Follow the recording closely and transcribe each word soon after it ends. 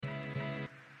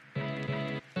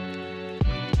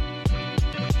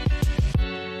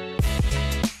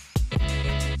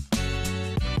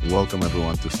welcome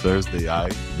everyone to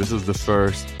ThursdAI. This is the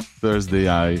first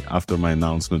ThursdAI after my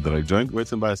announcement that I joined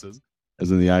Weights and Biases as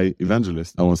an AI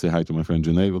evangelist. I want to say hi to my friend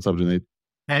Junaid. What's up, Junaid?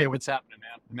 Hey, what's happening,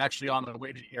 man? I'm actually on the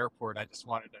way to the airport. I just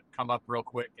wanted to come up real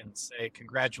quick and say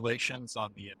congratulations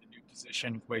on the new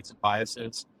position with Weights and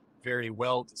Biases. Very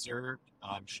well deserved.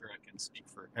 I'm sure I can speak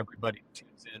for everybody who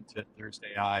tunes in to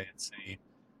ThursdAI and say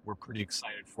we're pretty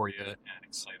excited for you and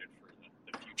excited for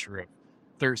the future of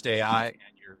ThursdAI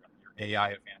and your AI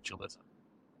evangelism.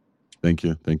 Thank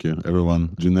you.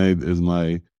 Everyone. Junaid is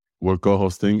my work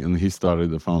co-hosting, and he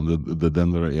founded the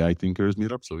Denver AI Thinkers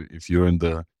meetup. So if you're in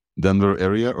the Denver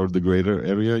area or the greater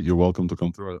area, you're welcome to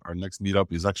come through. Our next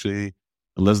meetup is actually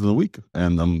in less than a week,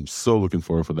 and I'm so looking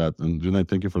forward for that. And Junaid,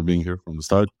 thank you for being here from the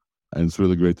start. And it's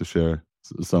really great to share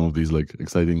some of these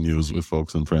exciting news with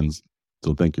folks and friends.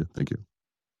 So thank you.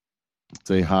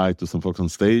 Say hi to some folks on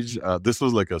stage. This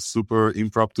was a super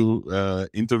impromptu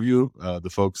interview. The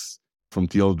folks from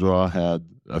TLDraw had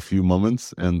a few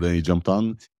moments and they jumped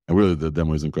on. And really, the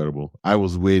demo is incredible. I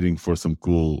was waiting for some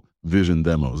cool vision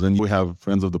demos. And we have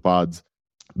friends of the pods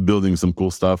building some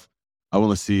cool stuff. I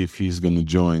want to see if he's going to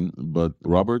join. But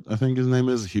Robert, I think his name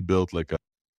is, he built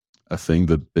a thing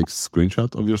that takes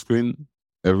screenshot of your screen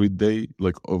every day,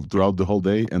 throughout the whole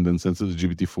day, and then sends it to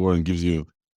GPT-4 and gives you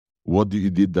what you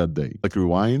did that day.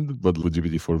 Rewind, but with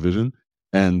GPT-4 vision.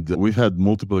 And we've had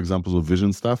multiple examples of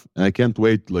vision stuff. And I can't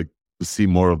wait to see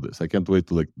more of this. I can't wait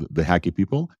to the hacky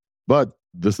people. But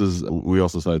we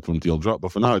also saw it from TLDraw.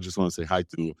 But for now, I just want to say hi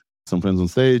to some friends on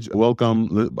stage.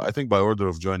 Welcome, I think by order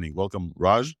of joining. Welcome,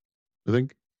 Raj, I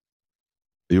think.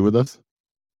 Are you with us?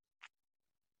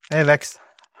 Hey, Lex.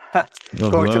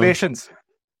 Congratulations.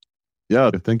 Yeah,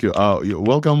 thank you.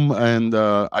 Welcome. And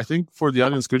I think for the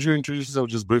audience, could you introduce yourself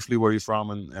just briefly, where you're from,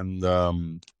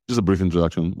 and just a brief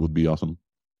introduction would be awesome.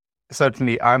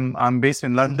 Certainly. I'm based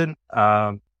in London.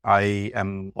 I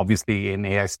am obviously in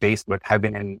AI space, but have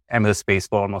been in ML space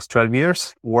for almost 12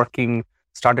 years.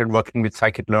 Started working with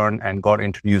scikit-learn and got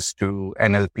introduced to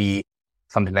NLP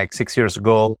something like 6 years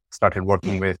ago. Started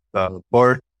working with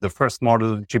BERT, the first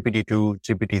model, GPT-2,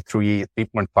 GPT-3,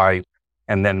 3.5,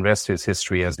 and then rest is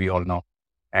history, as we all know.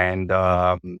 And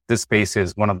this space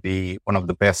is one of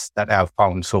the best that I've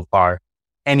found so far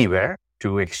anywhere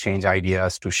to exchange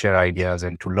ideas, to share ideas,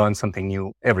 and to learn something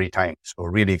new every time. So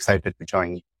really excited to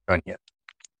join here.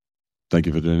 Thank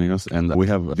you for joining us. And we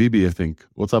have VB, I think.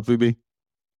 What's up, VB?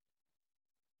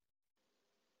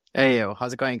 Hey, yo,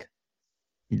 how's it going?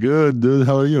 Good, dude.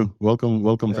 How are you?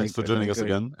 Welcome. Thanks for joining us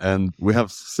again. And we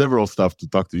have several stuff to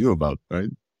talk to you about, right?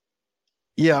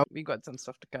 Yeah, we got some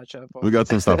stuff to catch up on. We got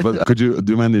some stuff, but do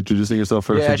you mind introducing yourself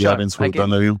first for the audience who don't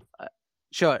know you?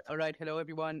 Sure. All right. Hello,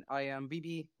 everyone. I am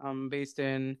VB. I'm based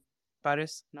in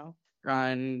Paris now,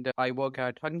 and I work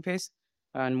at Hugging Face,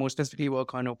 and more specifically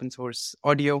work on open source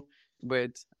audio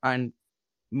and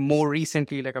more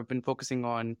recently, I've been focusing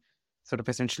on sort of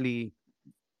essentially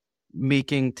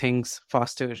making things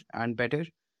faster and better.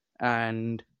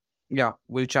 And yeah,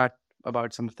 we'll chat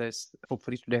about some of this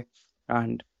hopefully today,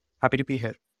 and happy to be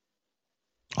here.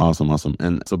 Awesome.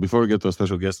 And so before we get to a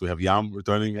special guest, we have Yam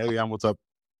returning. Hey, Yam, what's up?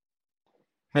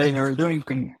 Hey, how are you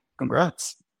doing?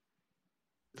 Congrats.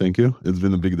 Thank you. It's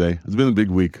been a big day. It's been a big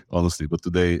week, honestly, but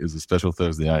today is a special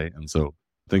ThursdAI. And so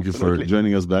thank you for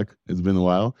joining us back. It's been a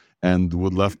while, and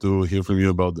would love to hear from you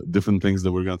about different things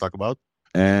that we're going to talk about.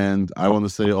 And I want to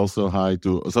say also hi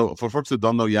so for folks that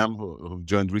don't know Yam, who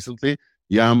joined recently,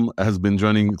 Yam has been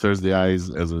joining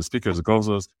ThursdAI as a speaker, as a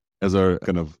co-host, as our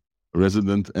kind of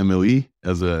resident MLE,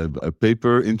 as a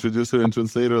paper introducer and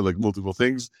translator, multiple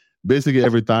things. Basically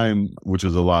every time, which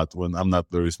is a lot when I'm not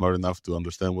very smart enough to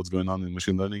understand what's going on in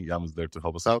machine learning, Yam is there to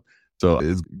help us out. So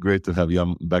it's great to have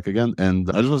Yam back again. And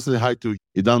I just want to say hi to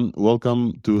Idan.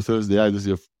 Welcome to ThursdAI. This is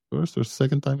your first or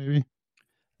second time, maybe?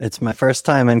 It's my first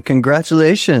time, and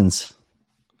congratulations.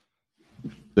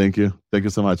 Thank you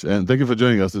so much. And thank you for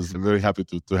joining us. It's very happy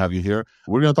to have you here.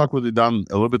 We're going to talk with Idan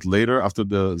a little bit later after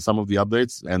some of the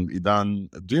updates. And Idan,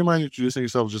 do you mind introducing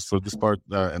yourself just for this part?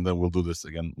 And then we'll do this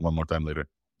again one more time later.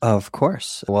 Of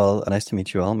course. Well, nice to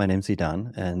meet you all. My name's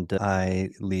Idan, and I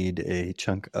lead a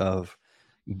chunk of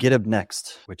GitHub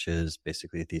Next, which is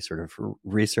basically the sort of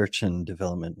research and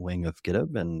development wing of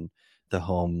GitHub and the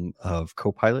home of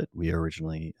Copilot. We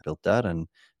originally built that, and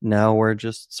now we're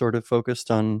just sort of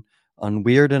focused on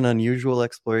weird and unusual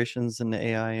explorations in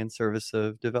AI in service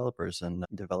of developers and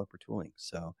developer tooling.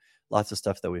 So lots of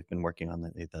stuff that we've been working on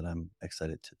lately that I'm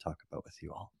excited to talk about with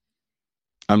you all.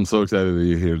 I'm so excited that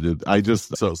you're here, dude.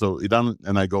 So Idan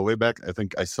and I go way back. I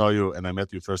think I saw you and I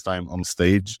met you first time on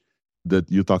stage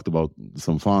that you talked about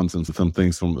some fonts and some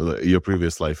things from your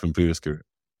previous life and previous career.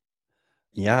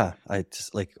 Yeah, I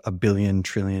just like a billion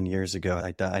trillion years ago.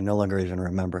 I no longer even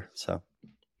remember. So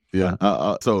Yeah.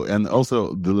 So, and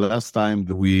also the last time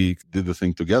that we did the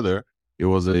thing together, it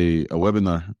was a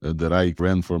webinar that I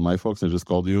ran for my folks. I just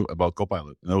called you about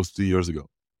Copilot. And that was 2 years ago.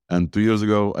 And 2 years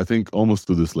ago, I think almost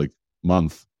to this like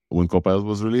month when Copilot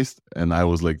was released, and I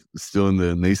was like still in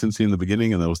the nascency in the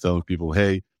beginning, and I was telling people,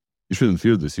 hey, you shouldn't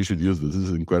fear this. You should use this. This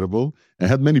is incredible. And I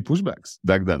had many pushbacks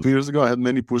back then. 2 years ago, I had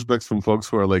many pushbacks from folks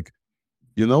who are like,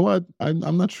 you know what?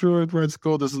 I'm not sure it writes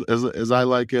code as I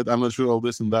like it. I'm not sure all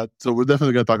this and that. So we're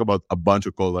definitely going to talk about a bunch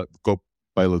of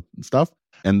Copilot stuff.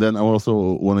 And then I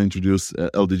also want to introduce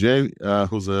LDJ,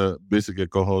 who's basically a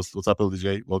co-host. What's up,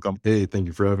 LDJ? Welcome. Hey, thank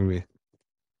you for having me.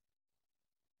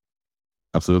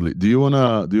 Absolutely. Do you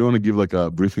wanna give like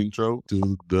a brief intro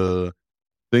to the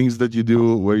things that you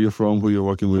do, where you're from, who you're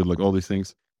working with, like all these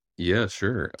things? Yeah,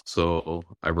 sure. So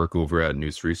I work over at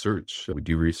News Research. We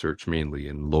do research mainly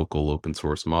in local open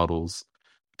source models,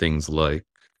 things like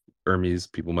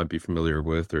EMUs people might be familiar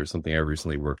with, or something I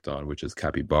recently worked on, which is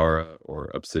Capybara or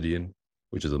Obsidian,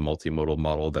 which is a multimodal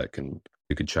model that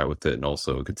you could chat with it and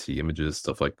also could see images,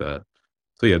 stuff like that.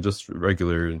 So yeah, just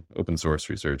regular open source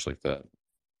research like that.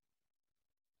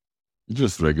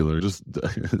 Just regular, just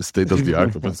state of the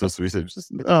art open source research.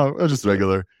 Just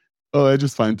regular. Oh, I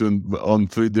just fine-tuned on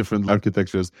 3 different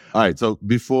architectures. All right. So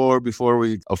before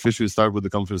we officially start with the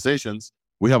conversations,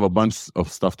 we have a bunch of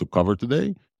stuff to cover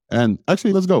today. And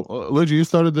actually, let's go. Luigi, you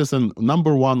started this, and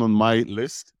number 1 on my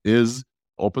list is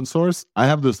open source. I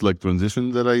have this like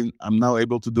transition that I'm now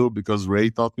able to do because Ray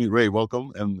taught me. Ray,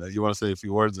 welcome. And you want to say a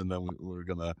few words, and then we're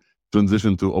gonna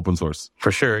transition to open source.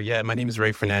 For sure. Yeah. My name is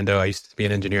Ray Fernando. I used to be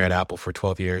an engineer at Apple for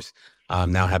 12 years.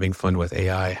 I'm now having fun with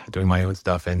AI, doing my own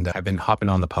stuff. And I've been hopping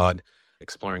on the pod,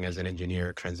 exploring as an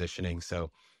engineer, transitioning. So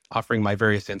offering my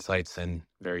various insights and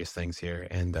various things here.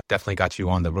 And definitely got you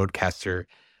on the Roadcaster,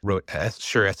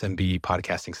 Sure SMB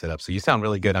podcasting setup. So you sound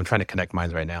really good. I'm trying to connect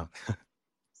minds right now.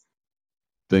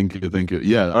 Thank you.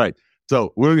 Yeah. All right.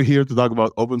 So we're here to talk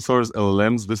about open source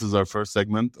LLMs. This is our first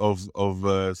segment of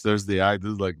ThursdAI.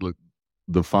 This is like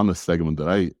the funnest segment that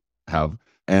I have,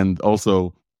 and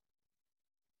also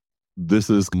this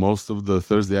is most of the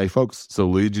ThursdAI folks. So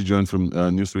Luigi joined from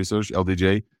News Research,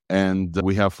 LDJ, and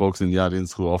we have folks in the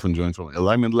audience who often join from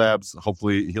Alignment Labs.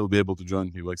 Hopefully he'll be able to join.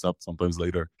 He wakes up sometimes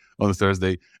later on a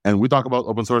Thursday. And we talk about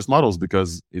open source models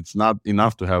because it's not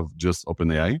enough to have just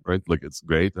OpenAI, right? Like it's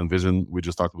great. And Vision, we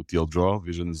just talked about TLDraw.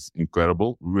 Vision is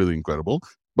incredible, really incredible.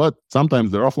 But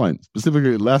sometimes they're offline.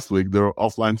 Specifically last week, they were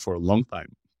offline for a long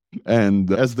time.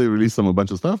 And as they release a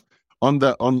bunch of stuff, on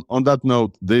that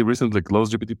note, they recently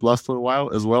closed GPT Plus for a while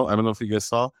as well. I don't know if you guys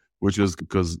saw, which is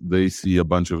because they see a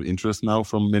bunch of interest now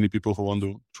from many people who want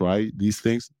to try these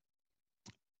things.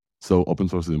 So open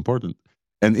source is important.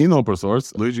 And in open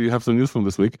source, Luigi, you have some news from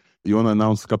this week. You want to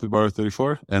announce Capybara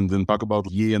 34 and then talk about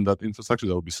Yi and that infrastructure?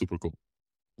 That would be super cool.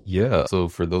 Yeah. So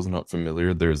for those not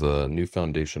familiar, there's a new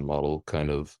foundation model kind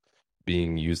of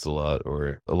being used a lot,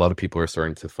 or a lot of people are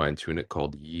starting to fine tune it,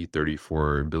 called Yi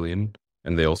 34 billion.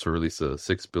 And they also release a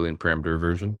 6 billion parameter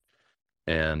version.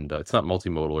 And it's not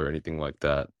multimodal or anything like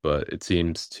that, but it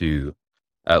seems to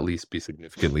at least be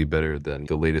significantly better than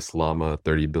the latest Llama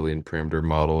 30 billion parameter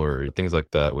model or things like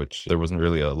that, which there wasn't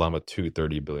really a Llama 2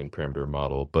 30 billion parameter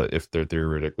model. But if there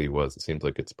theoretically was, it seems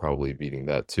like it's probably beating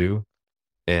that too.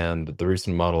 And the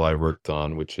recent model I worked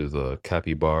on, which is a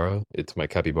Capybara, it's my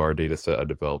Capybara data set I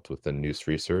developed within News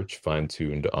Research,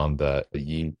 fine-tuned on that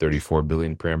Yi 34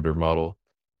 billion parameter model.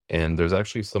 And there's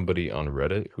actually somebody on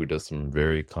Reddit who does some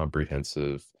very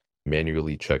comprehensive,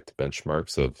 manually checked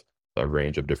benchmarks of a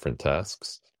range of different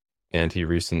tasks. And he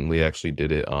recently actually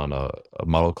did it on a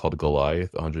model called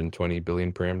Goliath, 120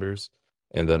 billion parameters,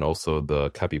 and then also the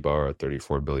Capybara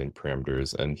 34 billion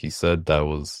parameters. And he said that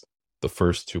was the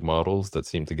first 2 models that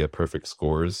seemed to get perfect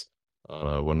scores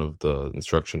on one of the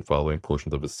instruction following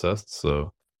portions of his tests.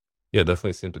 So yeah,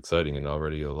 definitely seems exciting, and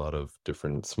already a lot of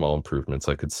different small improvements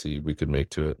I could see we could make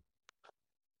to it.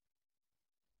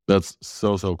 That's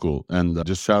so cool. And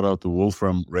just shout out to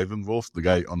Wolfram Ravenwolf, the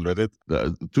guy on Reddit.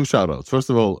 2 shout outs. First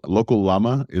of all, Local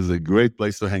Llama is a great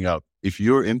place to hang out. If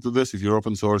you're into this, if you're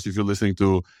open source, if you're listening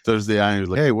to ThursdAI and you're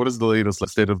like, hey, what is the latest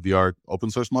state of the art open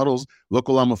source models?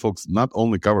 Local Llama folks not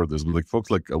only cover this, but like folks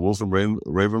like Wolfram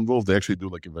Ravenwolf, they actually do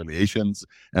like evaluations.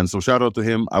 And so shout out to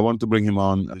him. I want to bring him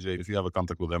on. If you have a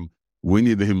contact with him, we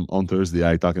need him on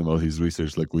ThursdAI talking about his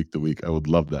research like week to week. I would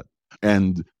love that.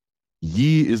 And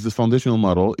Yi is this foundational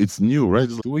model. It's new, right?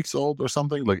 It's like 2 weeks old or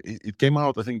something. Like it came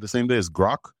out, I think, the same day as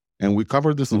Grok. And we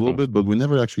covered this a little bit, but we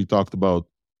never actually talked about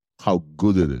how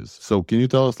good it is. So can you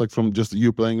tell us, like, from just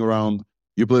you playing around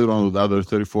with other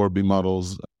 34B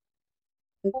models,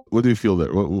 What do you feel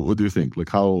there? What do you think? Like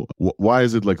why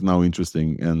is it like now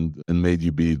interesting and made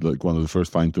you be like one of the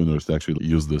first fine tuners to actually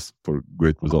use this for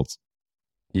great results?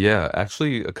 Yeah,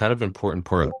 actually, a kind of important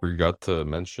part I forgot to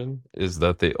mention is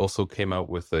that they also came out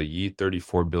with a Yi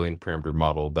 34 billion parameter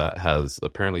model that has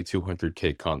apparently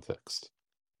 200K context.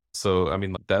 So, I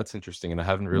mean, that's interesting, and I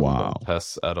haven't really done Wow.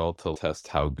 tests at all to test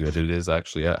how good it is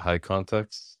actually at high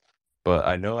context. But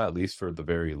I know at least for the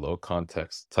very low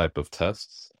context type of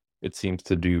tests, it seems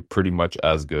to do pretty much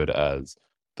as good as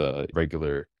the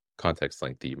regular context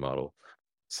length D model.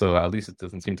 So at least it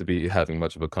doesn't seem to be having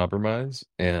much of a compromise.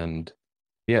 And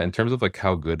yeah, in terms of like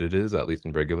how good it is, at least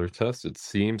in regular tests, it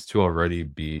seems to already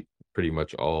be pretty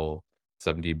much all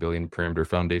 70 billion parameter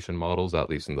foundation models, at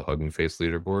least in the Hugging Face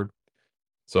leaderboard.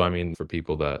 So, I mean, for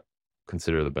people that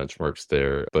consider the benchmarks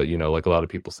there, but like a lot of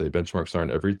people say benchmarks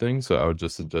aren't everything. So I would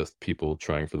just suggest people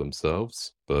trying for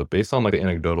themselves. But based on like the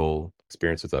anecdotal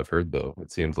experiences I've heard, though,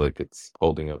 it seems like it's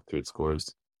holding up to its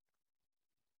scores.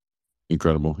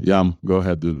 Incredible. Yam, go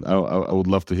ahead, dude. I would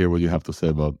love to hear what you have to say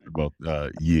about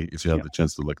Yi if you have the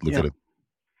chance to like look at it.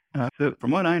 So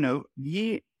from what I know,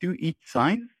 Yi to each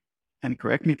side, and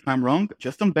correct me if I'm wrong,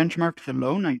 just on benchmarks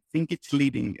alone, I think it's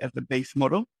leading as the base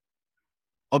model.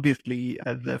 Obviously,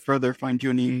 as a further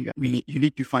fine-tuning, you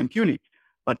need to fine-tune it.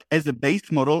 But as a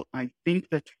base model, I think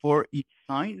that for each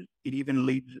side, it even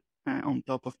leads on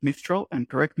top of Mistral, and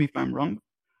correct me if I'm wrong.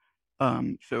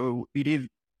 So it is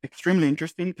extremely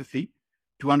interesting to see,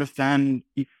 to understand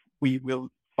if we will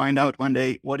find out one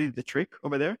day what is the trick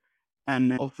over there.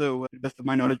 And also, to the best of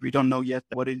my knowledge, we don't know yet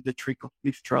what is the trick of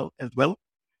Mistral as well.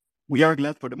 We are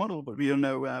glad for the model, but we don't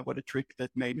know what a trick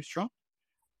that made Mistral.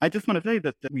 I just want to say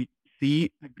that we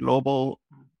see a global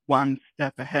one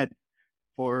step ahead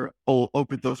for all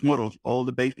open source models. All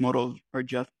the base models are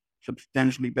just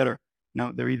substantially better.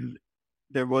 Now it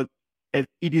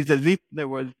is as if there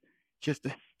was just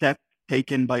a step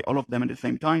taken by all of them at the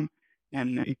same time,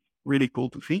 and it's really cool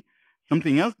to see.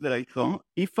 Something else that I saw,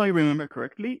 if I remember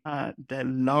correctly,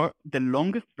 the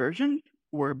longest versions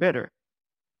were better,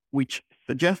 which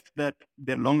suggests that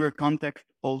the longer context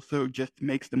also just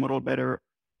makes the model better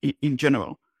in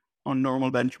general on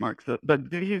normal benchmarks. So,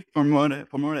 but this is from what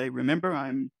I remember.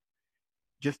 I'm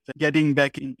just getting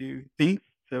back into things,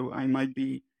 so I might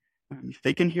be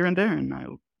mistaken here and there, and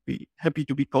I'll be happy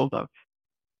to be called out.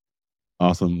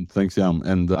 Awesome. Thanks, Yam.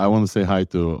 And I want to say hi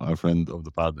to our friend of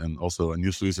the pod and also a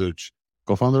News Research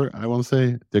co-founder. I want to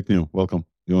say, TechNew, welcome.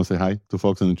 You want to say hi to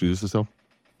folks and introduce yourself?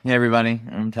 Hey, everybody.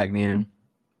 I'm TechNew.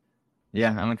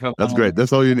 Yeah, I'm a co-founder. That's great.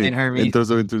 That's all you need in terms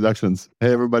of introductions.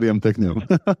 Hey, everybody, I'm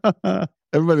TechNew.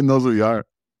 Everybody knows who you are.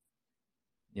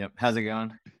 Yep. How's it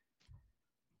going?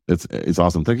 It's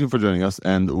awesome. Thank you for joining us.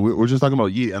 And we're just talking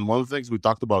about Yi. And one of the things we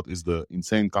talked about is the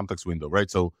insane context window,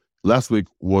 right? So last week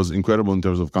was incredible in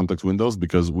terms of context windows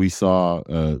because we saw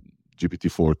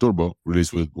GPT-4 Turbo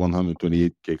released with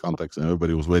 128K context, and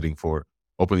everybody was waiting for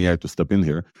OpenAI to step in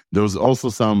here. There was also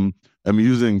some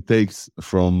amusing takes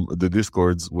from the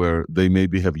Discords where they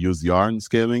maybe have used yarn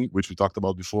scaling, which we talked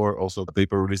about before. Also, a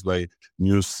paper released by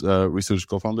News Research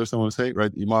co-founders, I want to say,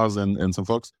 right? EMUs and some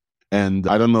folks. And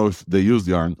I don't know if they used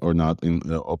yarn or not in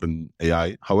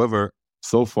OpenAI. However,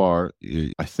 so far,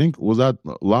 I think, was that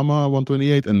Llama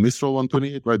 128 and Mistral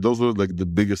 128, right? Those were like the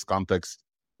biggest context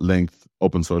length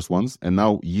open source ones. And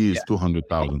now Yi is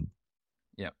 200,000.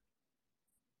 Yeah.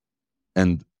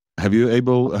 And have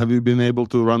you been able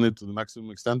to run it to the maximum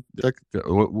extent?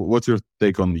 What's your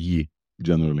take on Yi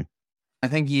generally? I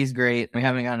think Yi is great. We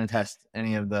haven't gotten to test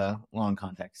any of the long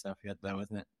context stuff yet, though,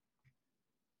 with it.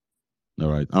 All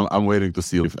right. I'm waiting to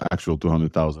see if actual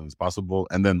 200,000 is possible.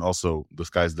 And then also the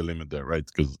sky's the limit there, right?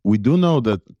 Because we do know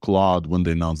that Claude, when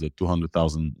they announced that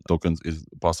 200,000 tokens is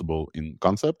possible in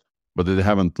concept, but they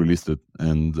haven't released it.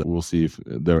 And we'll see if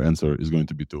their answer is going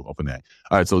to be to OpenAI.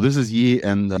 All right. So this is Yi,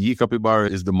 and Yi Capybara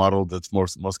is the model that's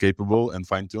most capable and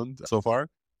fine-tuned so far.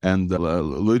 And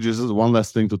Luigi, this is one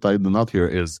last thing to tie the knot here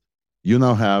is you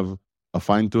now have a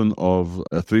fine-tune of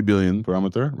a 3 billion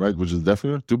parameter, right? Which is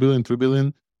definitely 2 billion, 3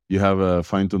 billion. You have a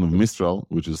fine-tune of Mistral,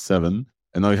 which is 7.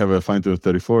 And now you have a fine-tune of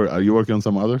 34. Are you working on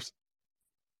some others?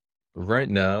 Right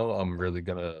now, I'm really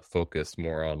going to focus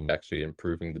more on actually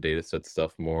improving the dataset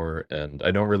stuff more. And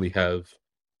I don't really have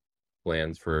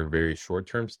plans for very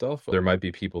short-term stuff. There might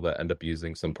be people that end up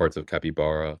using some parts of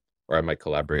Capybara, or I might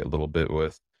collaborate a little bit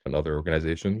with other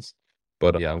organizations.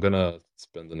 But yeah, I'm going to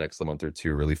spend the next month or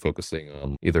two really focusing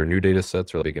on either new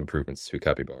datasets or big improvements to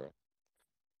Capybara.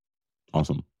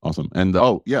 Awesome. And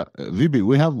VB,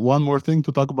 we have one more thing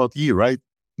to talk about Yi, right?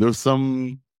 There's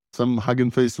some some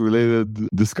Hugging Face related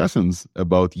discussions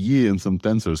about Yi and some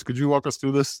tensors. Could you walk us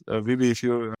through this, Vivi, if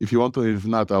you want to? If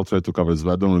not, I'll try to cover this,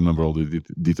 but I don't remember all the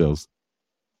details.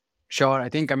 Sure. I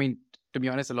think, to be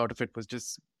honest, a lot of it was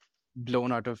just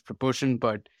blown out of proportion.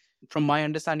 But from my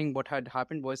understanding, what had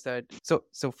happened was that,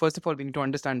 so first of all, we need to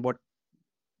understand what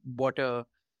a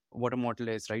model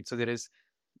is, right? So there is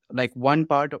like one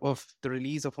part of the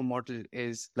release of a model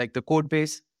is like the code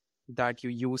base that you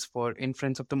use for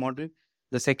inference of the model.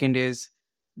 The second is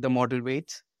the model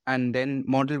weights. And then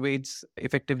model weights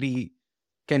effectively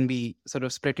can be sort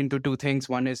of split into two things.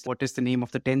 One is what is the name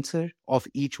of the tensor of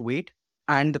each weight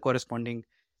and the corresponding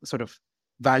sort of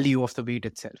value of the weight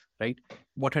itself, right?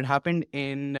 What had happened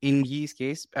in Yi's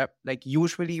case, like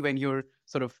usually when you're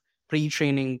sort of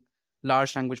pre-training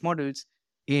large language models,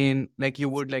 you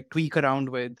would like tweak around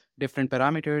with different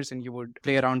parameters and you would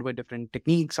play around with different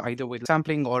techniques, either with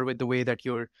sampling or with the way that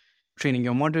you're training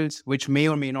your models, which may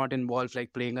or may not involve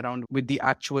like playing around with the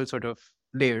actual sort of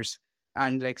layers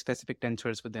and like specific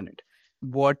tensors within it.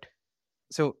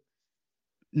 So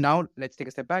now let's take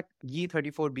a step back.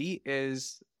 Yi34B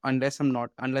is, unless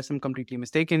I'm completely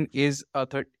mistaken, is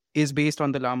based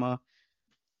on the Llama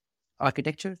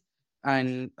architecture,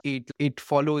 and it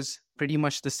follows pretty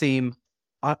much the same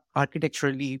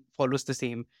architecturally follows the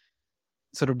same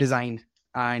sort of design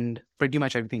and pretty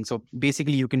much everything. So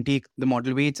basically you can take the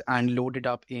model weights and load it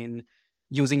up in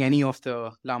using any of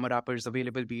the Llama wrappers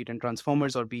available, be it in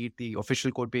transformers or be it the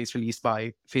official code base released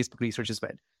by Facebook Research as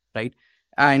well, right?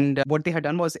 And what they had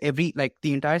done was the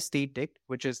entire state dict,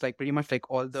 which is like pretty much like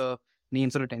all the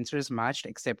names of the tensors matched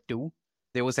except two.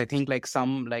 There was, I think, like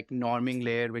some like norming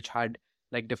layer which had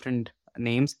like different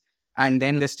names. And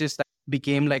then this just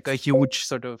became like a huge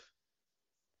sort of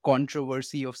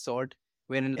controversy of sort,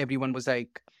 when everyone was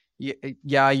like,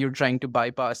 yeah, you're trying to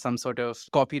bypass some sort of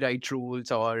copyright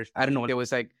rules, or I don't know. There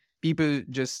was like people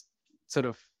just sort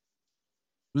of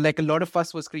like a lot of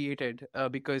fuss was created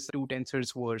because two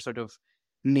tensors were sort of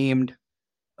named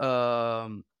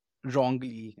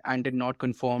wrongly and did not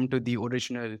conform to the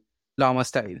original Llama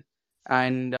style.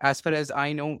 And as far as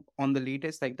I know, on the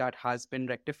latest, like that has been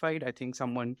rectified. I think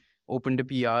someone opened a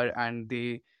PR and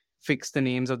they fixed the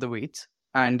names of the weights.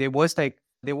 And there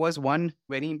was one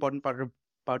very important part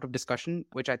of discussion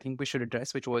which I think we should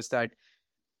address, which was that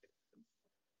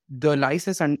the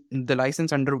license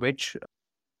under which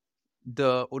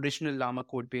the original Llama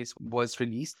code base was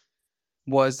released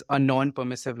was a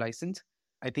non-permissive license.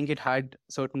 I think it had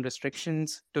certain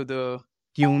restrictions to the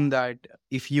tune that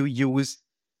if you use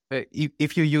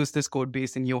this code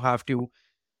base, then you have to,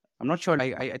 I'm not sure,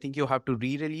 I think you have to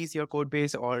re-release your code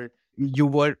base, or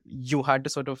you had to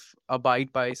sort of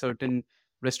abide by certain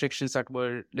restrictions that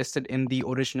were listed in the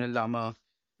original Llama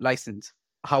license.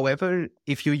 However,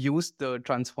 if you use the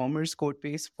transformers code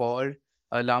base for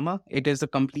a Llama, it is a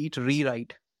complete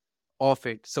rewrite of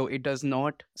it. So it does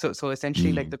not, so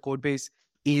essentially like the code base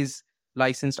is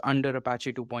licensed under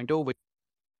Apache 2.0. Which...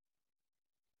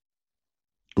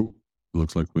 Oh,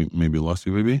 looks like we maybe lost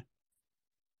you, maybe.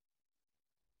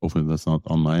 Hopefully that's not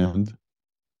on my end.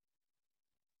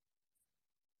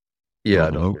 Yeah,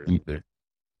 I don't hear either.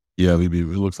 Yeah, VB,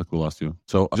 it looks like we lost you.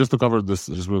 So just to cover this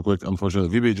just real quick,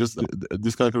 unfortunately, VB, just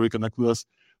disconnect and reconnect with us,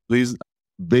 please.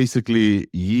 Basically,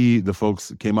 the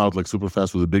folks came out like super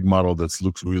fast with a big model that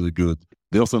looks really good.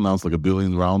 They also announced like $1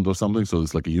 billion round or something, so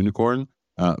it's like a unicorn.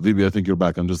 VB, I think you're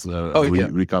back. I'm just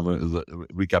recapping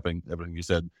everything you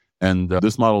said. And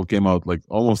this model came out like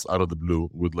almost out of the blue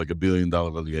with like $1 billion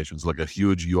valuation. It's like a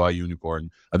huge UI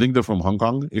unicorn. I think they're from Hong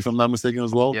Kong, if I'm not mistaken,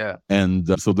 as well. Yeah.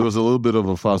 And so there was a little bit of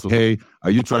a fuss of, hey, are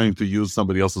you trying to use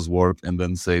somebody else's work and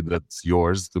then say that's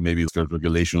yours to maybe start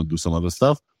regulation or do some other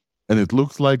stuff? And it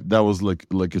looks like that was like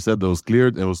you said, that was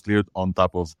cleared. It was cleared on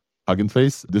top of Hugging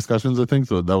Face discussions, I think.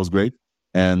 So that was great.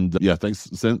 And yeah,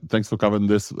 thanks for covering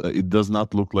this. It does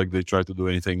not look like they try to do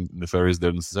anything nefarious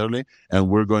there necessarily. And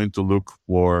we're going to look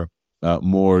for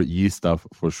more Yi stuff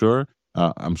for sure.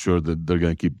 I'm sure that they're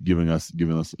going to keep giving us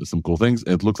some cool things.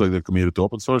 It looks like they're committed to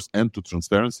open source and to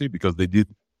transparency, because they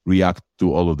did react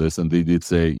to all of this, and they did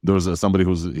say there was somebody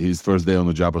who's his first day on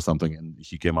the job or something, and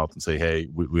he came out and say, hey,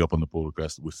 we opened the pull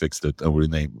request, we fixed it, and we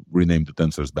renamed the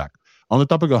tensors back. On the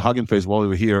topic of Hugging Face, while we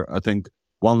were here, I think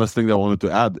one last thing that I wanted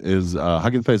to add is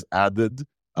Hugging Face added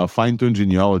a fine-tuned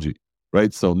genealogy,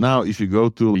 right? So now if you go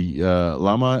to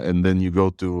Llama and then you go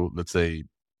to, let's say,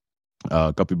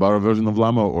 Capybara version of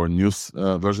Llama or News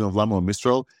version of Llama or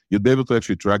Mistral, you'd be able to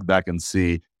actually track back and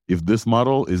see if this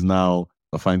model is now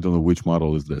a fine-tune of which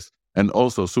model is this. And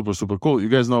also super, super cool. You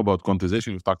guys know about quantization.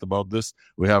 We've talked about this.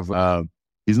 We have,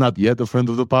 he's not yet a friend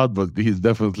of the pod, but he's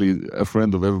definitely a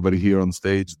friend of everybody here on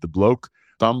stage, the bloke.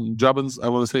 Tom Jobbins, I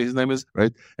want to say his name is,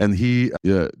 right? And he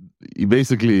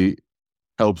basically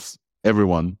helps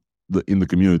everyone in the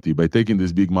community by taking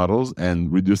these big models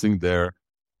and reducing their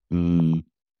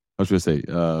how should I say,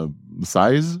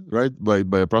 size, right?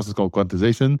 By a process called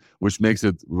quantization, which makes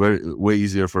it way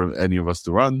easier for any of us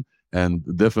to run. And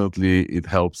definitely it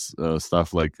helps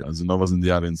stuff like Zenova's in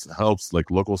the audience, helps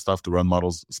like local stuff to run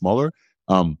models smaller.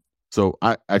 So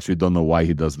I actually don't know why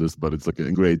he does this, but it's like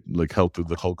a great like help to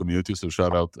the whole community. So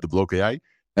shout out to Block AI.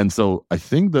 And so I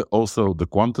think that also the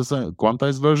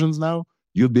quantized versions now,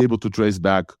 you'd be able to trace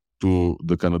back to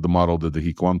the kind of the model that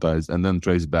he quantized and then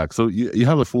trace back. So you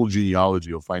have a full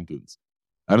genealogy of fine tunes.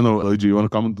 I don't know, LG, you want to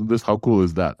comment on this? How cool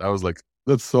is that? I was like,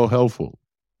 that's so helpful.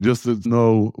 Just to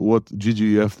know what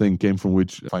GGEF thing came from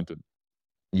which fine tune.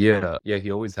 Yeah,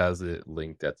 he always has it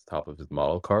linked at the top of his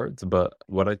model cards. But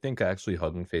what I think actually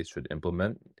Hugging Face should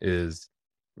implement is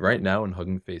right now in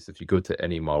Hugging Face, if you go to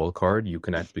any model card, you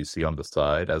can actually see on the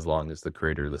side, as long as the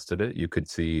creator listed it, you could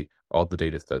see all the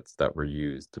data sets that were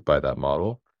used by that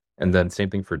model. And then same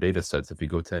thing for data sets. If you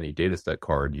go to any data set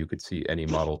card, you could see any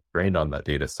model trained on that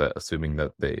data set, assuming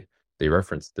that they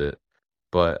referenced it.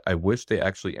 But I wish they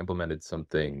actually implemented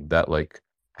something that like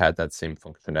had that same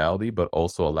functionality, but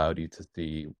also allowed you to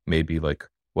see maybe like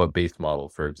what base model,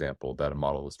 for example, that a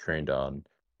model was trained on,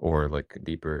 or like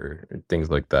deeper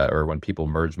things like that. Or when people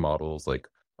merge models, like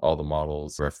all the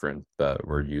models referenced that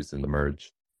were used in the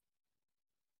merge.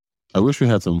 I wish we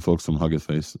had some folks from Hugging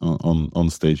Face on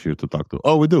stage here to talk to.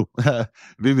 Oh, we do,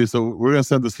 Vivi. So we're gonna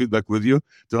send this feedback with you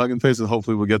to Hugging Face, and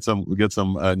hopefully we get some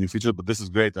new features. But this is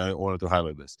great. I wanted to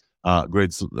highlight this.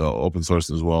 Great open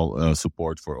source as well,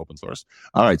 support for open source.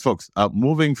 All right, folks.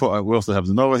 Moving for we also have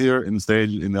Zenova here in the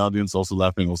stage, in the audience, also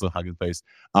laughing, also Hugging Face.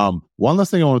 One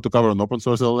last thing I wanted to cover on open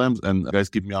source LLMs, and guys,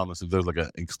 keep me honest if there's like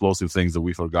explosive things that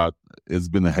we forgot. It's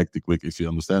been a hectic week, if you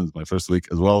understand. It's my first week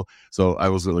as well, so I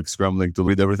was like scrambling to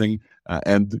read everything.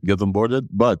 And get onboarded.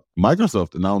 But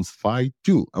Microsoft announced Phi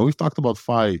 2. And we've talked about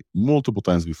Phi multiple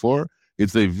times before.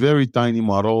 It's a very tiny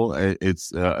model.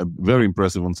 It's very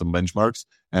impressive on some benchmarks.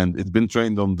 And it's been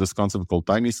trained on this concept called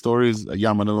tiny stories.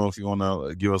 Yam, I don't know if you want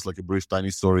to give us like a brief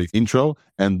tiny story intro.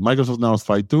 And Microsoft announced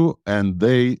Phi 2. And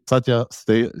Satya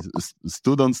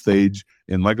stood on stage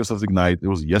in Microsoft Ignite. It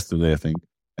was yesterday, I think.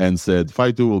 And said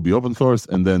Phi 2 will be open source.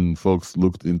 And then folks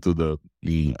looked into the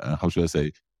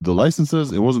the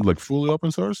licenses. It wasn't like fully open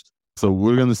source. So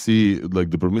we're going to see like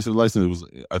the permissive license.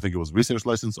 I think it was research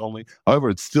license only.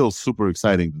 However, it's still super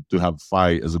exciting to have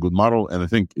Phi as a good model. And I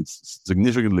think it's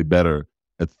significantly better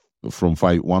from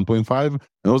Phi 1.5. And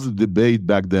there was a debate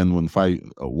back then when Phi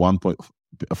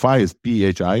is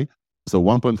PHI. So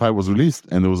 1.5 was released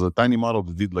and it was a tiny model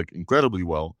that did like incredibly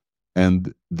well.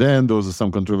 And then there was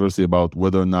some controversy about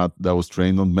whether or not that was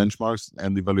trained on benchmarks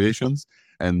and evaluations.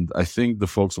 And I think the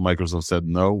folks from Microsoft said,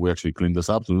 no, we actually cleaned this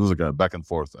up. So it was like a back and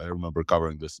forth. I remember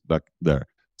covering this back there.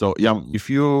 So yeah, if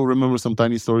you remember some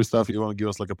tiny story stuff, you want to give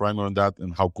us like a primer on that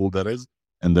and how cool that is,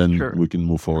 and then we can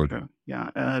move forward. Sure.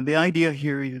 Yeah, the idea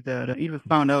here is that it was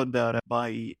found out that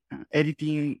by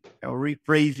editing or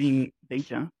rephrasing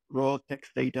data, raw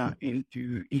text data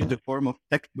into the form of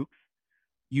textbooks,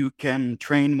 you can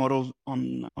train models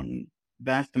on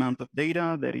vast amounts of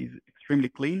data that is extremely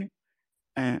clean,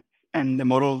 and the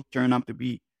models turn out to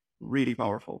be really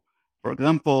powerful. For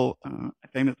example, a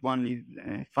famous one is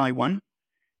Phi 1,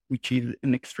 which is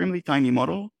an extremely tiny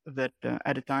model that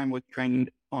at the time was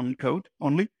trained on code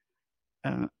only,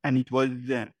 and it was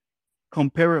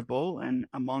comparable and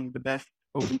among the best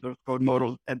open source code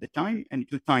models at the time, and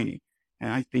it was tiny.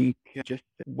 And I think just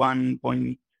 1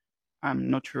 point, I'm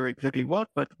not sure exactly what,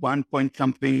 but 1 point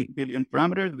something billion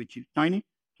parameters, which is tiny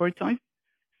for its size.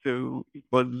 So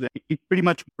it pretty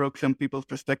much broke some people's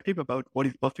perspective about what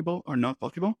is possible or not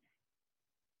possible.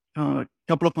 A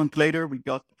couple of months later, we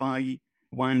got Phi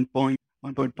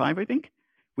 1.1.5, I think,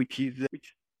 which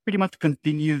pretty much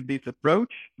continues this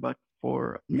approach, but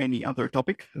for many other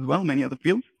topics as well, many other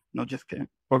fields, not just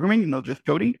programming, not just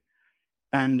coding.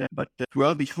 And but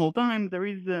throughout this whole time, there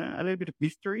is a little bit of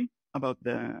mystery about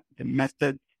the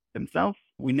methods themselves.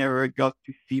 We never got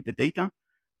to see the data.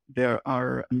 There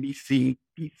are missing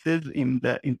pieces in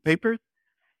papers.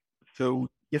 So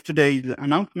yesterday's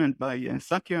announcement by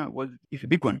Satya is a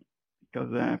big one,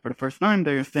 because for the first time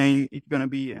they're saying it's going to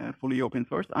be fully open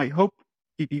source. I hope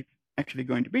it is actually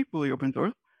going to be fully open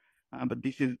source, but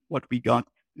this is what we got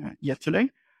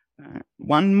yesterday.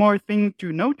 One more thing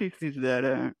to notice is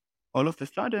that all of a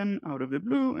sudden, out of the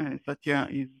blue, Satya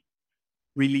is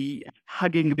really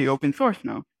hugging the open source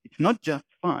now. It's not just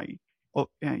Phi.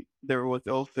 There was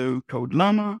also Code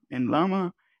Llama and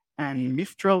Llama and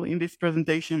Mistral in this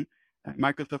presentation.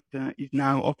 Microsoft is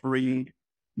now offering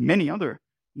many other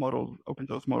models, open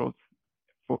source models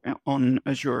on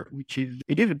Azure, which is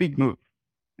a big move.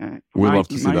 We'd love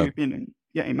to in see my that. opinion.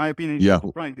 Yeah, in my opinion, Yeah. it's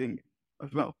surprising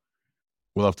as well.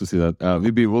 We'll have to see that.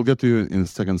 Maybe we'll get to you in a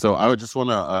second. So I would just want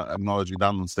to acknowledge you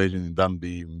down on stage and Dan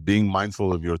being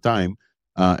mindful of your time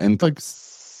and like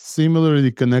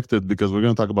similarly connected, because we're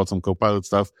going to talk about some Copilot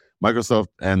stuff. Microsoft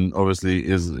and obviously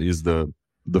is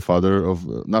the father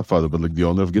of not father but like the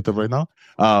owner of GitHub right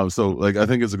now. So like I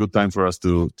think it's a good time for us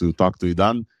to talk to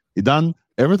Idan. Idan,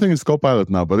 everything is Copilot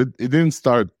now, but it didn't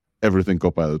start everything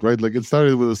Copilot, right? Like it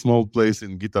started with a small place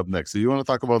in GitHub Next. So you want to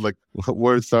talk about like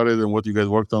where it started and what you guys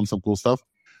worked on, some cool stuff,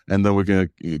 and then we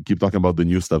can keep talking about the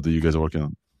new stuff that you guys are working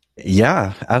on.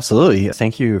 Yeah, absolutely.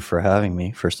 Thank you for having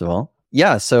me, first of all.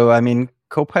 Yeah, so I mean,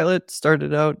 Copilot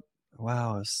started out,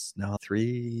 it's now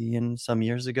 3 and some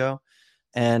years ago.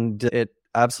 And it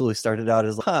absolutely started out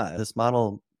as, this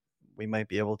model, we might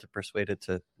be able to persuade it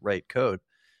to write code.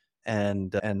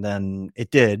 And then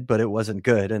it did, but it wasn't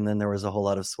good. And then there was a whole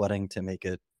lot of sweating to make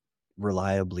it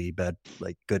reliably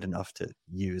good enough to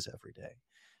use every day.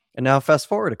 And now fast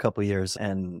forward a couple of years,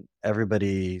 and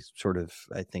everybody sort of,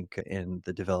 I think, in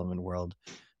the development world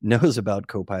knows about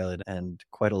Copilot, and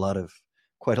quite a lot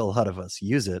of us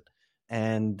use it.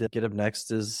 And GitHub Next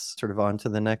is sort of on to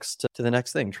the next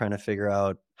thing, trying to figure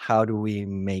out how do we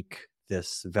make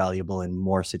this valuable in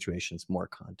more situations, more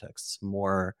contexts,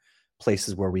 more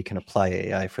places where we can apply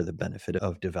AI for the benefit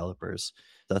of developers.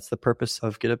 That's the purpose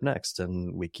of GitHub Next,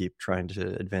 and we keep trying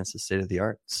to advance the state of the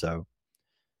art. So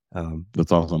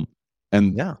that's awesome.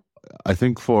 And yeah, I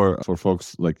think for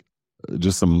folks, like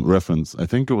just some reference, I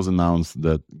think it was announced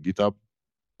that GitHub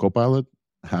Copilot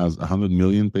has 100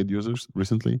 million paid users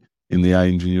recently in the AI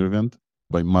engineer event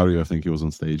by Mario. I think he was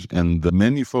on stage, and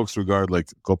many folks regard like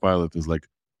Copilot as like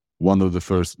one of the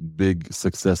first big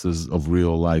successes of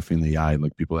real life in AI.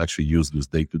 Like people actually use this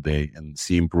day to day and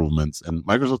see improvements. And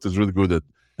Microsoft is really good at,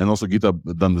 and also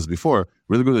GitHub done this before,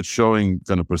 really good at showing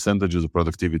kind of percentages of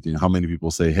productivity and how many people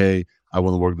say, hey, I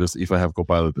want to work this if I have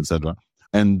Copilot, etc.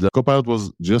 And Copilot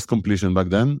was just completion back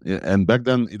then. And back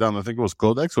then, Idan, I think it was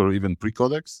Codex or even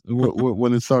pre-Codex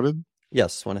when it started.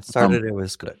 Yes, when it started, it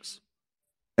was Codex.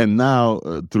 And now,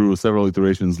 through several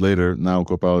iterations later, now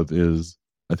Copilot is,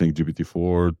 I think,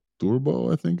 GPT-4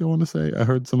 Turbo, I think I want to say. I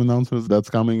heard some announcements that's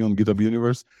coming on GitHub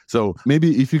Universe. So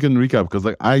maybe if you can recap, because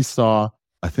like I saw,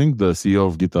 I think the CEO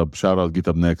of GitHub, shout out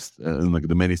GitHub Next, and like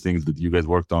the many things that you guys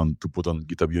worked on to put on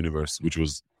GitHub Universe, which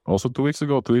was also 2 weeks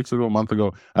ago, a month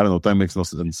ago. I don't know, time makes no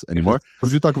sense anymore. What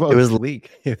did you talk about? It was a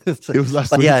week. It was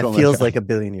last week. Yeah, it feels like a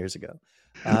billion years ago.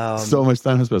 So much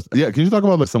time has passed. Yeah, can you talk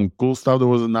about like some cool stuff that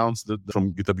was announced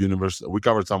from GitHub Universe? We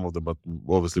covered some of them, but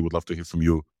obviously would love to hear from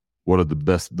you. What are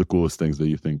the coolest things that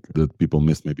you think that people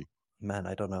missed maybe? Man,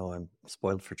 I don't know. I'm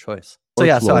spoiled for choice. So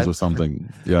yeah, or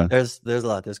something. Yeah. There's a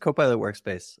lot. There's Copilot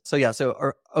Workspace. So yeah, so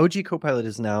our OG Copilot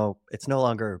is now, it's no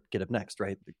longer GitHub Next,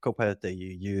 right? The Copilot that you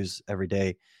use every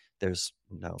day, there's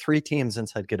 3 teams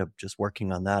inside GitHub just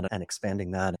working on that and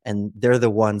expanding that. And they're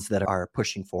the ones that are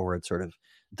pushing forward sort of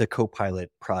the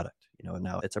Copilot product.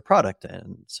 Now it's a product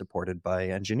and supported by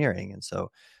engineering. And so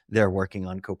they're working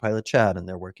on Copilot Chat and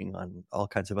they're working on all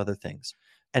kinds of other things.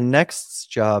 And Next's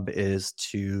job is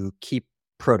to keep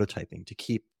prototyping, to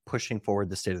keep pushing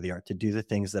forward the state of the art, to do the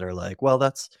things that are like, well,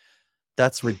 that's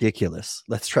ridiculous.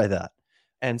 Let's try that.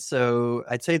 And so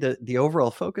I'd say that the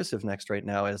overall focus of Next right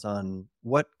now is on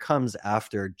what comes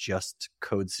after just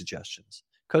code suggestions.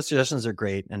 Code suggestions are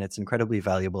great and it's incredibly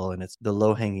valuable and it's the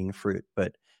low-hanging fruit.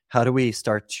 But how do we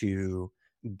start to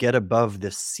get above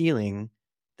this ceiling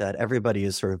that everybody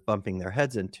is sort of bumping their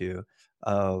heads into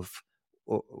of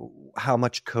how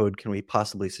much code can we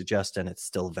possibly suggest and it's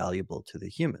still valuable to the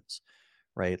humans,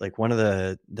 right? Like one of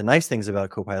the nice things about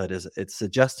Copilot is it's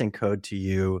suggesting code to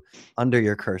you under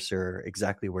your cursor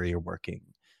exactly where you're working.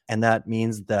 And that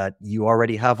means that you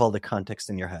already have all the context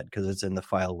in your head because it's in the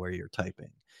file where you're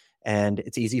typing. And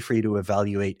it's easy for you to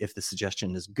evaluate if the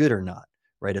suggestion is good or not,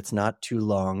 right? It's not too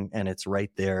long and it's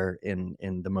right there in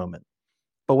the moment.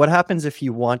 But what happens if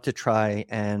you want to try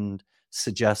and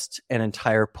suggest an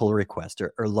entire pull request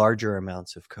or larger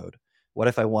amounts of code? What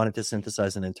if I wanted to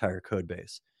synthesize an entire code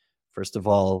base? First of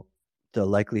all, the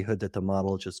likelihood that the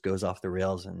model just goes off the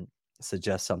rails and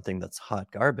suggests something that's hot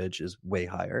garbage is way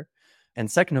higher. And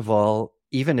second of all,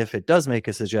 even if it does make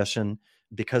a suggestion,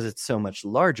 because it's so much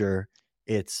larger,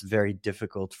 it's very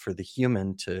difficult for the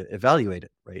human to evaluate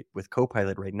it, right? With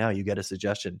Copilot right now, you get a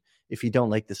suggestion. If you don't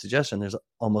like the suggestion, there's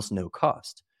almost no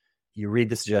cost. You read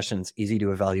the suggestion, it's easy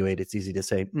to evaluate. It's easy to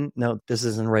say, no, this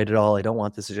isn't right at all. I don't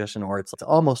want the suggestion, or it's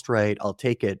almost right. I'll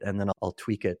take it and then I'll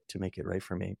tweak it to make it right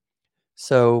for me.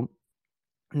 So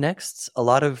next, a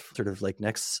lot of sort of like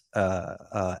next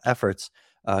efforts,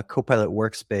 Copilot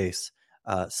Workspace,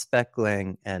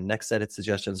 Speckling, and Next Edit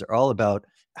suggestions are all about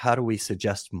how do we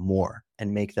suggest more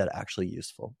and make that actually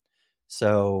useful.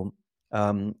 So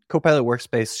Copilot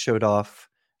Workspace showed off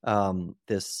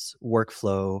this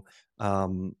workflow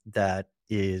that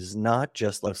is not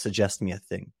just like suggest me a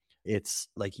thing. It's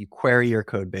like you query your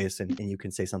code base and you can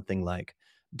say something like,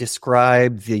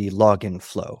 describe the login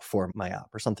flow for my app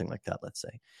or something like that, let's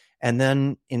say. And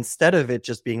then instead of it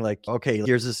just being like, okay,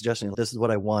 here's a suggestion, this is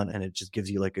what I want, and it just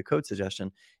gives you like a code suggestion,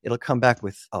 it'll come back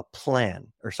with a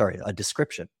a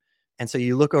description. And so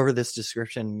you look over this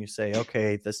description and you say,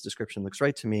 okay, this description looks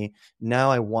right to me. Now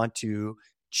I want to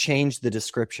change the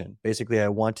description. Basically, I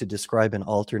want to describe an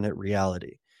alternate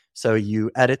reality. So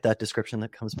you edit that description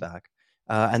that comes back.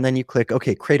 And then you click,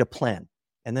 okay, create a plan.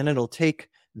 And then it'll take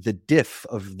the diff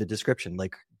of the description,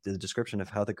 like the description of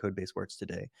how the code base works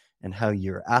today and how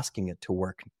you're asking it to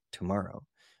work tomorrow.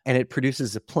 And it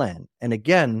produces a plan. And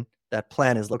again, that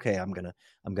plan is, okay, I'm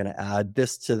gonna add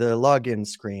this to the login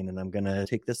screen, and I'm gonna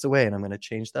take this away, and I'm gonna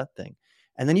change that thing.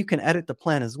 And then you can edit the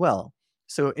plan as well.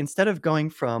 So instead of going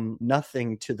from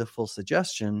nothing to the full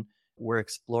suggestion, we're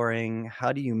exploring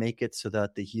how do you make it so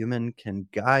that the human can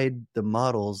guide the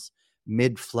models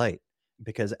mid-flight.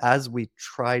 Because as we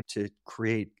try to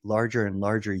create larger and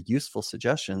larger useful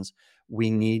suggestions,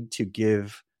 we need to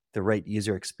give the right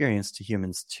user experience to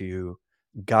humans to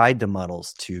guide the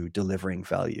models to delivering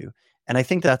value. And I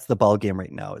think that's the ball game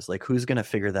right now, is like, who's going to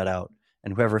figure that out?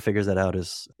 And whoever figures that out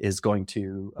is going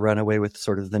to run away with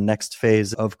sort of the next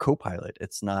phase of Copilot.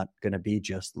 It's not going to be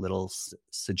just little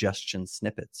suggestion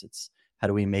snippets. It's how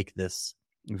do we make this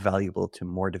valuable to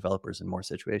more developers in more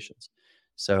situations?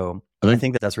 So I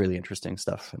think that's really interesting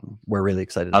stuff, and we're really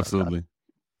excited absolutely.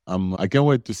 about that. I can't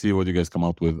wait to see what you guys come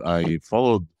out with. I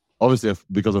followed, obviously,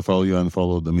 because I follow you and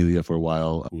followed Amelia for a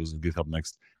while, who was GitHub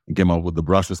Next, and came out with the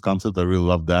brushes concept. I really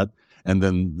love that. And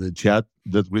then the chat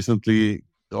that recently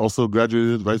also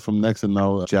graduated right from Next, and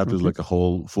now chat is like a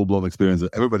whole full-blown experience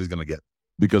that everybody's going to get.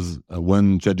 Because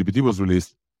when ChatGPT was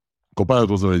released, Copilot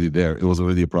was already there. It was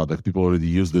already a product. People already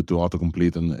used it to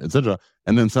autocomplete and etc.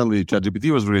 And then suddenly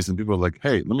ChatGPT was released and people were like,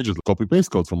 hey, let me just copy paste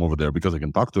code from over there because I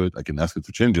can talk to it. I can ask it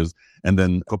for changes. And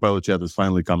then Copilot Chat is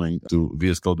finally coming to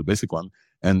VS Code, the basic one.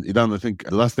 And Idan, I think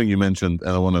the last thing you mentioned,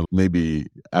 and I want to maybe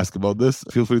ask about this,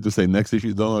 feel free to say next if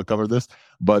you don't want to cover this,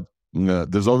 but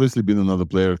there's obviously been another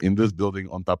player in this building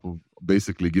on top of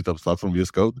basically GitHub's platform,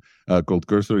 VS Code, called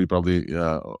Cursor. You probably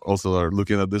also are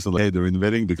looking at this and like, hey, they're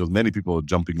innovating, because many people are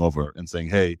jumping over and saying,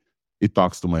 hey, it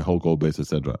talks to my whole code base,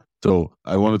 etc. So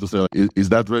I wanted to say, is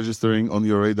that registering on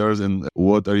your radars, and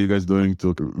what are you guys doing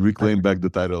to reclaim back the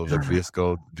title of the VS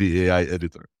Code, the AI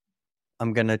editor?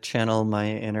 I'm going to channel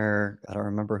my inner, I don't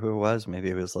remember who it was. Maybe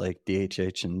it was like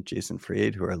DHH and Jason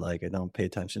Fried, who are like, I don't pay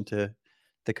attention to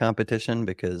the competition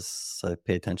because I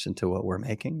pay attention to what we're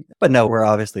making. But no, we're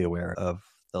obviously aware of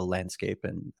the landscape,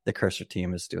 and the Cursor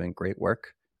team is doing great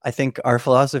work. I think our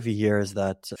philosophy here is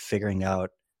that figuring out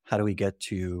how do we get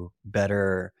to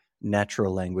better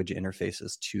natural language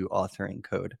interfaces to authoring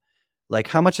code. Like,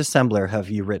 how much assembler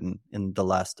have you written in the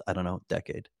last, I don't know,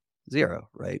 decade? Zero,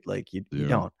 right? Like you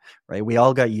don't, right? We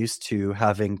all got used to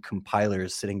having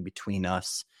compilers sitting between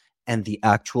us and the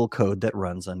actual code that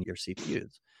runs on your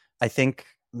CPUs. I think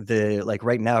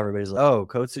right now everybody's like, oh,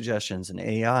 code suggestions and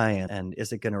AI, and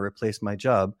is it going to replace my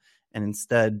job? And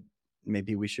instead,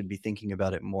 maybe we should be thinking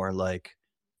about it more like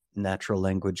natural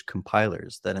language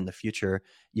compilers, that in the future,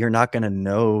 you're not going to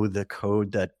know the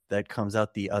code that comes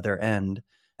out the other end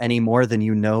any more than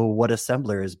you know what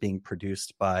assembler is being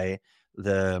produced by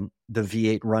the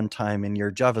V8 runtime in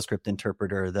your JavaScript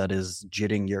interpreter that is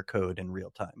jitting your code in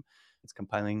real time. It's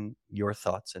compiling your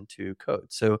thoughts into code.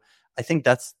 So I think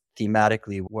that's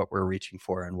thematically what we're reaching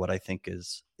for, and what I think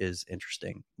is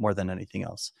interesting more than anything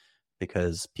else,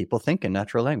 because people think in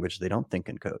natural language, they don't think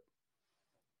in code.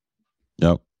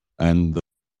 Yeah, and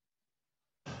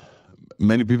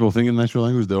many people think in natural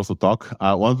language, they also talk.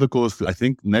 One of the coolest, I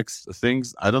think, next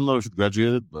things, I don't know if it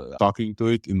graduated, but talking to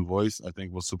it in voice, I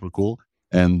think was super cool.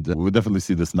 And we definitely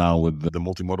see this now with the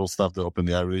multimodal stuff, the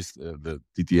OpenAI release, the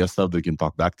TTS stuff, they can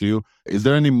talk back to you. Is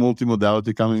there any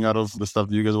multimodality coming out of the stuff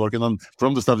that you guys are working on?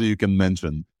 From the stuff that you can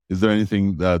mention, is there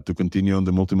anything to continue on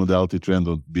the multimodality trend,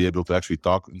 or be able to actually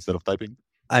talk instead of typing?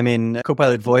 I mean,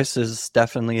 Copilot Voice is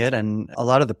definitely it. And a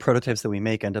lot of the prototypes that we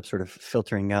make end up sort of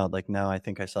filtering out. Like now, I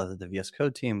think I saw that the VS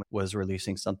Code team was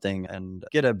releasing something, and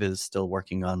GitHub is still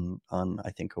working on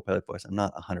I think, Copilot Voice. I'm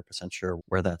not 100% sure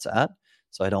where that's at,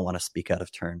 so I don't want to speak out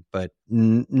of turn. But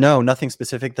no, nothing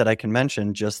specific that I can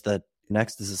mention, just that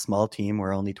Next is a small team.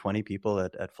 We're only 20 people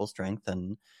at full strength,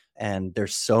 and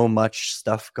there's so much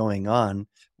stuff going on.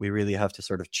 We really have to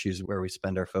sort of choose where we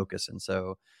spend our focus. And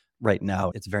so right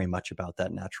now, it's very much about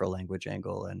that natural language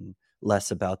angle and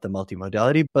less about the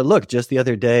multimodality. But look, just the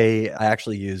other day, I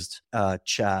actually used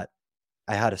chat.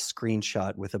 I had a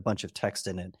screenshot with a bunch of text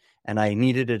in it, and I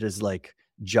needed it as like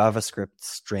JavaScript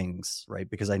strings, right?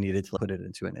 Because I needed to put it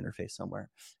into an interface somewhere.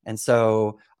 And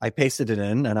so I pasted it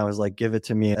in and I was like, give it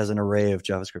to me as an array of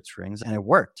JavaScript strings, and it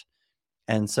worked.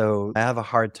 And so I have a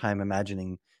hard time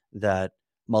imagining that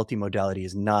multimodality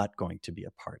is not going to be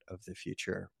a part of the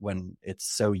future when it's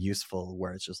so useful,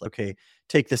 where it's just, okay,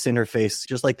 take this interface,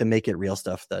 just like the make it real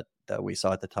stuff that we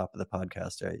saw at the top of the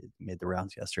podcast. I made the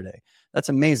rounds yesterday. That's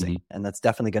amazing. Mm-hmm. And that's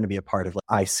definitely going to be a part of, like,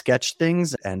 I sketch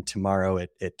things and tomorrow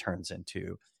it turns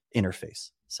into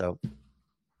interface. So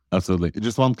absolutely.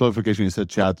 Just one clarification. You said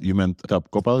chat, you meant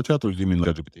Copilot chat, or do you mean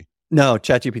ChatGPT? No,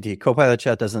 ChatGPT. Copilot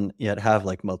chat doesn't yet have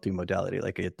like multimodality.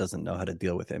 Like, it doesn't know how to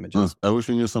deal with images. I wish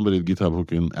we knew somebody at GitHub who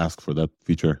can ask for that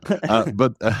feature.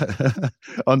 But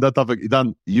on that topic,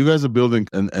 Idan, you guys are building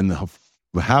and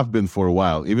have been for a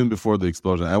while, even before the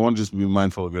explosion. I want to just be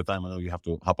mindful of your time. I know you have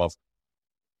to hop off.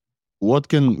 What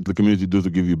can the community do to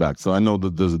give you back? So I know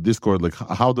that there's a Discord. Like,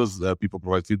 how does people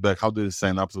provide feedback? How do they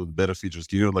sign up to better features?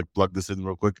 Can you like plug this in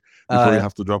real quick before you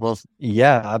have to drop off?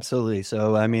 Yeah, absolutely.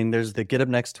 So, I mean, there's the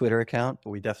GitHubNext Twitter account.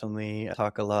 We definitely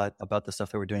talk a lot about the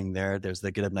stuff that we're doing there. There's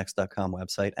the GitHubNext.com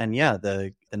website. And yeah,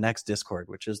 the Next Discord,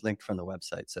 which is linked from the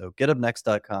website. So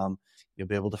GitHubNext.com, you'll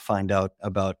be able to find out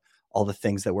about all the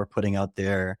things that we're putting out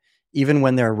there, even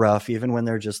when they're rough, even when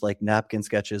they're just like napkin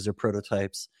sketches or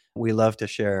prototypes. We love to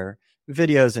share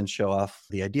videos and show off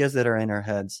the ideas that are in our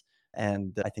heads.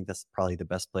 And I think that's probably the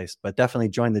best place. But definitely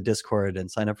join the Discord and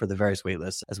sign up for the various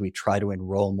waitlists as we try to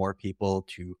enroll more people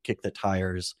to kick the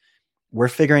tires. We're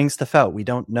figuring stuff out. We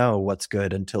don't know what's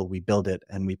good until we build it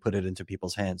and we put it into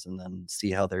people's hands and then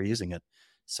see how they're using it.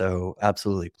 So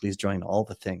absolutely, please join all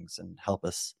the things and help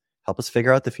us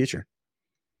figure out the future.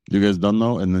 You guys don't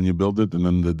know, and then you build it, and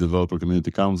then the developer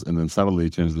community comes, and then suddenly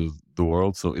it changes the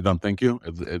world. So, Idan, thank you.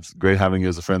 It's great having you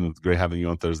as a friend. It's great having you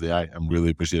on ThursdAI. I'm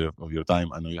really appreciative of your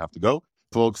time. I know you have to go.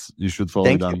 Folks, you should follow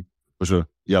Idan for sure.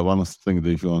 Yeah, one last thing that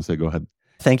if you want to say, go ahead.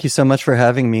 Thank you so much for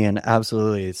having me, and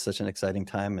absolutely, it's such an exciting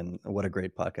time, and what a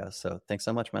great podcast. So thanks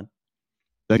so much, man.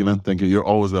 Thank you, man. Thank you. You're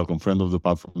always welcome. Friend of the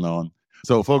pod from now on.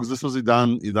 So, folks, this was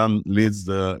Idan. Idan leads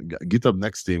the GitHub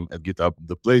Next team at GitHub,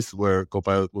 the place where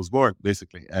Copilot was born,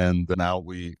 basically. And now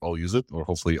we all use it, or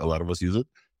hopefully a lot of us use it.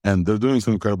 And they're doing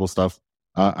some incredible stuff.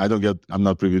 I'm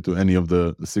not privy to any of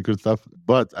the secret stuff,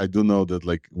 but I do know that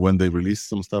like when they release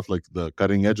some stuff, like the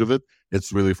cutting edge of it,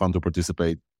 it's really fun to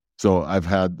participate. So I've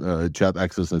had chat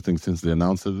access, I think, since they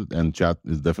announced it, and chat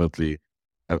is definitely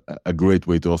a great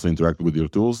way to also interact with your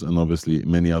tools. And obviously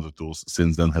many other tools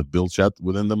since then have built chat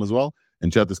within them as well.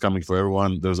 And chat is coming for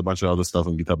everyone. There's a bunch of other stuff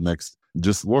on GitHub Next.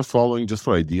 Just worth following just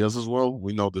for ideas as well.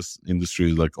 We know this industry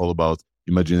is like all about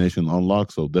imagination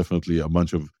unlock. So definitely a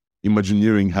bunch of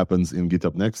Imagineering happens in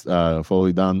GitHub Next.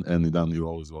 Follow Idan, and Idan, you're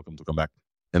always welcome to come back.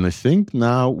 And I think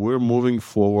now we're moving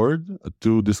forward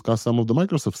to discuss some of the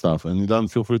Microsoft stuff. And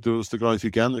Idan, feel free to stick around if you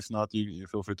can. If not, you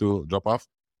feel free to drop off.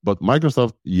 But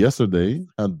Microsoft yesterday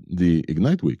had the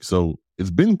Ignite week. So it's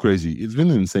been crazy. It's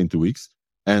been an insane 2 weeks.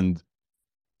 And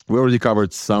we already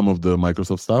covered some of the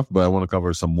Microsoft stuff, but I want to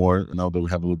cover some more now that we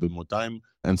have a little bit more time.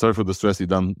 And sorry for the stress.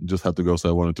 Idan just had to go, so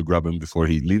I wanted to grab him before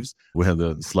he leaves. We had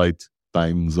a slight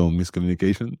time zone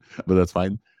miscommunication, but that's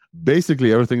fine.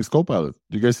 Basically, everything is Copilot.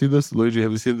 Do you guys see this? Luigi,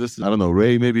 have you seen this? I don't know.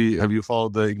 Ray, maybe have you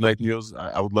followed the Ignite news?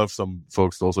 I would love some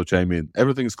folks to also chime in.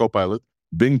 Everything is Copilot.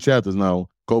 Bing Chat is now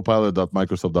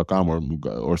copilot.microsoft.com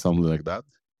or something like that.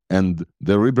 And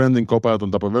they're rebranding Copilot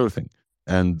on top of everything.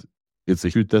 And it's a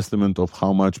huge testament of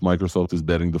how much Microsoft is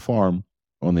betting the farm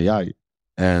on AI.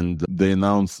 And they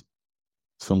announced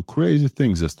some crazy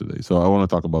things yesterday. So I want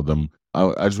to talk about them.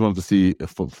 I just wanted to see if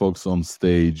folks on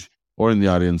stage or in the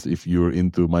audience, if you're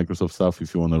into Microsoft stuff,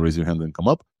 if you want to raise your hand and come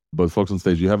up. But folks on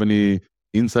stage, do you have any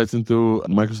insights into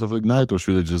Microsoft Ignite, or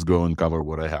should I just go and cover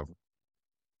what I have?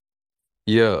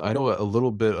 Yeah, I know a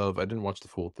little bit of, I didn't watch the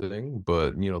full thing,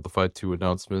 but, the 5.2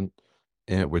 announcement,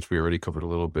 which we already covered a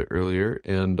little bit earlier.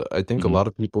 And I think a lot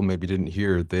of people maybe didn't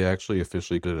hear, they actually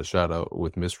officially did a shout out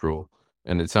with Mistral.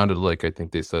 And it sounded like, I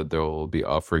think they said they'll be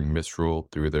offering Mistral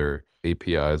through their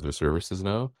APIs or services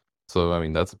now. So, I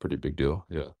mean, that's a pretty big deal.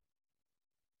 Yeah.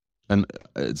 And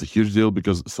it's a huge deal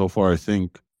because so far, I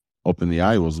think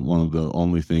OpenAI was one of the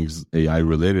only things AI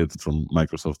related from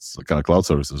Microsoft's kind of cloud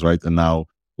services, right? And now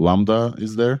Lambda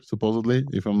is there, supposedly,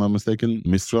 if I'm not mistaken,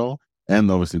 Mistral,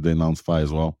 and obviously they announced Phi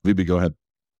as well. VB, go ahead.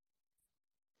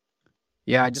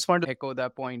 Yeah, I just want to echo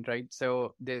that point, right?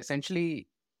 So they essentially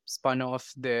spun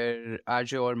off their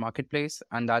Azure marketplace,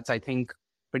 and that's, I think,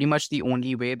 pretty much the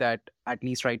only way that, at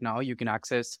least right now, you can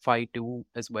access Phi 2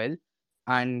 as well.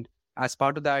 And as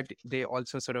part of that, they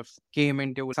also sort of came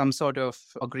into some sort of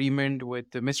agreement with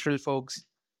the Mistral folks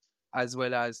as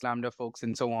well as Lambda folks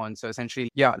and so on. So essentially,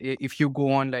 yeah, if you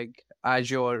go on like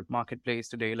Azure marketplace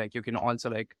today, like you can also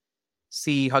like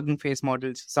see Hugging Face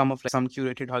models, some of like some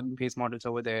curated Hugging Face models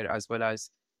over there, as well as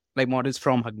like models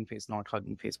from Hugging Face, not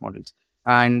Hugging Face models,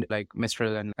 and like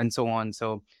Mistral and so on.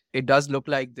 So it does look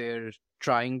like they're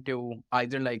trying to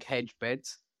either like hedge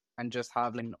bets and just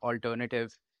have like an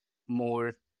alternative,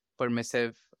 more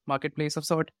permissive marketplace of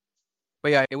sort.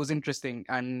 But yeah, it was interesting.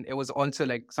 And it was also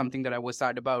like something that I was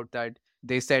sad about, that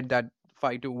they said that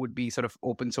Phi 2 would be sort of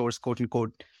open source, quote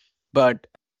unquote. But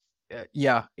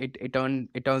yeah, it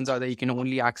turns out that you can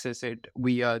only access it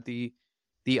via the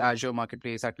Azure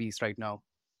marketplace, at least right now.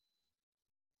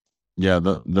 Yeah,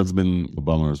 that's been a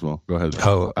bummer as well. Go ahead.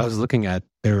 Oh, I was looking at,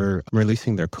 they're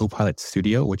releasing their Copilot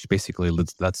Studio, which basically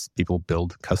lets people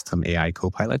build custom AI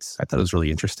copilots. I thought it was really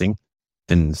interesting.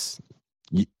 And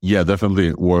yeah,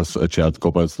 definitely worth a chat.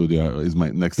 Copilot Studio is my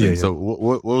next thing. Yeah. So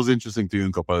what was interesting to you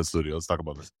in Copilot Studio? Let's talk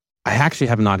about this. I actually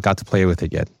have not got to play with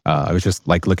it yet. I was just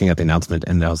like looking at the announcement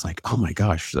and I was like, oh my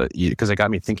gosh, because it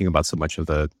got me thinking about so much of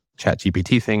the chat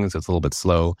GPT things. It's a little bit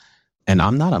slow. And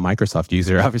I'm not a Microsoft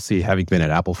user, obviously having been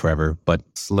at Apple forever, but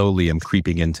slowly I'm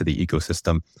creeping into the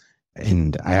ecosystem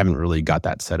and I haven't really got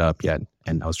that set up yet.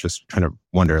 And I was just trying to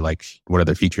wonder like, what are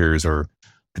the features, or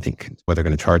I think what they're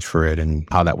going to charge for it and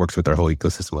how that works with their whole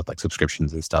ecosystem with like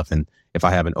subscriptions and stuff. And if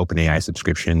I have an OpenAI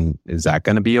subscription, is that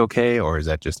going to be okay? Or is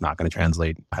that just not going to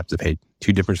translate? I have to pay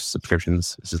 2 different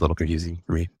subscriptions. This is a little confusing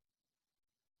for me.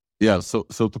 Yeah. So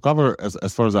to cover,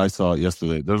 as far as I saw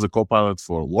yesterday, there's a Copilot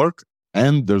for work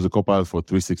and there's a Copilot for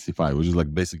 365, which is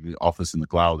like basically Office in the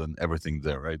cloud and everything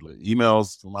there, right? Like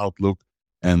emails from Outlook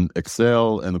and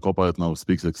Excel, and the Copilot now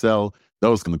speaks Excel. That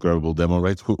was an incredible demo,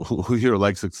 right? Who here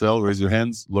likes Excel? Raise your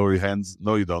hands, lower your hands.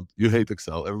 No, you don't. You hate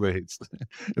Excel. Everybody hates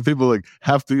it. People like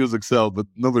have to use Excel, but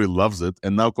nobody loves it.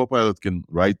 And now Copilot can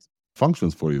write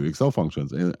functions for you, Excel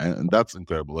functions. And that's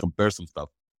incredible. Like, compare some stuff.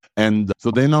 And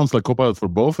so they announced like Copilot for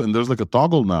both, and there's like a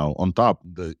toggle now on top.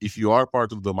 If you are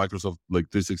part of the Microsoft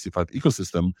like 365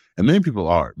 ecosystem, and many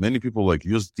people like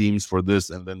use Teams for this,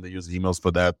 and then they use emails for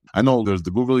that. I know there's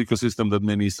the Google ecosystem that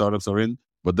many startups are in,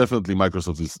 but definitely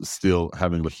Microsoft is still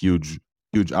having a huge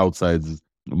outside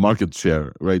market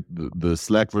share, right? The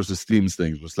Slack versus Teams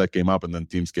things, where Slack came up and then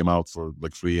Teams came out for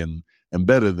like free and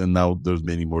embedded, and now there's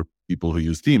many more people who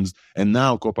use Teams, and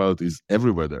now Copilot is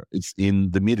everywhere there. It's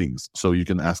in the meetings, so you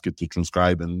can ask it to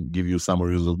transcribe and give you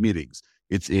summaries of meetings.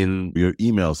 It's in your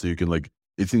email, so you can like,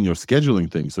 it's in your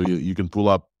scheduling thing, so you can pull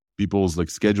up people's like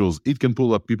schedules. It can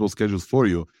pull up people's schedules for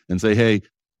you and say, hey,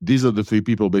 these are the 3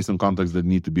 people based on context that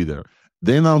need to be there.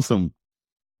 They announced some,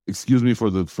 excuse me for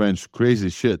the French, crazy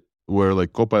shit where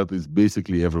like Copilot is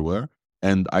basically everywhere.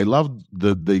 And I love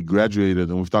that they graduated,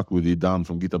 and we've talked with Idan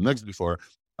from GitHub Next before.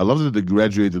 I love that they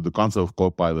graduated the concept of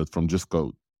Copilot from just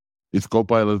code. It's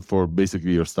Copilot for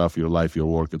basically your stuff, your life, your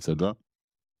work, etc.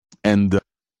 And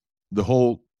the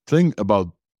whole thing about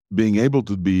being able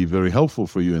to be very helpful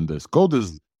for you in this code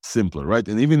is simpler, right?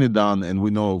 And even Idan, and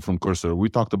we know from Cursor, we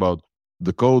talked about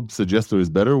the code suggester is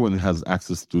better when it has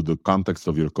access to the context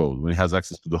of your code, when it has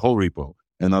access to the whole repo,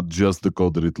 and not just the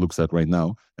code that it looks at right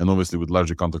now. And obviously with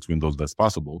larger context windows, that's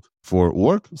possible. For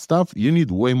work stuff, you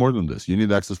need way more than this. You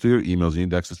need access to your emails, you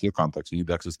need access to your contacts, you need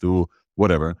access to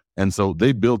whatever. And so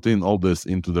they built in all this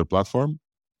into their platform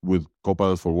with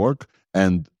Copilot for work.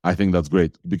 And I think that's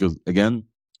great because, again,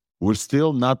 we're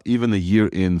still not even a year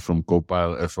in from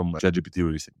Copilot, from ChatGPT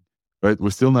releasing, right?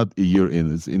 We're still not a year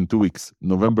in. It's in 2 weeks.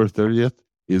 November 30th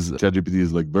is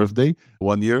ChatGPT's like birthday.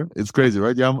 1 year. It's crazy,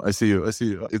 right, Yam? I see you.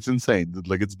 It's insane.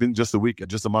 Like it's been just a week,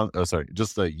 just a month,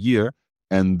 just a year.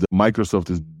 And Microsoft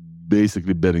is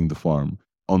basically betting the farm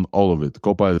on all of it.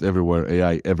 Copilot everywhere,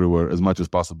 AI everywhere, as much as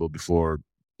possible before,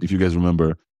 if you guys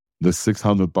remember, the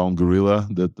 600-pound gorilla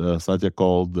that Satya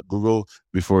called Google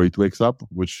before it wakes up,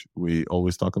 which we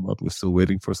always talk about. We're still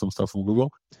waiting for some stuff from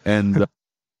Google. And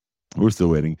we're still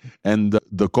waiting. And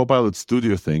the Copilot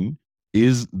Studio thing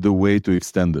is the way to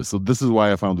extend this. So this is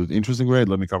why I found it interesting, right?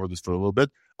 Let me cover this for a little bit.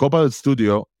 Copilot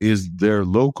Studio is their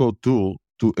low-code tool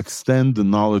to extend the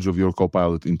knowledge of your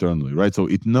Copilot internally, right? So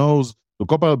it knows the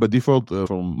Copilot by default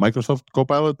from Microsoft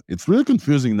Copilot. It's really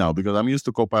confusing now because I'm used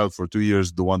to Copilot for 2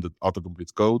 years, the one that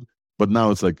autocompletes code. But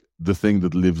now it's like the thing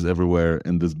that lives everywhere,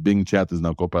 and this Bing chat is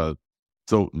now Copilot.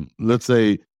 So let's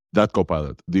say that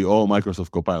Copilot, the all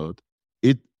Microsoft Copilot,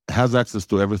 it has access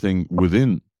to everything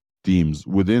within Teams,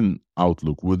 within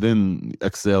Outlook, within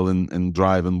Excel and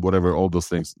Drive and whatever, all those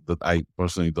things that I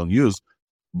personally don't use.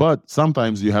 But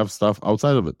sometimes you have stuff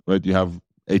outside of it, right? You have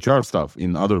HR stuff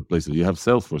in other places. You have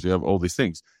Salesforce. You have all these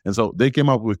things. And so they came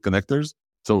up with connectors.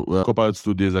 So Copilot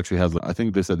Studios actually has, I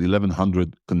think they said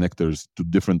 1,100 connectors to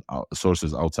different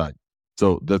sources outside.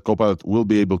 So the Copilot will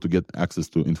be able to get access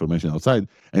to information outside.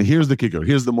 And here's the kicker.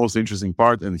 Here's the most interesting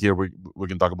part. And here we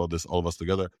can talk about this, all of us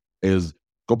together, is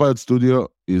Copilot Studio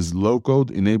is low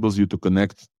code, enables you to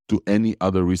connect to any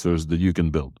other resource that you can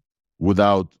build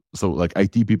without, so like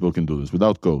IT people can do this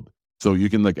without code. So you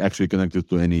can like actually connect it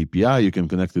to any API, you can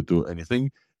connect it to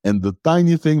anything. And the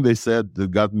tiny thing they said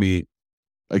that got me,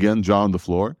 again, jaw on the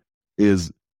floor,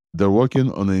 is they're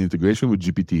working on an integration with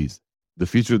GPTs. The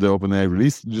feature that OpenAI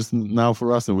released just now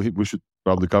for us, and we should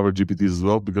probably cover GPTs as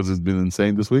well because it's been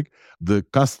insane this week. The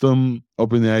custom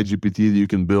OpenAI GPT that you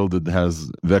can build that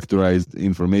has vectorized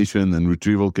information and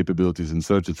retrieval capabilities in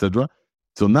search, etc.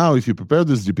 So now if you prepare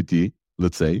this GPT,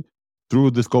 let's say,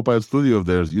 through this Copilot Studio of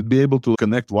theirs, you'd be able to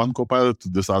connect one Copilot to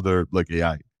this other like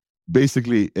AI.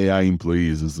 Basically, AI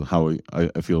employees is how I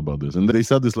feel about this. And they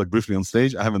said this like briefly on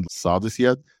stage. I haven't saw this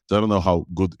yet, so I don't know how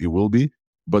good it will be.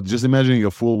 But just imagining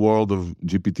a full world of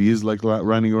GPTs like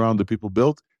running around that people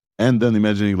built, and then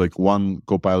imagining like one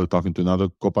Copilot talking to another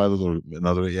Copilot or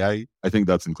another AI, I think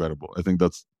that's incredible. I think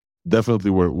that's definitely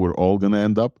where we're all going to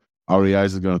end up. Our AI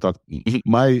is going to talk.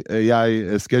 My AI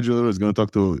scheduler is going to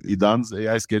talk to Idan's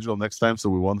AI schedule next time, so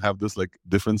we won't have this like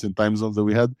difference in time zones that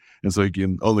we had, and so he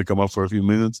can only come up for a few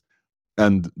minutes.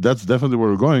 And that's definitely where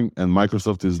we're going. And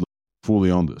Microsoft is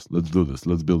fully on this. Let's do this.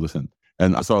 Let's build this in.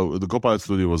 And so the Copilot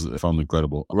Studio was found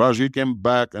incredible. Raj, you came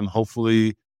back, and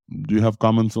hopefully, do you have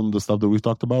comments on the stuff that we've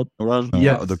talked about, Raj?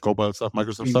 Yes. The Copilot stuff,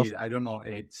 Microsoft stuff? I don't know.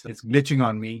 It's glitching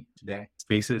on me today,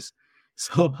 Spaces.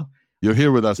 So you're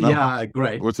here with us now. Yeah,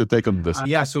 great. What's your take on this?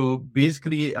 So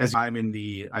basically, as I'm in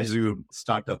the Azure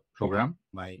startup program,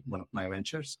 one of my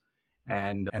ventures,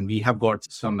 and we have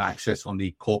got some access on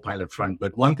the Copilot front.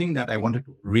 But one thing that I wanted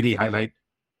to really highlight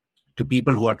to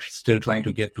people who are still trying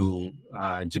to get to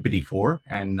GPT-4,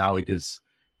 and now it is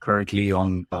currently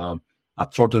on a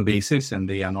throttle basis, and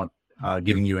they are not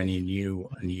giving you any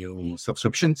new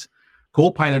subscriptions.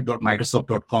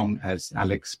 Copilot.microsoft.com, as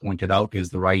Alex pointed out, is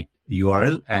the right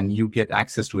URL, and you get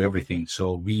access to everything.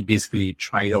 So we basically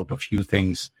tried out a few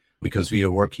things because we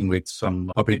are working with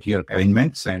some puppeteer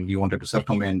arrangements, and we wanted to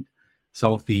circumvent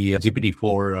some of the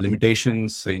GPT-4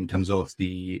 limitations in terms of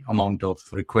the amount of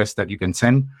requests that you can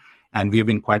send. And we have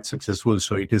been quite successful.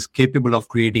 So it is capable of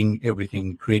creating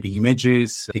everything, creating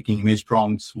images, taking image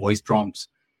prompts, voice prompts.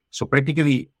 So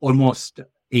practically almost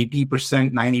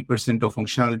 80%, 90% of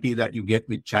functionality that you get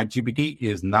with ChatGPT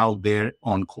is now there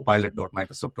on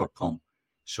copilot.microsoft.com.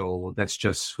 So that's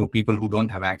just for people who don't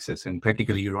have access, and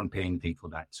practically you don't pay anything for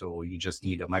that. So you just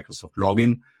need a Microsoft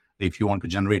login if you want to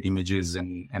generate images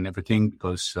and everything,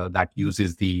 because that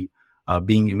uses the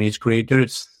Bing image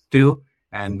creators still.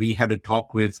 And we had a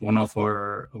talk with one of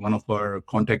our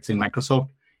contacts in Microsoft,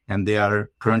 and they are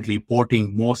currently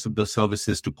porting most of the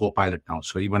services to Copilot now.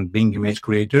 So even Bing Image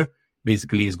Creator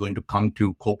basically is going to come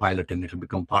to Copilot, and it will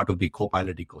become part of the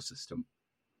Copilot ecosystem.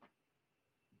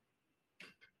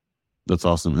 That's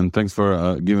awesome. And thanks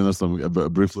for giving us a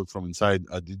brief look from inside.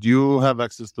 Did you have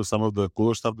access to some of the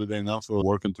cooler stuff that they announced for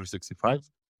Work in 365?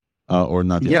 Or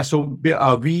not yet? Yeah, so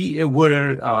we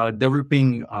were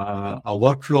developing a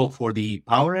workflow for the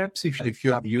Power Apps. If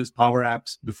you have used Power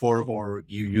Apps before, or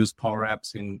you use Power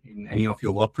Apps in any of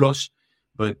your workflows,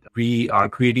 but we are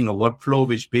creating a workflow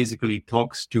which basically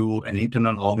talks to an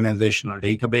internal organizational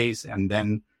database and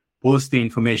then pulls the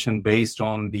information based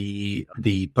on the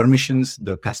permissions,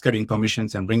 the cascading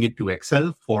permissions, and bring it to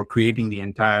Excel for creating the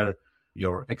entire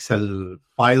your Excel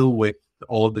file with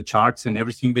all the charts and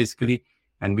everything basically.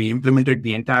 And we implemented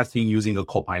the entire thing using a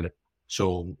Copilot.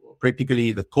 So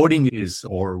practically the coding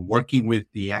or working with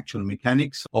the actual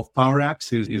mechanics of Power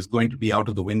Apps is going to be out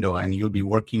of the window, and you'll be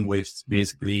working with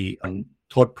basically a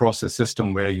thought process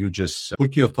system where you just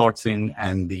put your thoughts in,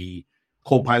 and the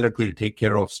Copilot will take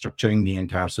care of structuring the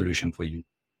entire solution for you.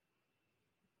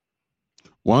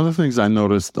 One of the things I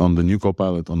noticed on the new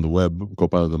Copilot on the web,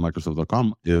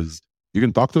 copilot.microsoft.com, is you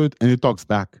can talk to it and it talks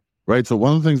back. Right. So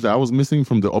one of the things that I was missing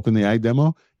from the OpenAI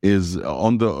demo is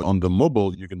on the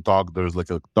mobile, you can talk. There's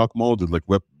like a talk mode that like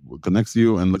web connects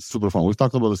you, and it's super fun. We've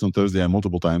talked about this on ThursdAI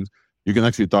multiple times. You can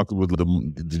actually talk with the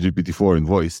GPT-4 in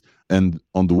voice. And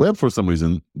on the web, for some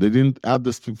reason, they didn't add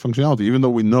this functionality, even though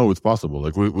we know it's possible.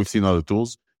 Like we've seen other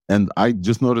tools. And I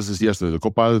just noticed this yesterday. The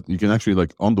Copilot, you can actually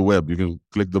like on the web, you can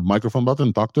click the microphone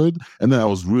button, talk to it. And then I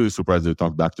was really surprised they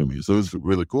talked back to me. So it's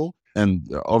really cool. And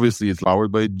obviously it's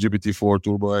powered by GPT-4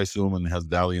 Turbo, I assume, and has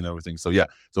DALL-E and everything. So yeah.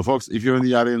 So folks, if you're in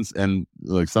the audience and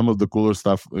like some of the cooler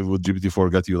stuff with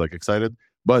GPT-4 got you like excited,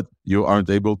 but you aren't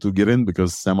able to get in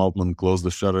because Sam Altman closed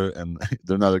the shutter and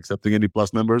they're not accepting any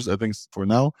Plus members, I think, for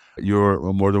now, you're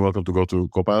more than welcome to go to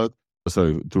Copilot.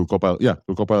 To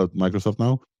Copilot Microsoft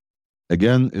now.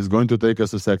 Again, it's going to take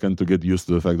us a second to get used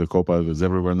to the fact that Copilot is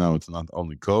everywhere now. It's not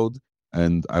only code.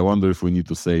 And I wonder if we need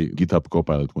to say GitHub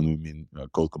Copilot when we mean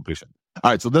code completion.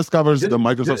 All right, so this covers the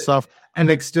Microsoft stuff. And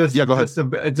it's just, go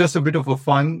ahead. Just a bit of a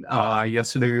fun.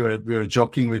 Yesterday we were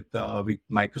joking with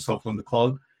Microsoft on the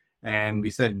call, and we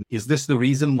said, "Is this the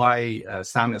reason why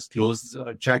Sam has closed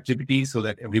ChatGPT so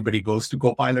that everybody goes to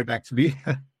Copilot?" Actually.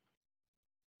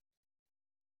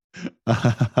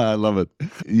 I love it.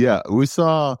 Yeah, we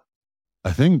saw.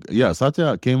 I think,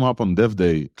 Satya came up on Dev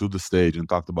Day to the stage and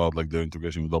talked about like their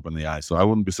integration with OpenAI. So I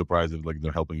wouldn't be surprised if like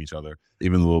they're helping each other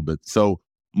even a little bit. So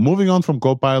moving on from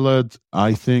Copilot,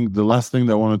 I think the last thing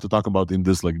that I wanted to talk about in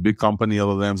this like big company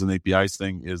LLMs and APIs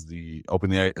thing is the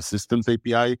OpenAI Assistants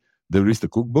API. They released a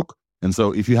cookbook. And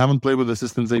so if you haven't played with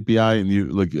Assistants API and you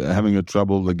like having a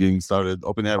trouble like getting started,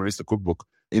 OpenAI released a cookbook.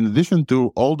 In addition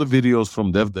to all the videos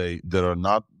from Dev Day that are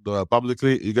not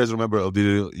publicly, you guys remember a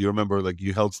video, you remember like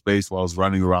you held space while I was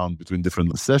running around between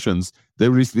different sessions. They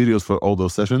released videos for all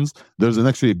those sessions. There's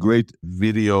actually a great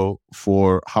video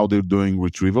for how they're doing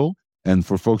retrieval. And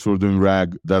for folks who are doing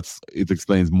RAG, it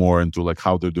explains more into like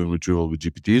how they're doing retrieval with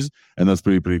GPTs. And that's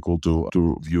pretty cool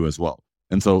to view as well.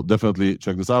 And so definitely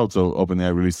check this out. So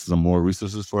OpenAI released some more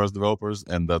resources for us developers,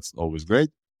 and that's always great.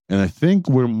 And I think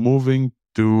we're moving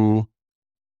to...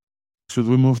 Should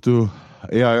we move to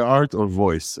AI art or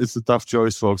voice? It's a tough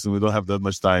choice, folks, and we don't have that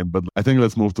much time, but I think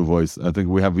let's move to voice. I think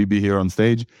we have VB here on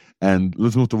stage, and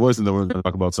let's move to voice, and then we're going to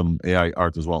talk about some AI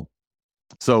art as well.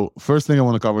 So first thing I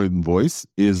want to cover in voice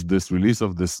is this release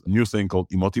of this new thing called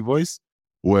Emoji Voice,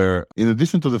 where in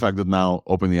addition to the fact that now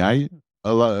OpenAI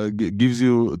gives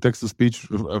you text-to-speech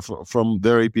from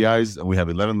their APIs, and we have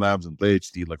 11 Labs and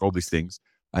PlayHT, like all these things.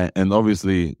 And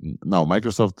obviously now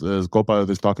Microsoft Copilot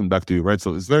is talking back to you, right?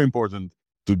 So it's very important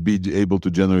to be able to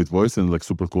generate voice, and like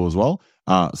super cool as well.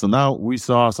 So now we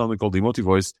saw something called Emoji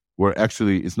Voice, where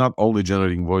actually it's not only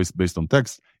generating voice based on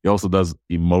text, it also does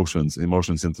emotion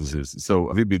synthesis. So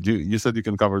VB, you said you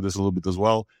can cover this a little bit as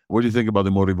well. What do you think about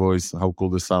Emoji Voice, how cool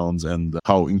this sounds, and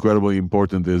how incredibly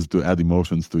important it is to add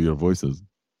emotions to your voices?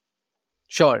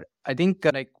 Sure. I think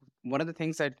like one of the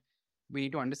things that we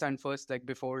need to understand first, like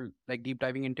before like deep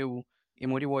diving into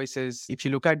Emoji Voices, if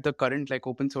you look at the current like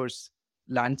open source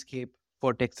landscape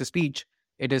for text to speech,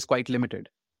 it is quite limited,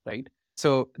 right?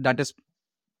 So that is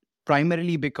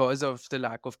primarily because of the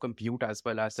lack of compute as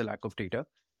well as the lack of data.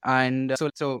 And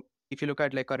so if you look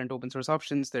at like current open source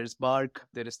options, there's Bark,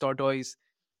 there is Tortoise,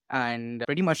 and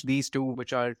pretty much these two,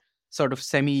 which are sort of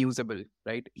semi-usable,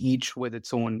 right? Each with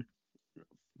its own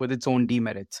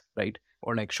demerits, right?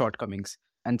 Or like shortcomings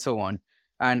and so on.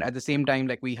 And at the same time,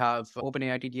 like we have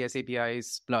OpenAI TTS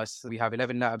APIs, plus we have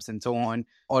 11 Labs and so on,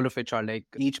 all of which are like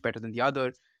each better than the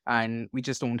other. And we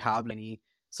just don't have any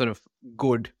sort of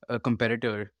good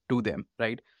competitor to them,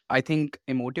 right? I think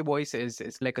Emoji Voice is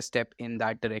like a step in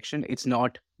that direction. It's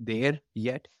not there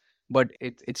yet, but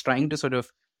it's trying to sort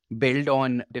of build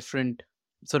on different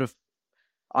sort of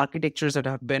architectures that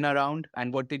have been around.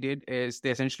 And what they did is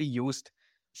they essentially used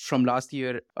from last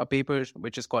year a paper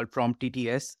which is called Prompt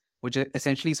TTS, which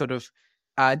essentially sort of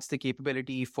adds the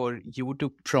capability for you to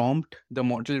prompt the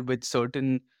model with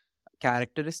certain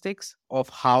characteristics of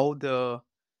how the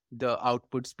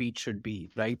output speech should be,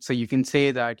 right? So you can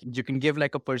say that you can give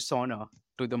like a persona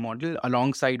to the model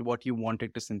alongside what you want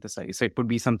it to synthesize. So it would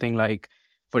be something like,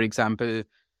 for example,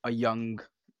 a young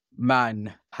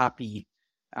man, happy,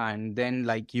 and then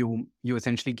like you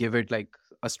essentially give it like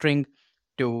a string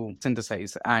to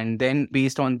synthesize, and then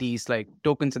based on these like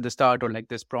tokens at the start or like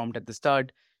this prompt at the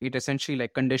start, it essentially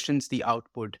like conditions the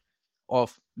output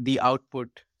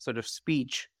sort of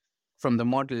speech from the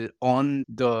model on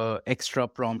the extra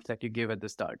prompt that you give at the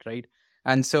start, right?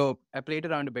 And so I played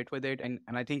around a bit with it, and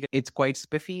I think it's quite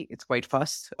spiffy, it's quite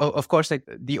fast. Of course, like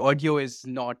the audio is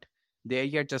not there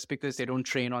yet just because they don't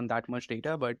train on that much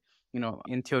data, but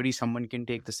in theory, someone can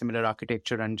take the similar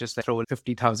architecture and just like throw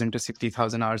 50,000 to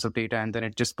 60,000 hours of data, and then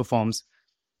it just performs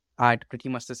at pretty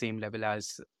much the same level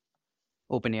as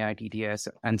OpenAI TTS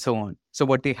and so on. So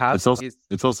what they have it's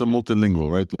also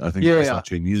multilingual, right? I think I saw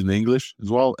Chinese and English as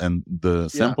well, and the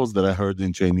samples that I heard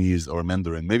in Chinese or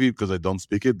Mandarin, maybe because I don't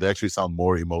speak it, they actually sound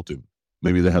more emotive.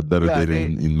 Maybe they had better data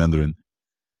in Mandarin.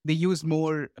 They use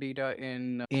more data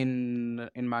in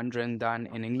Mandarin than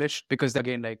in English, because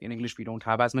again, like in English, we don't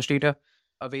have as much data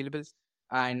available.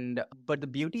 But the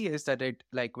beauty is that it,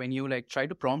 like, when you like try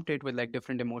to prompt it with like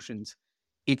different emotions,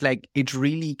 it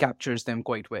really captures them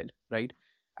quite well, right?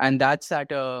 And that's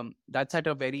at a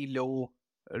very low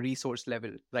resource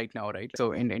level right now, right?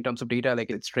 So in terms of data, like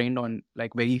it's trained on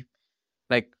like very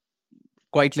like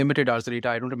quite limited hours of data.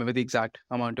 I don't remember the exact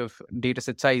amount of data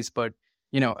set size, but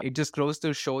it just grows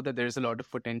to show that there's a lot of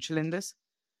potential in this.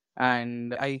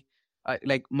 And I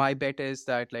like, my bet is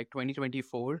that like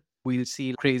 2024 we'll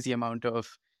see crazy amount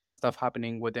of stuff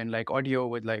happening within like audio,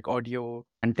 with like audio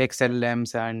and text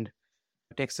LLMs and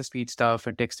text to speech stuff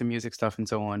and text to music stuff and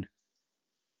so on.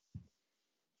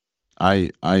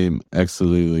 I am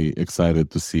absolutely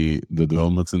excited to see the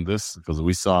developments in this, because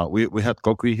we had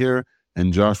Kokri here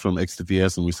and Josh from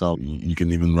XTTS, and we saw you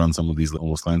can even run some of these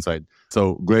almost client side.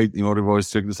 So great emotive voice.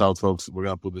 Check this out, folks. We're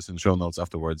gonna put this in show notes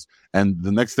afterwards. And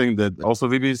the next thing that also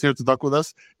Vibi is here to talk with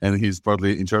us, and he's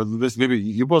partly in charge of this. Vibi,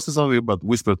 you posted something about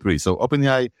Whisper 3. So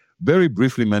OpenAI very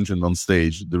briefly mentioned on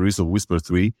stage the release of Whisper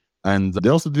 3. And they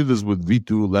also did this with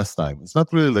V2 last time. It's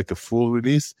not really like a full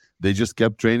release. They just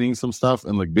kept training some stuff,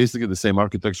 and like basically the same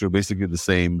architecture, basically the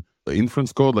same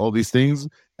inference code, all these things.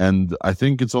 And I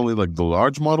think it's only like the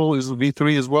large model is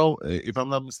V3 as well, if I'm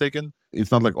not mistaken. It's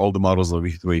not like all the models are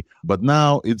V3. But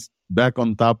now it's back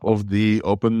on top of the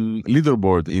open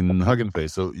leaderboard in Hugging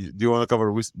Face. So do you want to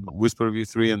cover Whisper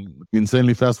V3 and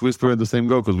insanely fast Whisper at the same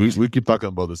go? Because we keep talking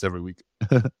about this every week.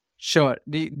 Sure.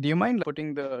 Do you mind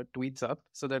putting the tweets up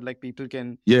so that like people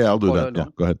can Yeah, I'll do follow that. Yeah,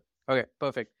 along? go ahead. Okay,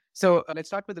 perfect. So let's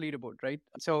start with the leaderboard, right?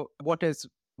 So what is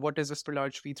Whisper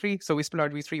Large V3? So Whisper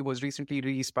Large V3 was recently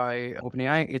released by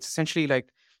OpenAI. It's essentially like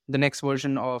the next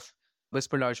version of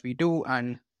Whisper Large V2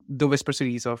 and the Whisper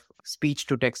series of speech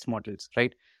to text models,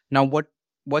 right? Now,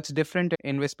 what's different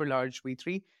in Whisper Large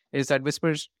V3 is that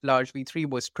Whisper Large V3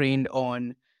 was trained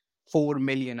on 4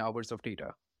 million hours of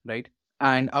data, right?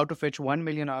 And out of which 1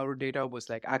 million hour data was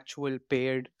like actual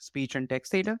paired speech and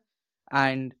text data,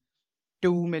 and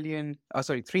 3 million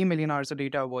hours of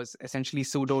data was essentially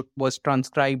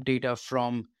transcribed data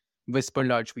from Whisper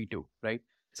Large V2, right?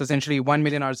 So essentially 1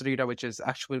 million hours of data, which is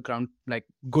actual ground, like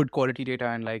good quality data,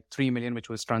 and like 3 million, which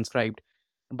was transcribed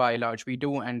by Large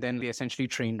V2. And then they essentially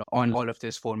trained on all of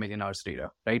this 4 million hours of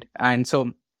data, right? And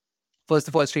so first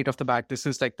of all, straight off the bat, this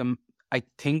is like I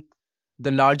think the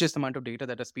largest amount of data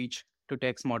that a speech to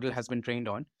text model has been trained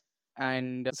on.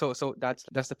 And so that's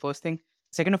the first thing.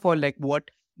 Second of all, like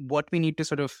what we need to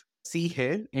sort of see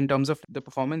here in terms of the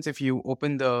performance, if you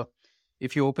open the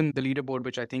leaderboard,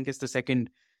 which I think is the second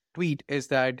tweet, is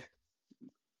that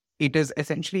it is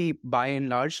essentially by and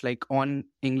large, like on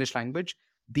English language,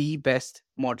 the best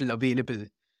model available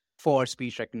for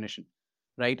speech recognition,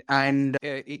 right? And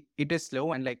it is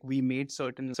slow, and like we made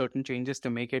certain changes to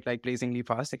make it like blazingly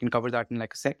fast. I can cover that in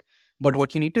like a sec. But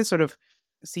what you need to sort of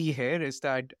see here is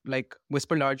that like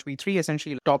Whisper Large V3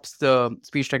 essentially tops the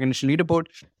speech recognition leaderboard,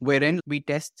 wherein we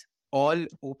test all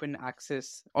open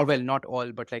access, or well, not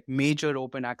all, but like major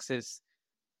open access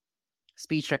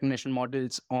speech recognition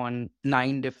models on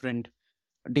 9 different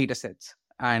data sets.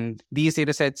 And these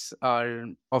data sets are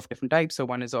of different types. So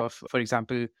one is of, for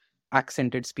example,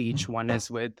 accented speech, one is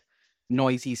with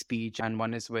noisy speech, and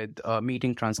one is with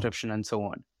meeting transcription, and so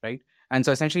on, right? And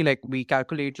so essentially, like we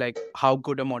calculate like how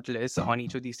good a model is on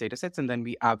each of these data sets, and then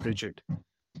we average it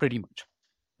pretty much,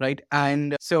 right?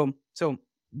 And so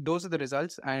those are the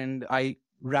results. And I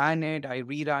rerun it. I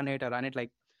ran it like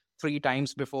 3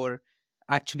 times before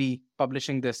actually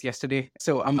publishing this yesterday.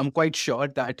 So I'm quite sure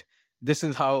that this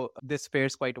is how this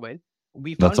fares quite well.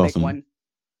 We found That's awesome.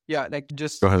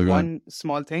 One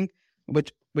small thing,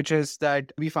 which is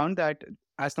that we found that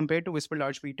as compared to Whisper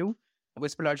Large V2,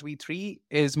 Whisper Large V3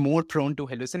 is more prone to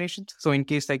hallucinations. So in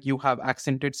case like you have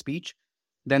accented speech,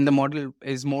 then the model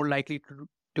is more likely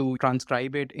to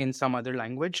transcribe it in some other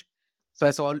language. So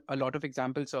I saw a lot of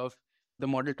examples of the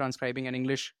model transcribing an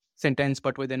English sentence,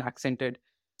 but with an accented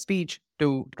speech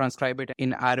to transcribe it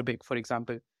in Arabic, for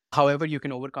example. However, you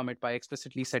can overcome it by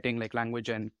explicitly setting like language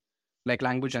and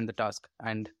the task.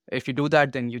 And if you do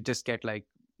that, then you just get like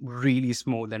really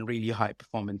smooth and really high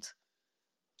performance.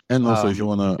 And also, if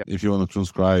you wanna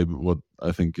transcribe what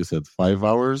I think you said 5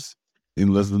 hours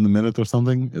in less than a minute or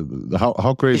something,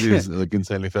 how crazy is like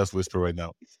insanely fast Whisper right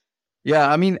now?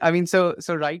 Yeah, I mean, so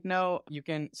right now you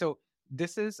can. So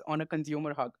this is on a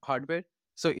consumer hardware.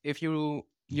 So if you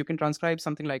can transcribe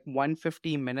something like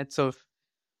 150 minutes of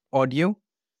audio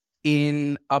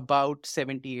in about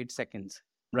 78 seconds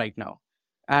right now.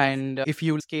 And if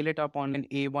you scale it up on an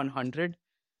A100,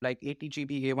 like 80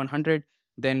 GB A100,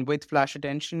 then with flash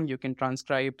attention, you can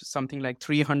transcribe something like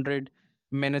 300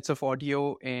 minutes of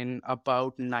audio in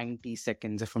about 90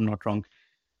 seconds, if I'm not wrong.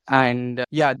 And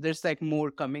there's like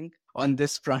more coming on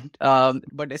this front.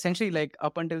 But essentially, like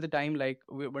up until the time, like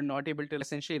we were not able to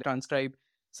essentially transcribe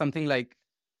something like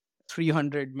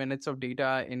 300 minutes of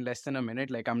data in less than a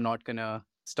minute. Like I'm not gonna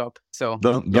stop. So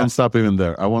don't stop even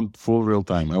there. I want full real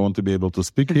time. I want to be able to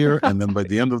speak here, and then by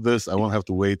the end of this, I won't have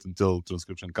to wait until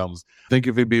transcription comes. Thank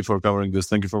you, VB, for covering this.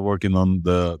 Thank you for working on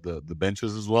the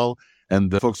benches as well. And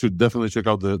folks should definitely check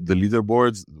out the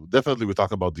leaderboards. Definitely, we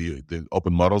talk about the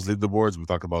open models leaderboards. We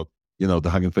talk about the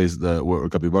Hugging Face, where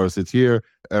Capybara sits here,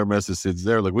 Hermes sits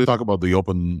there. Like we talk about the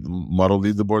open model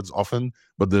leaderboards often,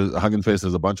 but the Hugging Face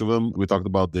has a bunch of them. We talked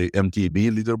about the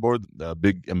MTB leaderboard,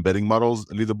 big embedding models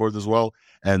leaderboard as well.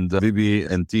 And VB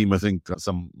and team, I think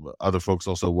some other folks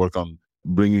also work on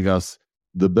bringing us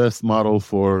the best model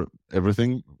for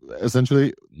everything,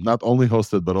 essentially, not only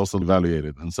hosted, but also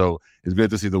evaluated. And so it's great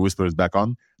to see the Whisper is back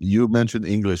on. You mentioned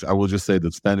English. I will just say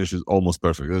that Spanish is almost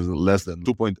perfect. There's less than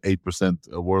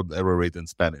 2.8% word error rate in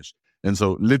Spanish. And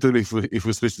so literally, if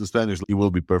we switch to Spanish, it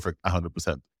will be perfect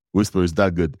 100%. Whisper is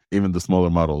that good, even the smaller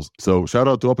models. So shout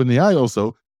out to OpenAI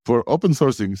also for open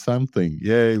sourcing something.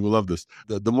 Yay, we love this.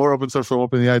 The more open source from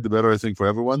OpenAI, the better, I think, for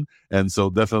everyone. And so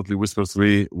definitely Whisper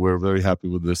 3, we're very happy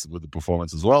with this, with the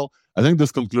performance as well. I think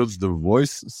this concludes the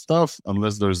voice stuff,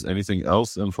 unless there's anything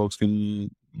else and folks can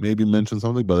maybe mention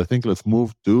something. But I think let's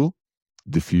move to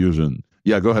diffusion.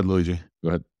 Yeah, go ahead, Luigi. Go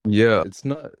ahead. Yeah, it's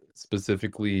not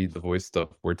specifically the voice stuff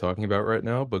we're talking about right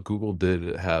now, but Google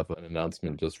did have an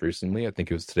announcement just recently. I think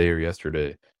it was today or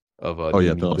yesterday, of a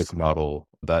new music model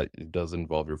that does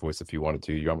involve your voice if you wanted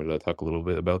to. You want me to talk a little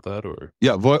bit about that, or?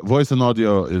 Yeah, voice and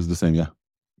audio is the same, yeah.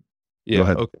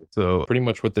 Yeah, okay. So pretty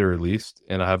much what they released,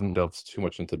 and I haven't delved too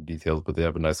much into the details, but they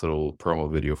have a nice little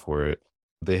promo video for it.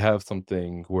 They have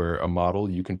something where a model,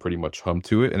 you can pretty much hum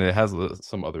to it, and it has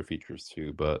some other features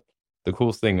too, but the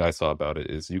coolest thing I saw about it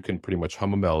is you can pretty much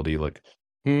hum a melody like,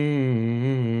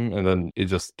 and then it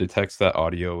just detects that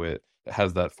audio, it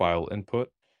has that file input,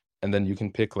 and then you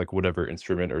can pick like whatever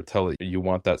instrument or tell it you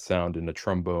want that sound in a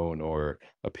trombone or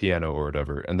a piano or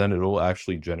whatever, and then it'll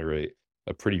actually generate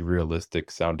a pretty realistic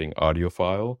sounding audio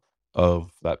file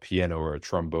of that piano or a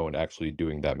trombone actually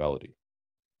doing that melody.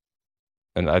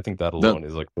 And I think that alone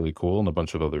is like really cool, and a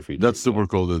bunch of other features. That's super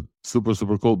cool. Super,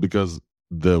 super cool, because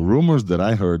the rumors that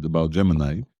I heard about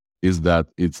Gemini is that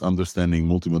it's understanding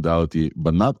multimodality,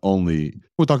 but not only,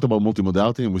 we talked about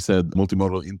multimodality and we said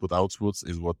multimodal input outputs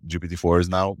is what GPT-4 is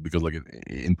now, because like it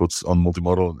inputs on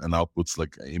multimodal and outputs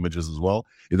like images as well.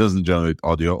 It doesn't generate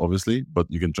audio, obviously, but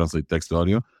you can translate text to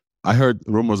audio. I heard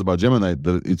rumors about Gemini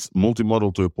that it's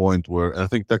multimodal to a point where, and I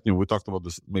think technically we talked about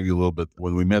this maybe a little bit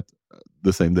when we met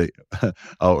the same day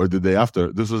or the day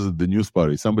after. This was at the news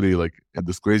party. Somebody like at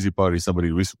this crazy party,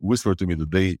 somebody whispered to me that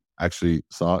they actually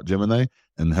saw Gemini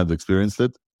and had experienced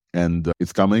it. And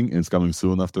it's coming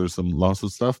soon after some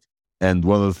lawsuit stuff. And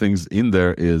one of the things in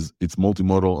there is it's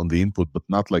multimodal on the input, but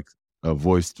not like a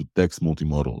voice to text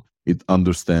multimodal. It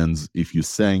understands if you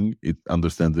sang, it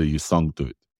understands that you sung to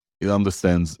it. It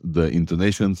understands the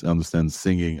intonations, understands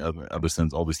singing,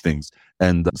 understands all these things.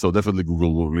 And so definitely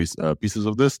Google will release pieces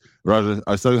of this. Raj,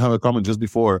 I saw you have a comment just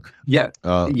before. Yes.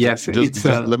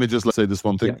 Let me just say this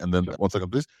one thing, and then 1 second,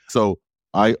 please. So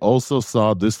I also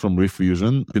saw this from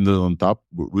Refusion, pinned it on top.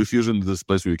 Refusion is this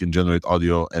place where you can generate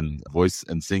audio and voice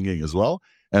and singing as well.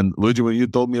 And Luigi, when you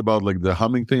told me about like the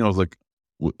humming thing, I was like,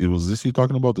 it was this you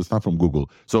talking about? It's not from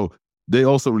Google. So they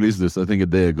also released this, I think, a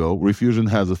day ago. Refusion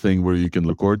has a thing where you can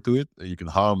record to it, you can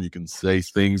hum, you can say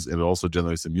things, and it also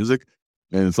generates some music.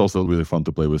 And it's also really fun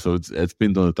to play with. So it's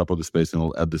pinned on the top of the space, and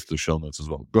I'll add this to show notes as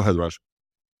well. Go ahead, Raj.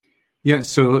 Yeah,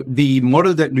 so the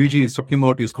model that Luigi is talking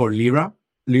about is called Lyria.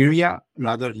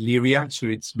 So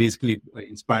it's basically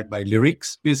inspired by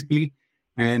lyrics, basically.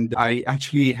 And I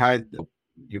actually had,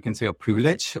 you can say, a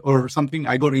privilege or something.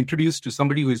 I got introduced to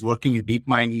somebody who is working in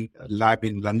DeepMind lab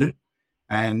in London.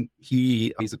 And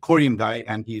he is a Korean guy,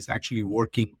 and he's actually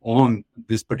working on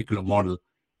this particular model.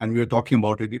 And we were talking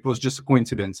about it. It was just a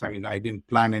coincidence. I mean, I didn't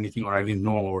plan anything, or I didn't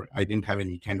know, or I didn't have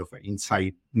any kind of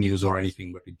inside news or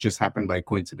anything, but it just happened by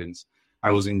coincidence.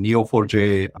 I was in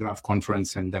Neo4j Graph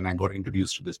conference, and then I got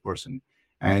introduced to this person.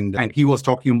 And he was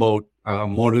talking about a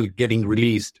model getting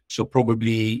released. So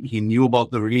probably he knew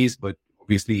about the release, but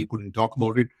obviously he couldn't talk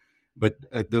about it. But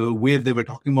the way they were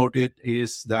talking about it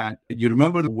is that, you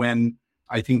remember when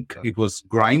I think it was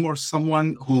Grime or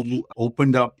someone who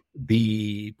opened up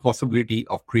the possibility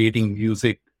of creating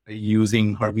music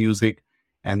using her music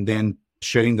and then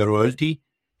sharing the royalty.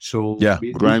 So yeah,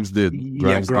 Grimes did.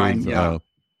 Grime,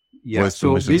 voice so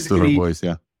permissions to her voice,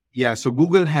 Yeah, so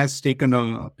Google has taken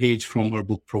a page from her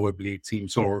book, probably, it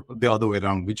seems, or the other way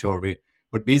around, whichever way.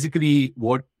 But basically,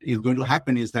 what is going to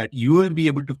happen is that you will be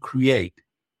able to create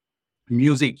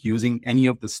music using any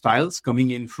of the styles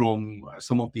coming in from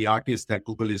some of the artists that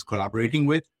Google is collaborating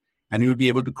with. And you'll be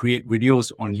able to create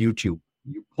videos on YouTube.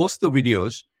 You post the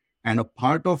videos, and a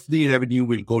part of the revenue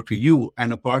will go to you,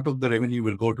 and a part of the revenue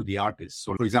will go to the artist.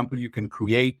 So, for example, you can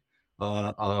create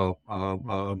kind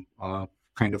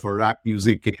of a rap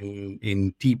music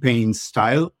in T-Pain's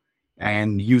style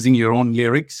and using your own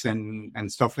lyrics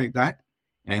and stuff like that.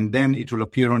 And then it will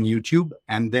appear on YouTube.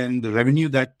 And then the revenue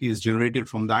that is generated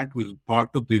from that part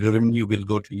of the revenue will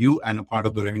go to you, and a part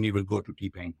of the revenue will go to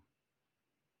T-Pain.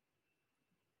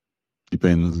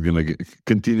 T-Pain is going to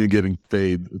continue getting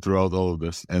paid throughout all of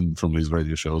this and from his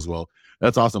radio show as well.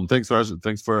 That's awesome. Thanks, Raj.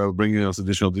 Thanks for bringing us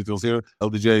additional details here.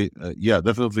 LDJ, yeah,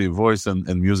 definitely voice and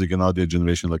music and audio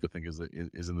generation, like I think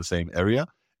is in the same area.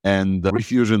 And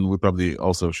Refusion, we probably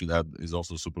also should add, is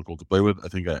also super cool to play with. I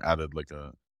think I added like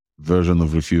a version of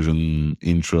Refusion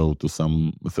intro to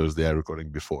some ThursdAI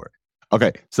recording before.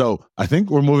 Okay, so I think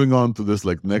we're moving on to this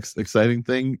like next exciting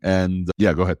thing. And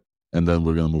yeah, go ahead. And then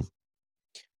we're going to move.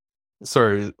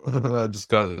 Sorry, I just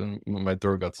got my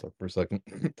throat got stuck for a second.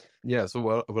 Yeah, so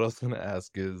what I was going to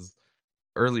ask is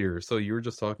earlier, so you were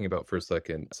just talking about for a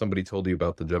second, somebody told you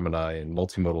about the Gemini and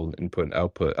multimodal input and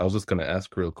output. I was just going to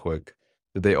ask real quick,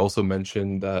 did they also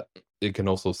mention that it can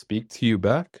also speak to you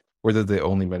back? Or did they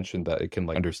only mention that it can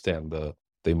like understand the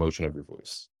emotion of your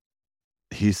voice?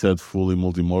 He said fully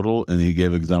multimodal, and he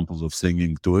gave examples of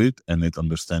singing to it and it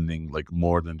understanding like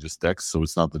more than just text. So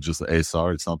it's not just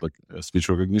ASR, it's not like speech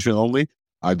recognition only.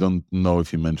 I don't know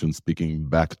if he mentioned speaking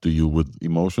back to you with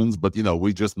emotions, but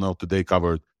we just know today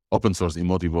covered open source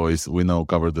emoji voice. We now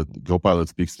covered that Copilot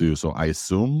speaks to you. So I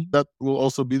assume that will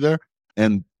also be there.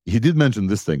 And he did mention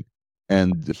this thing.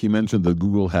 And he mentioned that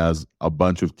Google has a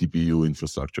bunch of TPU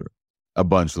infrastructure. A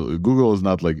bunch. So Google is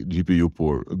not like GPU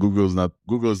poor. Google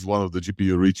is one of the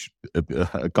GPU rich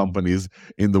companies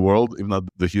in the world, if not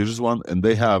the hugest one. And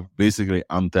they have basically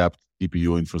untapped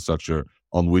TPU infrastructure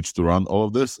on which to run all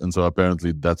of this. And so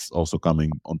apparently that's also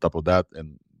coming on top of that.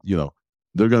 And,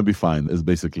 they're going to be fine is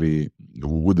basically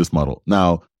with this model.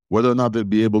 Now, whether or not they'll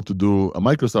be able to do a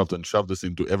Microsoft and shove this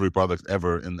into every product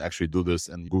ever and actually do this,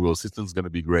 and Google Assistant is going to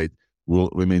be great,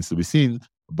 remains to be seen.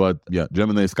 But yeah,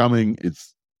 Gemini is coming.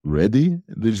 It's ready.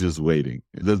 They're just waiting.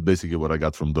 That's basically what I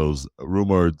got from those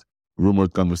rumored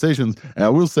conversations. And I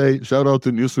will say, shout out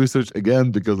to News Research again,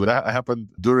 because that happened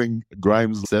during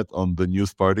Grimes' set on the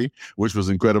news party, which was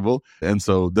incredible. And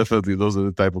so definitely those are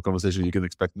the type of conversation you can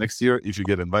expect next year if you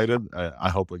get invited. I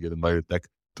hope I get invited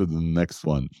to the next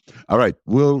one. All right,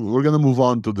 we're going to move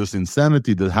on to this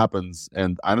insanity that happens.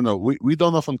 And I don't know, we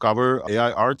don't often cover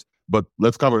AI art, but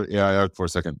let's cover AI art for a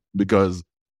second, because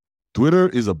Twitter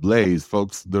is ablaze,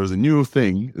 folks. There's a new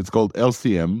thing. It's called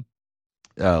LCM,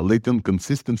 Latent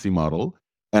Consistency Model.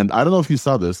 And I don't know if you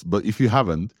saw this, but if you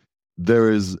haven't, there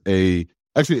is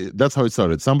actually, that's how it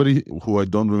started. Somebody who I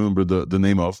don't remember the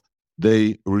name of,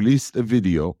 they released a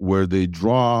video where they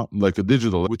draw like a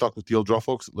digital. We talked to TLDraw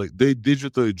folks, like they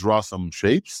digitally draw some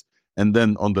shapes. And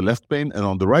then on the left pane and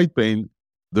on the right pane,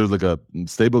 there's like a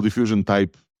stable diffusion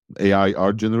type AI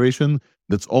art generation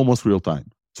that's almost real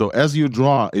time. So as you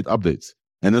draw, it updates.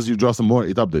 And as you draw some more,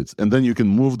 it updates. And then you can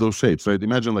move those shapes, right?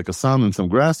 Imagine like a sun and some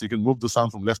grass. You can move the sun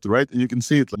from left to right, and you can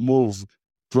see it move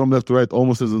from left to right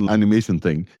almost as an animation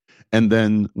thing. And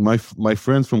then my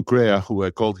friends from Crea, who I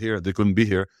called here, they couldn't be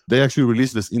here. They actually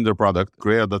released this in their product,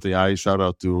 Crea.ai. Shout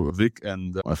out to Vic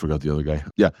and I forgot the other guy.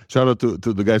 Yeah, shout out to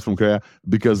the guys from Crea,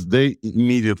 because they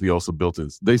immediately also built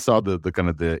this. They saw the kind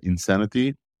of the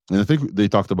insanity. And I think they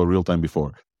talked about real time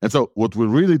before. And so what we're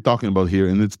really talking about here,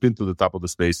 and it's pinned to the top of the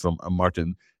space from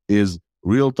Martin, is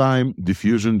real-time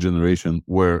diffusion generation,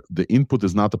 where the input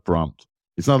is not a prompt.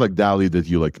 It's not like DALL-E that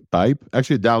you like type.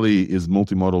 Actually, DALL-E is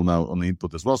multimodal now on the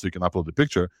input as well, so you can upload the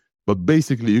picture. But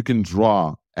basically, you can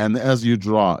draw, and as you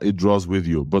draw, it draws with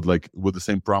you, but like with the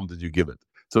same prompt that you give it.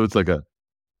 So it's like a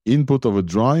input of a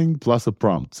drawing plus a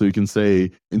prompt. So you can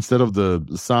say, instead of the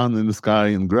sun in the sky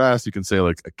and grass, you can say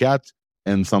like a cat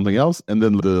and something else, and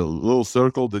then the little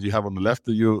circle that you have on the left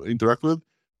that you interact with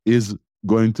is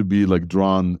going to be like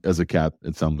drawn as a cat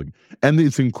and something. And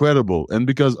it's incredible. And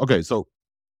because, okay, so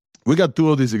we got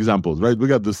two of these examples, right? We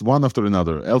got this one after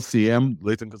another. LCM,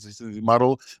 Latent Consistency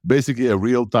Model, basically a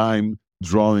real-time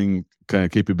drawing kind of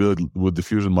capability with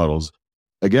diffusion models.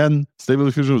 Again, Stable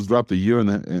Diffusion was dropped a year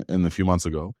and a few months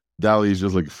ago. DALL-E is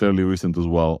just like fairly recent as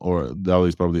well, or DALL-E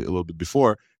is probably a little bit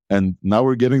before. And now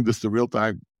we're getting this to real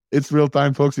time. It's real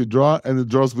time, folks. You draw and it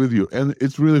draws with you. And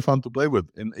it's really fun to play with.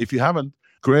 And if you haven't,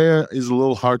 Crea is a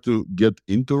little hard to get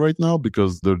into right now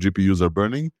because their GPUs are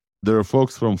burning. There are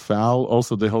folks from FAL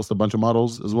also. They host a bunch of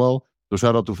models as well. So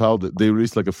shout out to FAL. They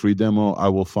released like a free demo. I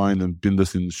will find and pin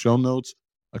this in the show notes.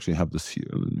 Actually, I have this here.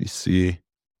 Let me see.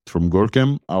 From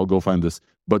Gorkem. I'll go find this.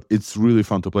 But it's really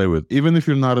fun to play with. Even if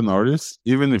you're not an artist,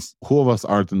 even if who of us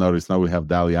aren't an artist, now we have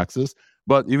DALL-E access.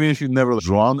 But even if you've never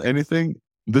drawn anything,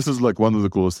 this is like one of the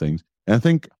coolest things. And I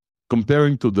think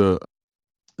comparing to the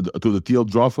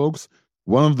TLDraw folks,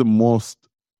 one of the most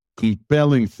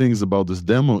compelling things about this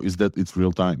demo is that it's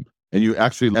real time. And you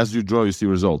actually, as you draw, you see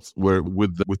results. Where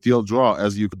with TLDraw,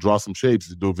 as you draw some shapes,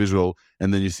 you do a visual,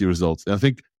 and then you see results. And I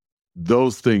think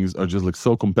those things are just like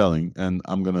so compelling. And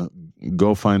I'm gonna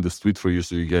go find this tweet for you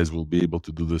so you guys will be able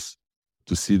to do this,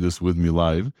 to see this with me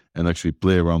live and actually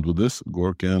play around with this.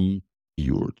 Gorkem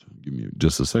Yurt. Give me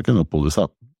just a second. I'll pull this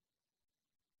up.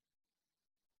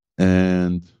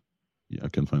 And yeah, I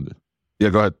can find it. Yeah,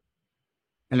 go ahead.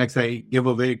 Alex, I give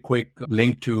a very quick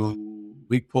link to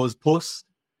Wigpo's post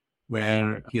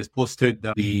where he has posted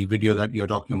the video that you're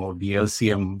talking about, the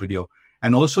LCM video.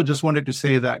 And also just wanted to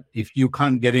say that if you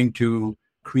can't get into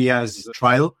Kriya's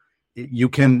trial, you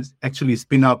can actually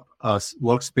spin up a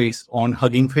workspace on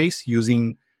Hugging Face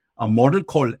using a model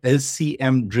called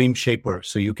LCM Dream Shaper.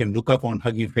 So you can look up on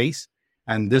Hugging Face.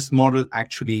 And this model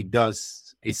actually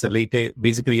does, it's a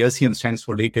basically LCM stands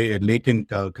for latent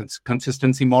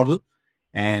consistency model.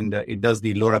 And it does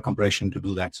the LoRa compression to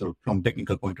do that. So from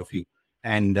technical point of view.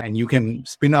 And you can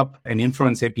spin up an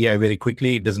inference API very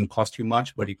quickly. It doesn't cost you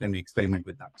much, but you can experiment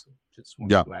with that. So just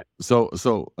wanted to add.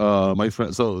 So my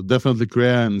friend, so definitely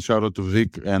Kriya, and shout out to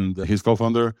Vic and his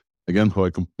co-founder, again, who I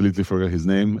completely forgot his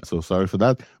name. So sorry for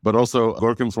that. But also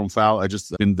Gorkem from FAL, I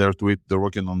just pinned their tweet. They're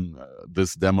working on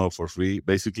this demo for free,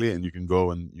 basically, and you can go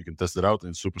and you can test it out,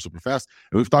 and it's super, super fast.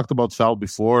 And we've talked about FAL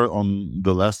before on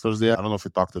the last Thursday. I don't know if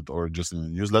we talked it or just in the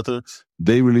newsletter.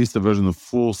 They released a version of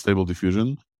full Stable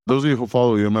Diffusion. Those of you who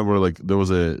follow, you remember like there was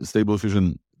a Stable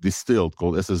Diffusion distilled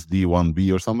called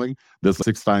SSD1B or something that's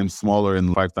 6 times smaller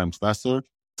and 5 times faster.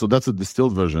 So that's a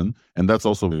distilled version, and that's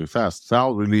also very fast.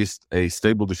 FAL released a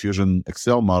Stable Diffusion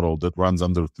Excel model that runs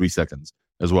under 3 seconds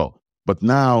as well. But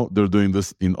now they're doing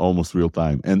this in almost real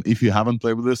time. And if you haven't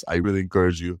played with this, I really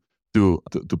encourage you to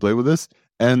play with this.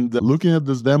 And looking at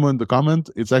this demo in the comment,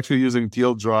 it's actually using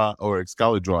TLDraw or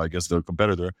ExcaliDraw, I guess their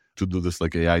competitor, to do this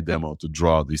like AI demo to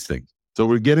draw these things. So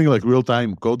we're getting like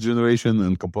real-time code generation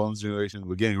and components generation.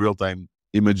 We're getting real-time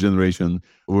image generation.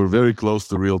 We're very close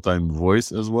to real-time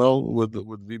voice as well with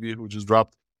VB, who just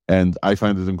dropped. And I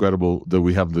find it incredible that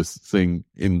we have this thing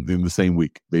in the same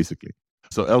week, basically.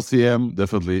 So LCM,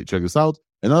 definitely check this out.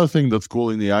 Another thing that's cool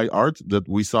in AI art that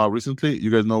we saw recently,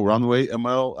 you guys know Runway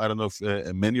ML. I don't know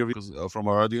if many of you from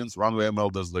our audience, Runway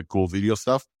ML does like cool video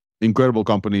stuff. Incredible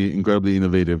company, incredibly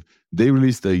innovative. They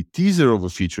released a teaser of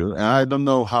a feature, and I don't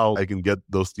know how I can get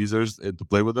those teasers to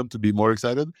play with them to be more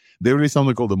excited. They released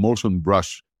something called the motion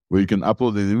brush, where you can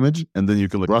upload an image, and then you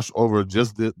can like brush over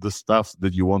just the stuff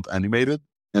that you want animated,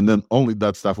 and then only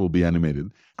that stuff will be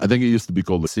animated. I think it used to be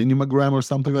called the Cinemagram or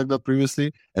something like that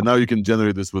previously, and now you can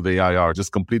generate this with AIR.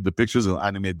 Just complete the pictures and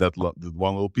animate that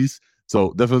one little piece.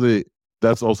 So definitely,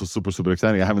 that's also super, super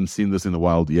exciting. I haven't seen this in a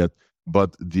while yet,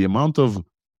 but the amount of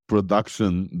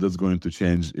production that's going to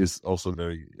change is also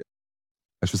very,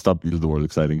 I should stop using the word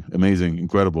exciting, amazing,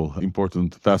 incredible,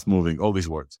 important, fast moving, all these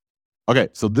words. Okay,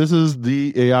 so this is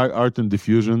the AI art and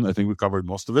diffusion. I think we covered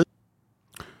most of it.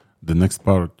 The next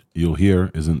part you'll hear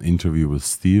is an interview with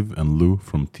Steve and Lou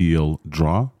from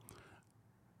TLDraw.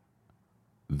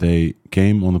 They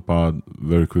came on the pod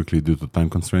very quickly due to time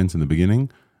constraints in the beginning,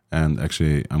 and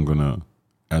actually I'm going to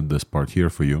add this part here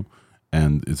for you.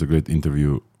 And it's a great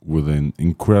interview with an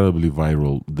incredibly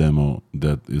viral demo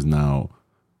that is now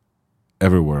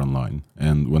everywhere online.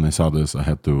 And when I saw this, I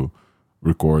had to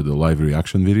record a live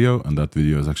reaction video, and that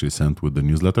video is actually sent with the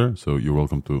newsletter. So you're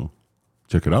welcome to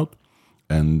check it out.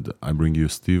 And I bring you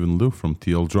Steve and Lou from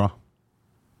TLDraw.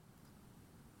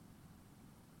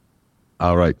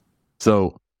 All right.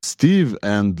 So Steve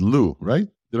and Lou, right?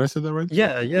 Did I say that right?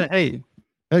 Yeah. Hey.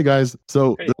 Hey, guys.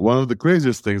 So one of the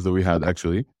craziest things that we had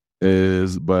actually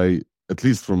is, by at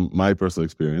least from my personal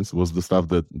experience, was the stuff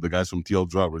that the guys from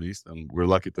TLDraw released. And we're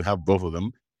lucky to have both of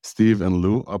them, Steve and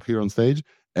Lou, up here on stage.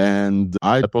 And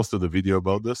I posted a video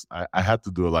about this. I had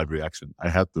to do a live reaction. I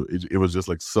had to. It was just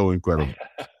like so incredible.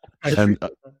 And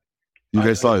you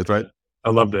guys saw it, right? I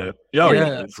loved it.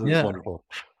 Yeah. It's wonderful.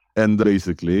 And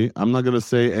basically, I'm not going to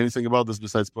say anything about this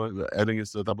besides adding it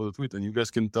to the top of the tweet. And you guys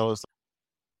can tell us.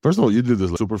 First of all, you did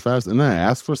this super fast, and then I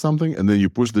asked for something, and then you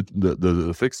push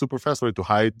the fix super fast, right, to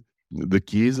hide the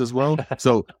keys as well.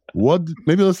 So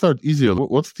maybe let's start easier.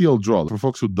 What's TLDraw? For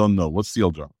folks who don't know, what's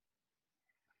TLDraw?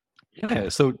 Yeah,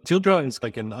 so TLDraw is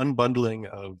like an unbundling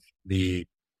of the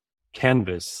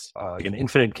canvas, like an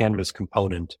infinite canvas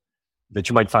component that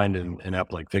you might find in an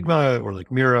app like Figma or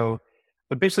like Miro.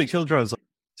 But basically, TLDraw is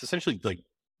it's essentially like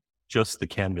just the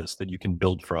canvas that you can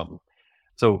build from.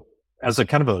 So as a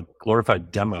kind of a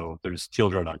glorified demo, there's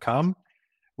TLDraw.com,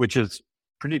 which is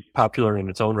pretty popular in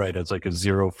its own right as like a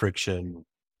zero friction.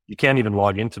 You can't even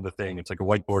log into the thing. It's like a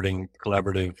whiteboarding,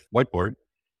 collaborative whiteboard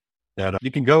that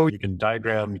you can go, you can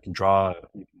diagram, you can draw,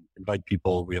 you can invite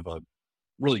people. We have a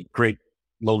really great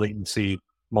low latency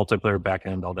multiplayer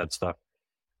backend, all that stuff.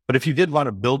 But if you did want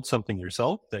to build something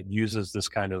yourself that uses this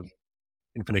kind of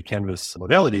infinite canvas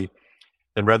modality,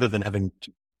 then rather than having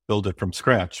to build it from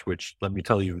scratch, which let me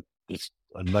tell you is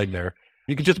a nightmare,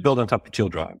 you could just build on top of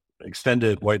TLDraw, extend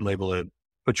it, white label it,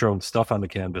 put your own stuff on the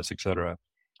canvas, etc.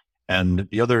 And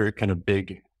the other kind of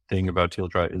big thing about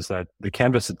TLDraw is that the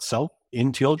canvas itself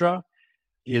in TLDraw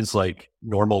is like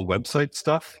normal website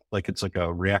stuff. Like it's like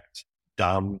a React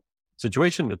DOM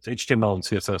situation. It's HTML and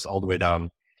CSS all the way down,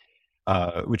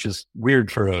 which is weird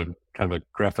for a kind of a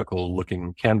graphical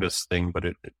looking canvas thing, but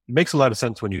it makes a lot of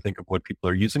sense when you think of what people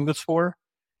are using this for,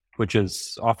 which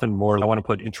is often more, I want to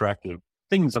put interactive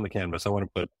things on the canvas. I want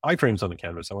to put iframes on the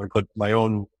canvas. I want to put my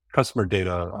own customer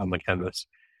data on the canvas.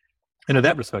 And in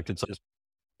that respect, it's just,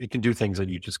 it can do things that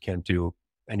you just can't do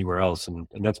anywhere else. And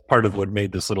that's part of what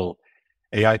made this little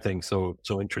AI thing so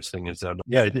interesting is that,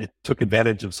 yeah, it took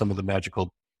advantage of some of the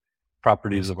magical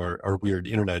properties of our weird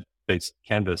internet-based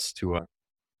canvas to,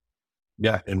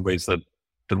 in ways that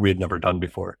we had never done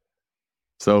before.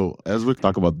 So as we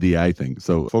talk about the AI thing,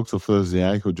 so folks of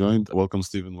ThursdAI who joined, welcome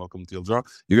Stephen, welcome TLDraw.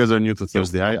 You guys are new to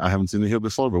ThursdAI. I haven't seen you here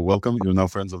before, but welcome. You're now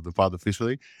friends of the pod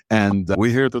officially. And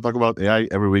we're here to talk about AI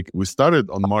every week. We started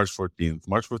on March 14th.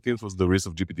 March 14th was the release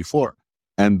of GPT-4.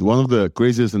 And one of the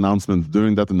craziest announcements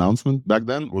during that announcement back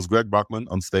then was Greg Brockman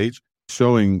on stage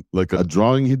showing like a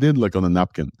drawing he did like on a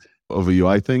napkin of a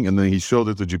UI thing. And then he showed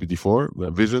it to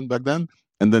GPT-4 Vision back then.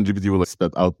 And then GPT will like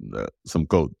spit out some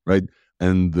code, right?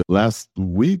 And the last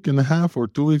week and a half or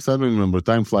 2 weeks, I don't remember,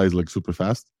 time flies like super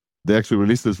fast. They actually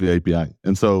released this via API.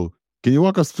 And so can you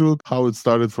walk us through how it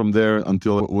started from there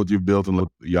until what you built and what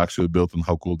you actually built and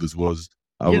how cool this was?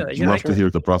 I would love to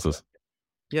hear the process.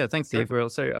 Yeah, thanks, Dave.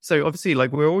 So obviously,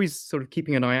 like we're always sort of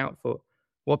keeping an eye out for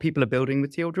what people are building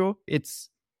with TLDraw. It's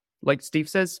like Steve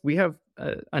says, we have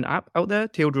an app out there,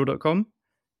 TLDraw.com,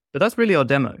 but that's really our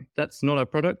demo. That's not our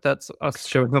product. That's us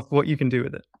showing off what you can do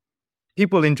with it.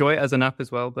 People enjoy it as an app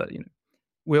as well, but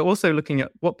we're also looking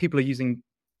at what people are using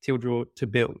TLDraw to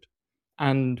build.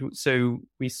 And so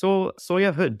we saw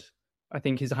Sawyer Hood, I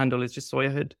think his handle is just Sawyer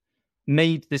Hood,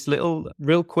 made this little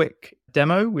real quick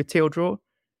demo with TLDraw,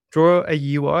 draw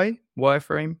a UI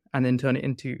wireframe, and then turn it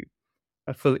into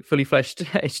a fully fleshed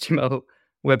HTML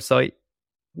website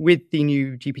with the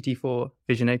new GPT-4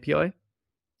 Vision API.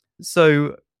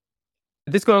 So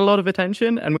this got a lot of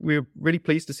attention, and we're really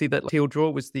pleased to see that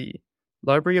TLDraw was the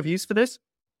library of use for this.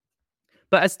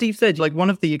 But as Steve said, like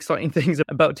one of the exciting things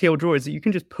about TLDraw is that you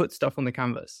can just put stuff on the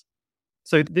canvas.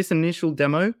 So this initial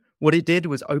demo, what it did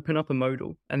was open up a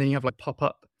modal, and then you have like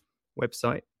pop-up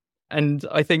website. And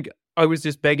I think I was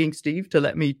just begging Steve to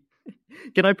let me,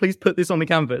 can I please put this on the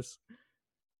canvas?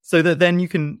 So that then you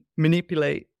can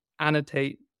manipulate,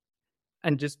 annotate,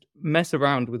 and just mess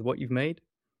around with what you've made.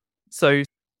 So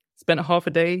spent half a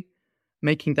day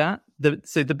making that.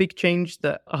 So the big change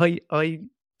that I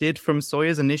did from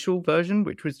Sawyer's initial version,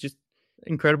 which was just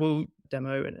incredible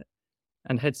demo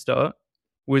and head start,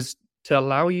 was to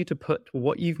allow you to put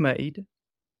what you've made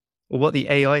or what the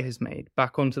AI has made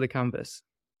back onto the canvas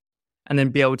and then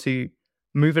be able to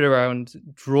move it around,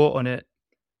 draw on it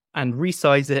and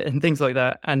resize it and things like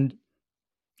that. And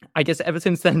I guess ever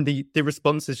since then, the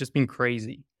response has just been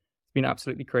crazy. It's been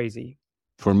absolutely crazy.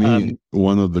 For me,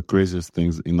 one of the craziest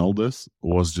things in all this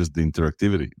was just the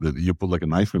interactivity, that you put like an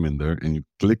iframe in there and you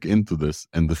click into this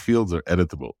and the fields are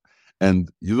editable. And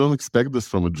you don't expect this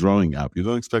from a drawing app. You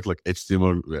don't expect like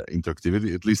HTML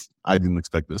interactivity. At least I didn't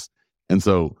expect this. And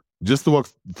so just to walk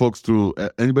folks through,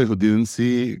 anybody who didn't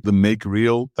see the make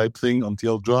real type thing on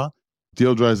TLDraw,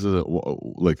 TLDraw is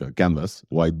like a canvas,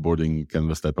 whiteboarding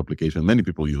canvas type application. Many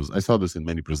people use. I saw this in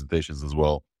many presentations as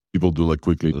well. People do like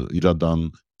quickly, you jot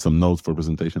down some notes for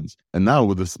presentations. And now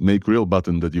with this make real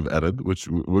button that you've added, which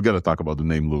we're going to talk about the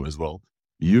name Lou as well,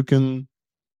 you can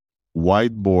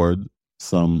whiteboard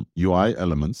some UI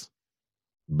elements,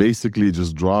 basically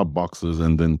just draw boxes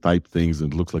and then type things.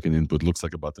 And it looks like an input, looks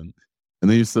like a button. And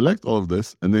then you select all of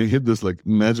this and then you hit this like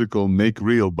magical make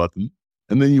real button.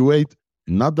 And then you wait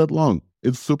not that long.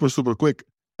 It's super, super quick.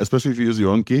 especially if you use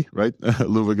your own key, right?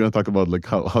 Lou, we're going to talk about like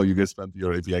how you guys spent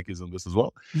your API keys on this as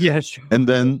well. Yeah, sure. And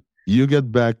then you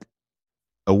get back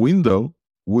a window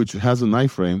which has an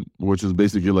iframe, which is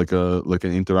basically like an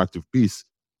interactive piece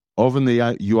of an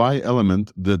AI UI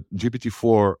element that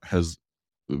GPT-4 has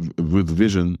with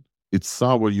vision. It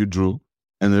saw what you drew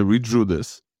and it redrew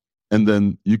this, and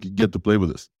then you can get to play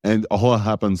with this. And all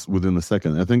happens within a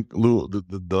second. I think, Lou,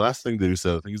 the last thing that you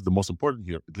said, I think is the most important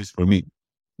here, at least for me.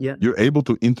 Yeah. You're able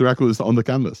to interact with this on the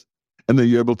canvas, and then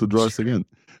you're able to draw this again.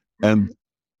 And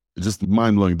just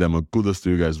mind-blowing demo. Kudos to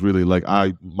you guys. Really, like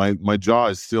my jaw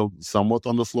is still somewhat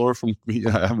on the floor from me.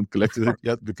 I haven't collected it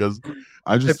yet because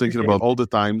I'm just thinking about all the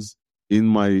times in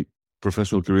my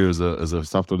professional career as a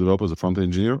software developer, as a front-end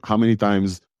engineer, how many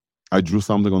times I drew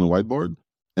something on a whiteboard,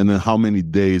 and then how many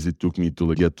days it took me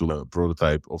to get to a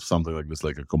prototype of something like this,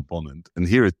 like a component. And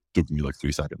here it took me like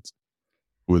 3 seconds.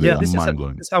 This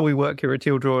Mind-blowing. is how we work here at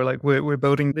TLDraw. Like we're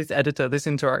building this editor, this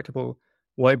interactable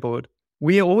whiteboard.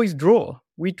 We always draw.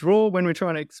 We draw when we're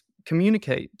trying to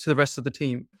communicate to the rest of the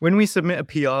team. When we submit a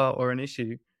PR or an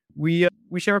issue, we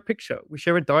share a picture, we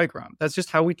share a diagram. That's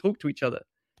just how we talk to each other.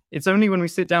 It's only when we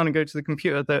sit down and go to the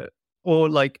computer that, or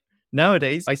like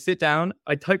nowadays, I sit down,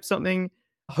 I type something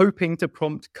hoping to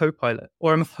prompt Copilot,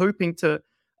 or I'm hoping to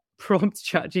prompt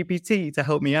ChatGPT to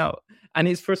help me out. And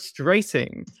it's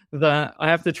frustrating that I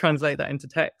have to translate that into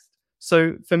text.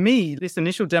 So for me, this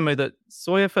initial demo that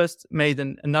Sawyer first made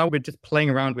and now we're just playing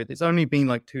around with, it's only been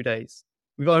like 2 days.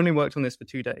 We've only worked on this for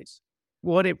 2 days.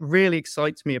 What it really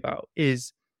excites me about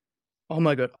is, oh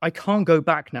my God, I can't go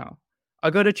back now. I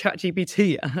go to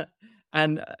ChatGPT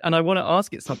and I want to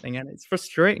ask it something, and it's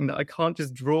frustrating that I can't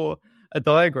just draw a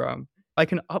diagram. I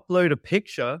can upload a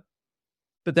picture,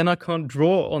 but then I can't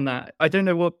draw on that. I don't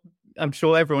know what, I'm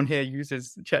sure everyone here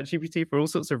uses ChatGPT for all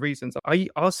sorts of reasons. I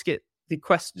ask it the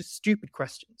stupid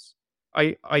questions.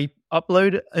 I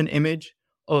upload an image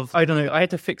of, I don't know, I had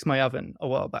to fix my oven a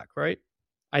while back, right?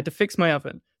 I had to fix my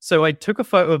oven. So I took a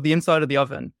photo of the inside of the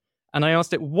oven and I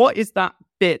asked it, what is that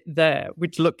bit there,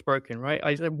 which looked broken, right?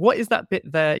 I said, what is that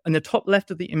bit there in the top left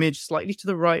of the image, slightly to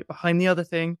the right, behind the other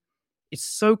thing? It's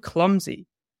so clumsy.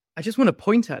 I just want to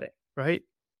point at it, right?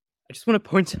 I just want to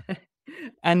point at it.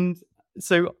 And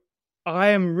so I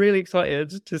am really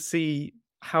excited to see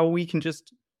how we can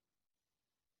just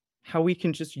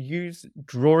use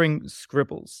drawing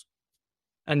scribbles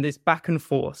and this back and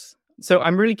forth. So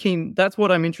I'm really keen. That's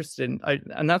what I'm interested in.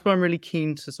 And that's what I'm really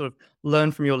keen to sort of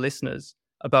learn from your listeners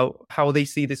about how they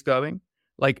see this going.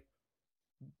 Like,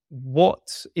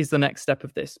 what is the next step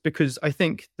of this? Because I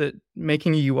think that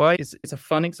making a UI is a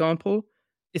fun example.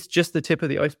 It's just the tip of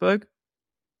the iceberg.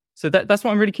 So that's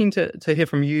what I'm really keen to hear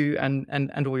from you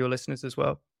and all your listeners as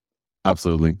well.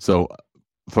 Absolutely. So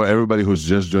for everybody who's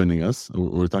just joining us,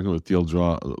 we're talking with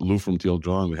TLDraw, Lou from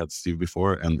TLDraw, and we had Steve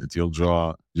before, and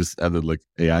TLDraw just added like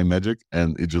AI magic,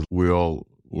 and we all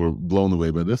were blown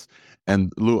away by this.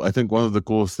 And Lou, I think one of the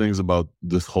coolest things about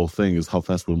this whole thing is how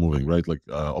fast we're moving, right? Like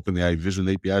OpenAI Vision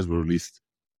APIs were released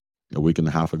a week and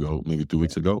a half ago, maybe 2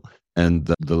 weeks ago.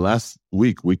 And the last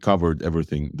week, we covered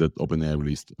everything that OpenAI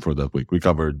released for that week. We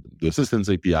covered the Assistance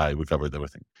API, we covered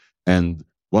everything. And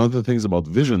one of the things about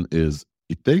Vision is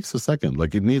it takes a second.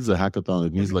 Like it needs a hackathon.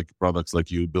 It needs like products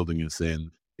like you building this in.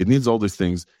 It needs all these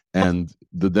things. And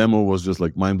the demo was just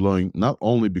like mind blowing, not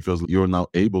only because you're now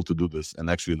able to do this and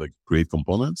actually like create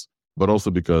components, but also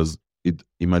because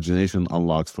imagination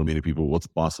unlocks for many people what's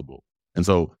possible. And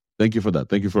so thank you for that.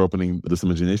 Thank you for opening this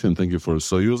imagination. Thank you for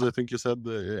Soyuz, I think you said,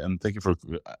 and thank you for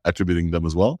attributing them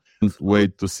as well. And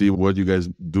wait to see what you guys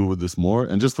do with this more.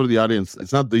 And just for the audience,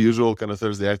 it's not the usual kind of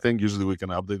ThursdAI thing. Usually we can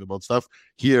update about stuff.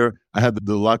 Here, I had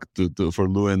the luck for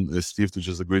Lou and Steve to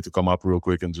just agree to come up real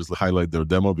quick and just highlight their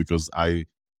demo because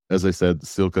as I said,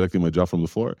 still collecting my jaw from the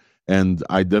floor. And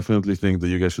I definitely think that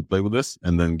you guys should play with this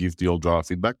and then give TLDraw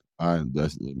feedback.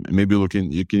 Maybe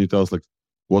can you tell us like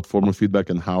what form of feedback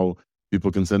and how people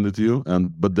can send it to you?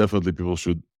 But definitely people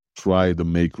should try the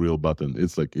make real button.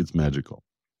 It's magical.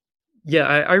 Yeah,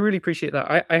 I really appreciate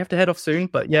that. I have to head off soon,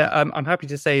 but yeah, I'm happy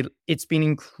to say it's been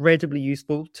incredibly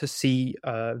useful to see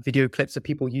video clips of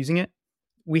people using it.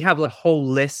 We have a whole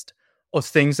list of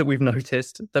things that we've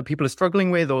noticed that people are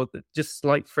struggling with, or just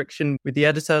slight friction with the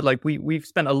editor. Like we've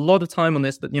spent a lot of time on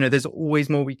this, but there's always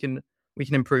more we can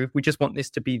improve. We just want this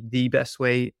to be the best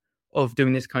way of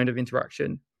doing this kind of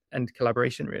interaction and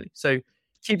collaboration, really. So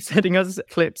keep sending us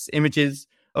clips, images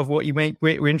of what you make.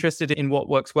 We're interested in what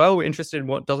works well. We're interested in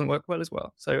what doesn't work well as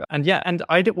well. So, and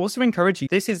I'd also encourage you,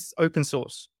 this is open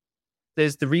source.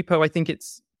 There's the repo, I think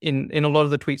it's in a lot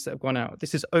of the tweets that have gone out.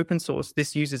 This is open source.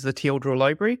 This uses the TLDraw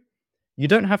library. You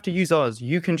don't have to use ours.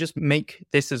 You can just make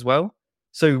this as well.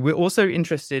 So we're also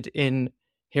interested in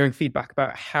hearing feedback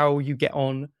about how you get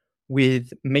on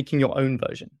with making your own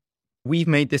version. We've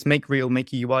made this make real,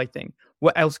 make a UI thing.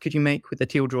 What else could you make with the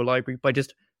TLDraw library by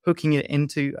just hooking it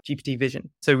into GPT Vision?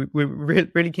 So we're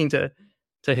really keen to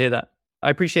hear that. I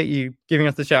appreciate you giving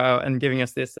us the shout out and giving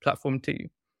us this platform to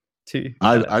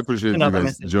I appreciate you guys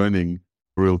message. joining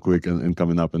real quick and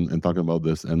coming up and talking about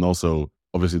this, and also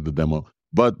obviously the demo.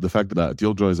 But the fact that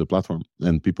TLDraw is a platform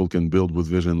and people can build with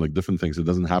Vision like different things, it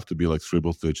doesn't have to be like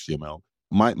scribble to HTML.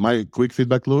 My quick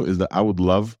feedback, Lou, is that I would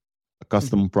love a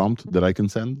custom prompt that I can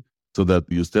send, so that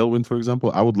you use Tailwind, for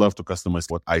example. I would love to customize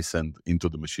what I send into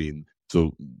the machine,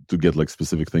 so to get like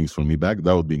specific things from me back.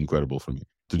 That would be incredible for me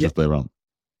to just play around.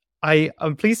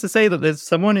 I'm pleased to say that there's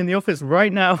someone in the office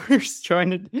right now who's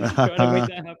trying to make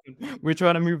that happen. We're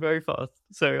trying to move very fast.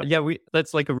 So yeah,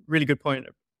 that's like a really good point.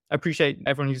 I appreciate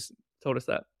everyone who's told us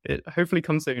that. It hopefully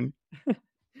comes soon.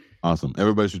 Awesome.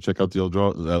 Everybody should check out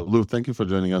TLDraw. Lou, thank you for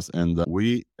joining us, and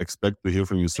we expect to hear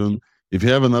from you soon. If you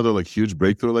have another like huge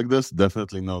breakthrough like this,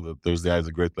 definitely know that ThursdAI is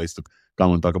a great place to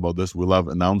come and talk about this. We love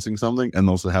announcing something, and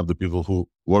also have the people who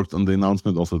worked on the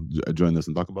announcement also join us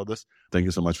and talk about this. Thank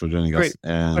you so much for joining us.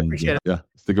 And I appreciate it. Yeah,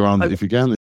 stick around if you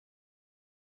can.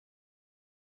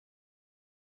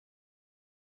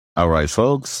 All right,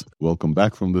 folks, welcome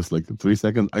back from this like 3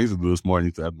 seconds. I used to do this more. I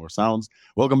need to add more sounds.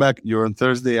 Welcome back. You're on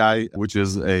ThursdAI, which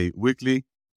is a weekly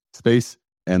space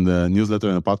and a newsletter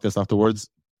and a podcast afterwards,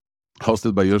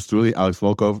 hosted by yours truly, Alex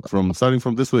Volkov. Starting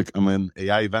from this week, I'm an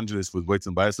AI evangelist with Weights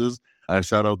and Biases. I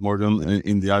shout out Morgan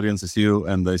in the audience. I see you,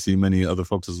 and I see many other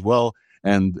folks as well.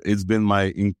 And it's been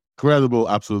my incredible,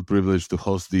 absolute privilege to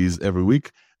host these every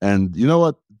week. And you know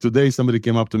what? Today, somebody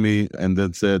came up to me and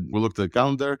then said, we looked at the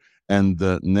calendar, and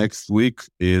next week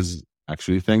is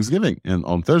actually Thanksgiving, and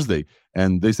on Thursday.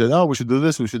 And they said, oh, we should do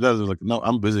this, we should do that. I was like, no,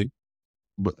 I'm busy.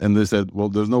 And they said, well,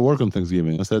 there's no work on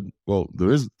Thanksgiving. I said, well,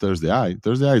 there is ThursdAI.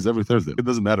 ThursdAI is every Thursday. It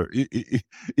doesn't matter.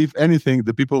 If anything,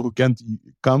 the people who can't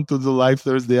come to the live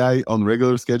ThursdAI on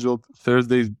regular scheduled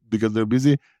Thursdays because they're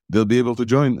busy, they'll be able to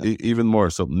join even more.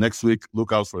 So next week,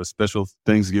 look out for a special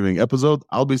Thanksgiving episode.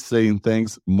 I'll be saying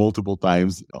thanks multiple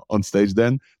times on stage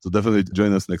then. So definitely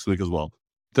join us next week as well.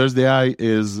 ThursdAI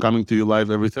is coming to you live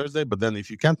every Thursday, but then if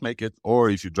you can't make it, or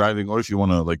if you're driving, or if you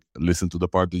want to like listen to the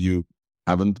part that you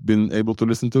haven't been able to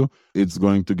listen to, it's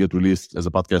going to get released as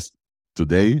a podcast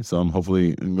today. So I'm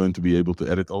hopefully going to be able to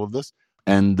edit all of this.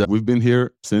 And we've been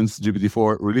here since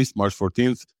GPT-4 released March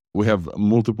 14th. We have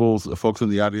multiple folks in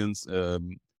the audience,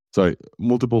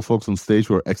 multiple folks on stage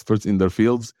who are experts in their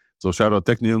fields. So shout out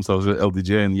Technium, so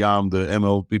LDJ and Yam, the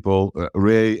ML people,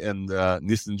 Ray and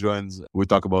Nissan joins. We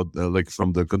talk about like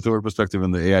from the consumer perspective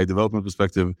and the AI development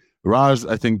perspective. Raj,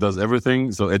 I think, does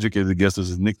everything. So Educated Guest is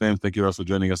his nickname. Thank you, Raj, for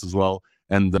joining us as well.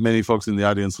 And many folks in the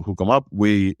audience who come up.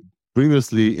 We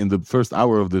previously, in the first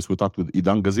hour of this, we talked with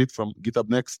Idan Gazit from GitHub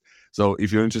Next. So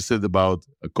if you're interested about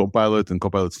a Copilot and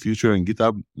Copilot's future in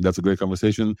GitHub, that's a great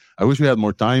conversation. I wish we had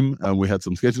more time, and we had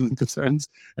some scheduling concerns.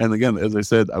 And again, as I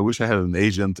said, I wish I had an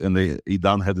agent, and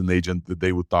Idan had an agent that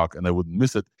they would talk, and I wouldn't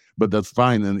miss it. But that's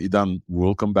fine, and Idan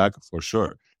will come back for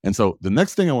sure. And so the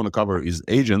next thing I want to cover is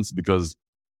agents, because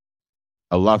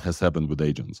a lot has happened with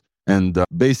agents. And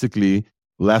basically,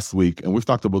 last week, and we've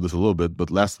talked about this a little bit,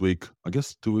 but last week, I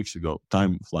guess 2 weeks ago,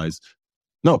 time flies.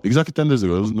 No, exactly 10 days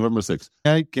ago, it was November 6th.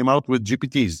 AI came out with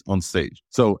GPTs on stage.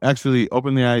 So actually,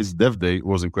 OpenAI's Dev Day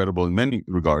was incredible in many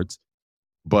regards.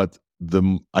 But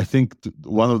I think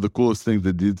one of the coolest things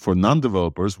they did for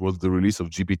non-developers was the release of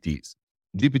GPTs.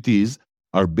 GPTs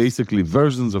are basically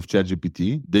versions of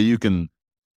ChatGPT that you can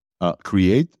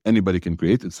create. Anybody can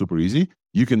create. It's super easy.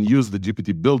 You can use the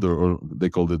GPT builder, or they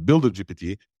call it Builder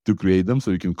GPT, to create them.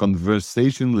 So you can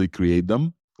conversationally create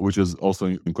them, which is also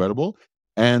incredible.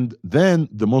 And then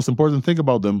the most important thing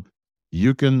about them,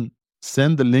 you can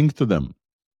send a link to them,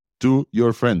 to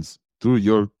your friends, to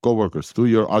your coworkers, to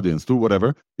your audience, to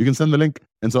whatever. You can send the link.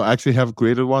 And so I actually have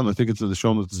created one. I think it's in the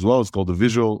show notes as well. It's called the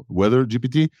Visual Weather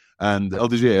GPT. And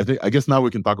LDJ, I guess now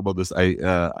we can talk about this. I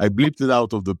bleeped it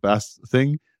out of the past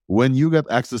thing. When you get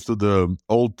access to the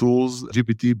old tools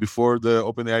GPT before the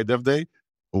OpenAI Dev Day,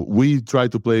 we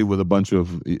tried to play with a bunch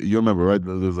of, you remember, right?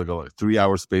 There's like a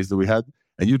 3-hour space that we had.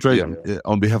 And you tried,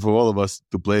 on behalf of all of us,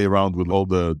 to play around with all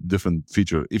the different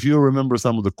features. If you remember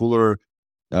some of the cooler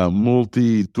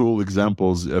multi-tool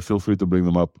examples, feel free to bring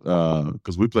them up,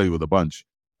 because we played with a bunch.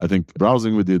 I think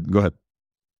browsing we did. Go ahead.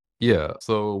 Yeah,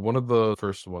 so one of the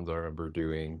first ones I remember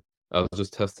doing, I was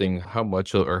just testing how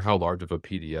much or how large of a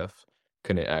PDF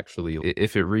can it actually,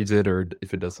 if it reads it or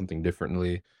if it does something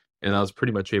differently. And I was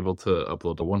pretty much able to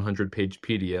upload a 100-page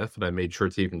PDF, and I made sure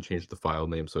to even change the file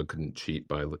name so it couldn't cheat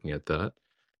by looking at that.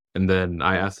 And then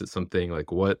I asked it something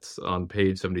like, what's on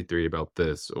page 73 about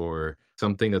this, or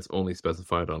something that's only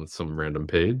specified on some random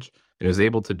page. And it was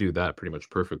able to do that pretty much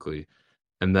perfectly.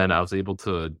 And then I was able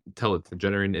to tell it to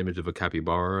generate an image of a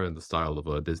capybara in the style of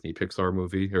a Disney Pixar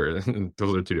movie, or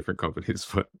those are two different companies,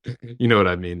 but you know what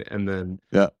I mean. And then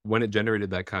when it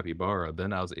generated that capybara,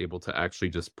 then I was able to actually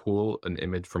just pull an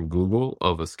image from Google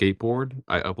of a skateboard.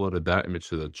 I uploaded that image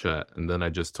to the chat, and then I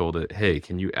just told it, hey,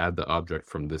 can you add the object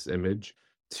from this image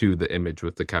to the image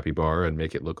with the capybara and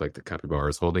make it look like the capybara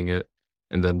is holding it?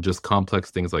 And then just complex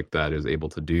things like that is able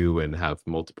to do and have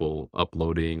multiple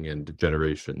uploading and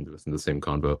generation within the same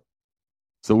convo.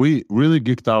 So we really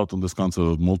geeked out on this concept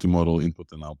of multimodal input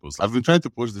and outputs. I've been trying to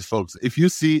push this, folks. If you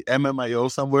see MMIO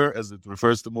somewhere, as it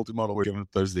refers to multimodal work in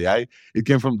ThursdAI, it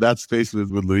came from that space with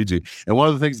Luigi. And one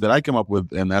of the things that I came up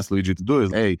with and asked Luigi to do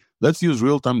is, hey, let's use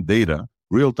real-time data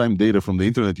from the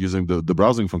internet using the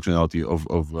browsing functionality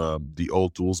of the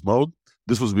old tools mode.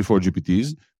 This was before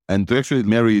GPTs. And to actually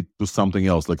marry it to something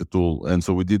else, like a tool. And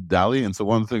so we did DALL-E. And so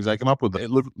one of the things I came up with,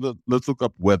 let's look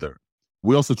up weather.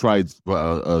 We also tried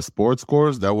sports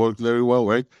scores. That worked very well,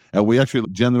 right? And we actually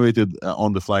generated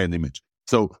on the fly an image.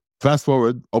 So fast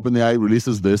forward, OpenAI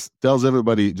releases this, tells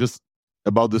everybody just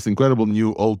about this incredible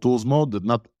new old tools mode that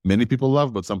not many people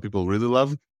love, but some people really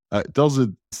love. Tells it,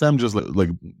 Sam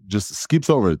just skips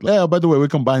over it. Yeah, by the way, we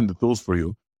combined the tools for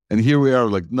you. And here we are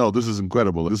like, no, this is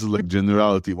incredible. This is like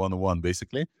generality 101,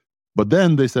 basically. But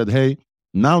then they said, hey,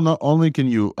 now not only can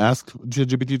you ask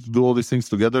GPT to do all these things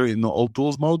together in the old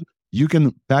tools mode, you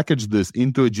can package this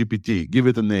into a GPT, give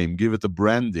it a name, give it a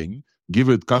branding, give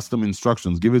it custom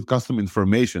instructions, give it custom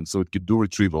information so it could do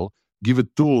retrieval, give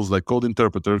it tools like code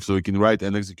interpreter so it can write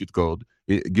and execute code,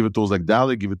 give it tools like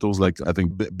DALL-E, give it tools like, I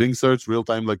think, Bing search,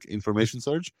 real-time like information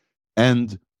search.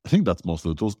 And I think that's most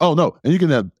of the tools. Oh, no. And you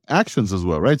can add actions as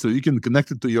well, right? So you can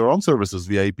connect it to your own services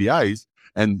via APIs,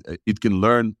 and it can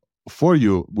learn for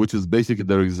you, which is basically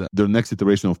their next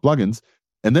iteration of plugins.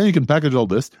 And then you can package all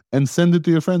this and send it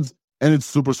to your friends. And it's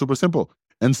super, super simple.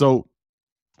 And so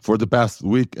for the past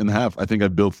week and a half, I think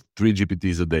I've built 3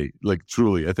 GPTs a day. Like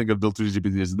truly, I think I've built 3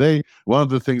 GPTs a day. One of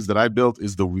the things that I built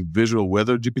is the visual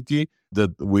weather GPT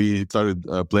that we started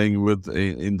playing with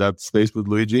in that space with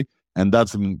Luigi. And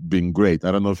that's been great.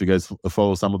 I don't know if you guys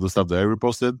follow some of the stuff that I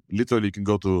reposted. Literally, you can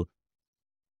go to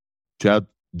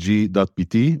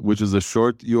chatg.pt, which is a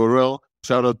short URL.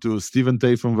 Shout out to Stephen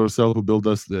Tay from Vercel, who built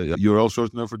us the URL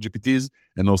shortener for GPTs,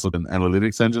 and also an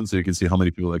analytics engine, so you can see how many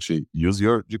people actually use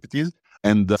your GPTs,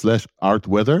 and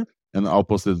 /artweather, and I'll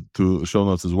post it to show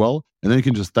notes as well. And then you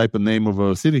can just type a name of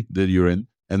a city that you're in,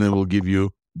 and then it will give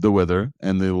you the weather,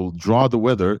 and it will draw the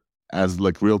weather as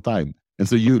like real time. And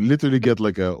so you literally get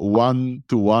like a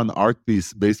 1-to-1 art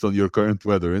piece based on your current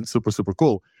weather, and super, super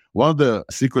cool. One of the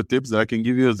secret tips that I can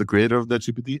give you as the creator of that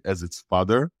GPT, as its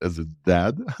father, as its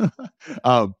dad,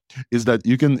 is that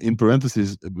you can, in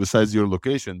parentheses, besides your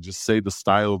location, just say the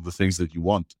style of the things that you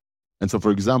want. And so,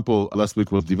 for example, last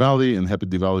week was Diwali, and happy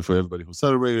Diwali for everybody who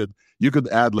celebrated. You could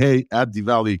add, add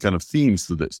Diwali kind of themes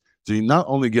to this. So you not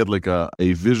only get like a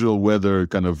visual weather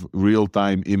kind of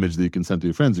real-time image that you can send to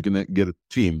your friends, you can get it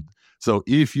themed. So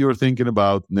if you're thinking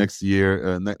about next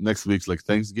year, next week's like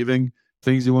Thanksgiving,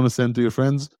 things you want to send to your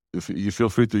friends, if you feel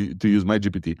free to use my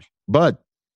GPT. But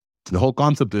the whole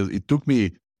concept is, it took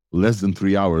me less than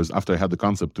 3 hours after I had the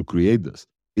concept to create this.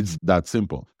 It's that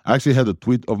simple. I actually had a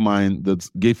tweet of mine that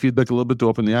gave feedback a little bit to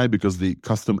OpenAI because the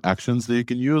custom actions that you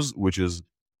can use, which is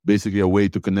basically a way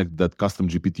to connect that custom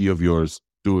GPT of yours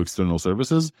to external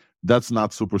services, that's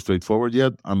not super straightforward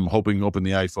yet. I'm hoping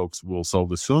OpenAI folks will solve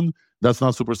this soon. That's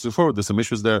not super straightforward. There's some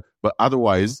issues there, but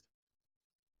otherwise,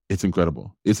 it's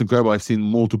incredible. It's incredible. I've seen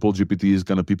multiple GPTs,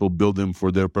 kind of people build them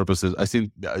for their purposes. I've seen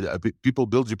people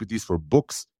build GPTs for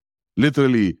books.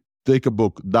 Literally, take a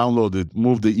book, download it,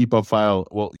 move the EPUB file,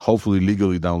 well, hopefully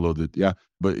legally download it, yeah?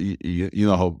 But you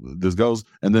know how this goes.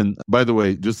 And then, by the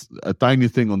way, just a tiny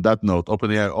thing on that note,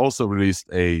 OpenAI also released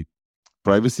a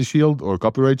privacy shield or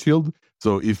copyright shield.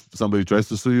 So if somebody tries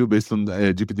to sue you based on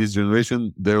GPT's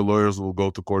generation, their lawyers will go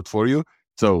to court for you.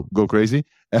 So go crazy.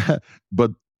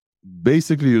 But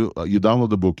basically, you download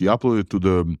the book, you upload it to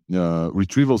the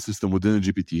retrieval system within a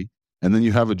GPT, and then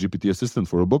you have a GPT assistant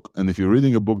for a book. And if you're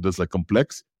reading a book that's like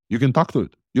complex, you can talk to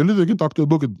it. You literally can talk to a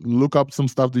book and look up some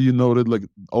stuff that you noted, like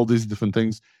all these different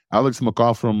things. Alex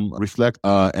McCaw from Reflect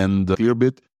and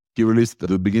Clearbit, he released at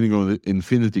the beginning of the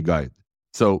Infinity Guide.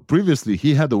 So previously,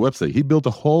 he had a website. He built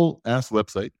a whole ass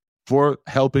website for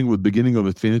helping with Beginning of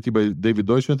Infinity by David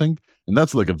Deutsch, I think. And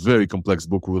that's like a very complex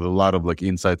book with a lot of like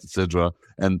insights, etc.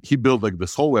 And he built like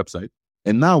this whole website.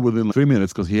 And now within 3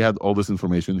 minutes, because he had all this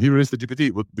information, he released the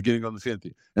GPT with Beginning of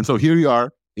Infinity. And so here you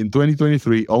are in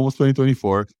 2023, almost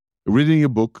 2024, reading a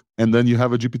book, and then you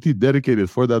have a GPT dedicated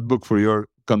for that book for your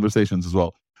conversations as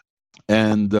well.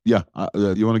 And you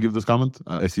want to give this comment?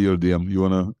 I see your DM. You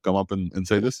want to come up and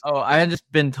say this? Oh, I had just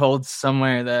been told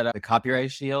somewhere that the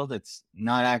copyright shield, it's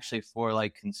not actually for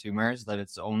like consumers, that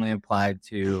it's only applied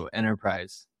to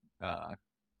enterprise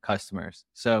customers.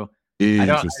 So I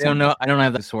don't know. I don't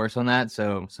have the source on that,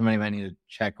 so somebody might need to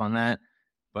check on that.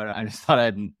 But I just thought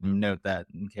I'd note that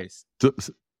in case.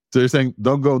 So you're saying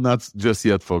don't go nuts just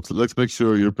yet, folks. Let's make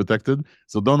sure you're protected.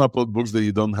 So don't upload books that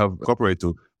you don't have copyright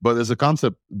to. But as a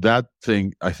concept, that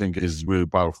thing I think is really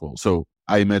powerful. So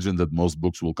I imagine that most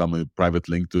books will come with a private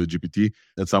link to a GPT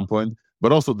at some point.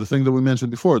 But also the thing that we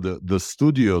mentioned before, the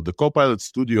studio, the Copilot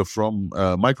studio from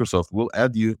Microsoft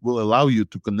will allow you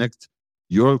to connect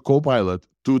your Copilot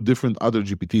to different other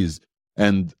GPTs.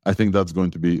 And I think that's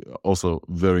going to be also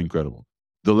very incredible.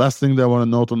 The last thing that I want to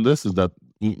note on this is that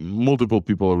multiple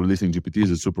people are releasing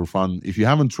GPTs. It's super fun. If you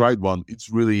haven't tried one,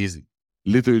 it's really easy.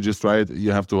 Literally just try it.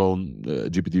 You have to own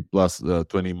GPT Plus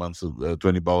 20 months of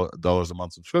 $20 a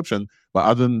month subscription. But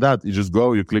other than that, you just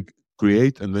go, you click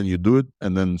create, and then you do it,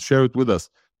 and then share it with us.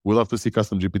 We'll love to see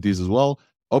custom GPTs as well.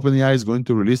 OpenAI is going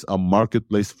to release a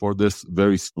marketplace for this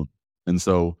very soon. And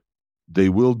so they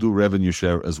will do revenue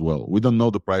share as well. We don't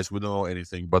know the price. We don't know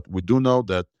anything. But we do know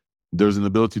that there's an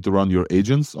ability to run your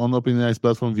agents on OpenAI's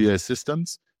platform via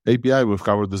Assistants API. We've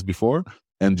covered this before.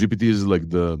 And GPT is like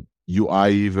the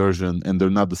UI version, and they're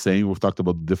not the same. We've talked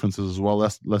about the differences as well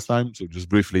last time. So just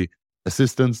briefly,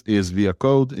 Assistants is via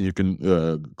code, and you can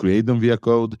create them via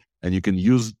code, and you can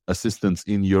use Assistants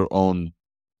in your own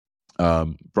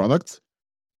products.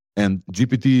 And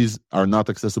GPTs are not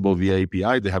accessible via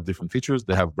API. They have different features.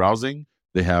 They have browsing.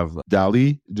 They have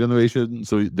DALL-E generation,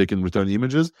 so they can return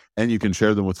images, and you can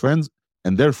share them with friends,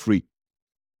 and they're free.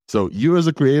 So you as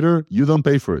a creator, you don't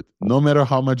pay for it. No matter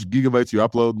how much gigabytes you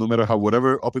upload, no matter how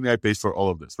whatever, OpenAI pays for all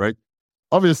of this, right?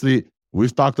 Obviously,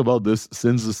 we've talked about this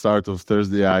since the start of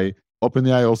ThursdAI.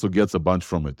 OpenAI also gets a bunch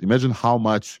from it. Imagine how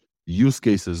much use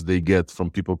cases they get from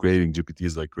people creating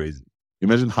GPTs like crazy.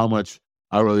 Imagine how much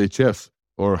RLHF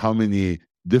or how many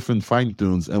different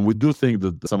fine-tunes, and we do think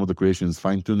that some of the creation is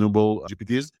fine-tunable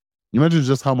GPTs. Imagine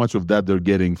just how much of that they're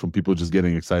getting from people just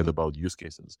getting excited about use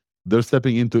cases. They're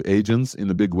stepping into agents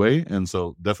in a big way, and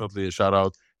so definitely a shout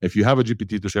out. If you have a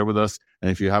GPT to share with us,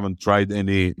 and if you haven't tried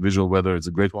any visual weather, it's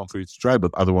a great one for you to try,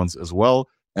 but other ones as well.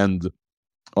 And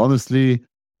honestly,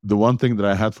 the one thing that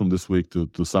I had from this week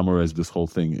to summarize this whole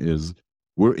thing is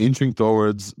we're inching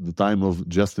towards the time of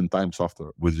just-in-time software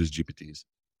with these GPTs.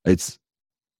 It's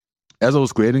as I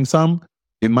was creating some,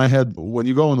 in my head, when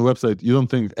you go on the website, you don't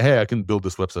think, hey, I can build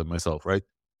this website myself, right?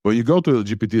 But you go to a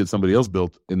GPT that somebody else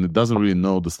built, and it doesn't really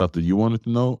know the stuff that you wanted to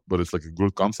know, but it's like a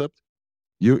good concept.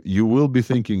 You will be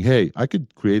thinking, hey, I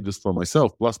could create this for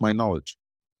myself, plus my knowledge.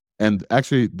 And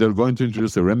actually, they're going to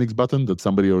introduce a remix button that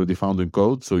somebody already found in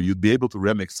code, so you'd be able to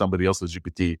remix somebody else's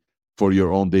GPT for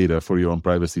your own data, for your own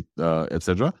privacy,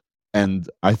 etc. And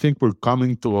I think we're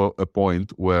coming to a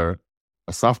point where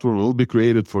a software will be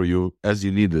created for you as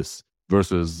you need this,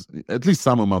 versus at least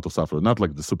some amount of software, not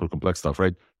like the super complex stuff,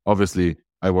 right? Obviously,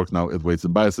 I work now at Weights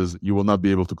and Biases. You will not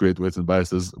be able to create Weights and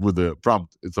Biases with the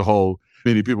prompt. It's a whole,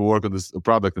 many people work on this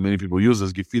product and many people use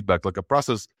this, give feedback. Like a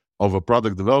process of a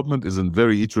product development is a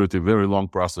very iterative, very long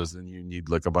process, and you need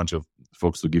like a bunch of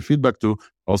folks to give feedback to.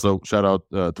 Also, shout out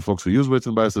to folks who use Weights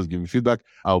and Biases, give me feedback.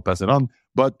 I'll pass it on.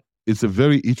 But it's a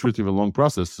very iterative and long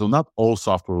process. So not all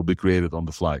software will be created on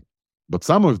the fly, but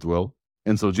some of it will.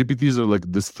 And so GPTs are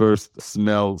like this first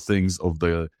smell things of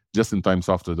the just-in-time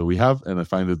software that we have, and I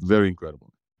find it very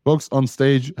incredible. Folks on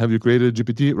stage, have you created a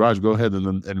GPT? Raj, go ahead, and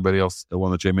then anybody else that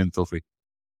want to chime in, feel free.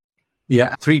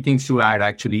 Yeah, 3 things to add,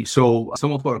 actually. So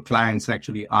some of our clients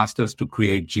actually asked us to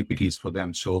create GPTs for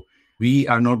them. So we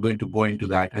are not going to go into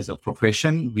that as a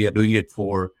profession. We are doing it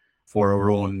for our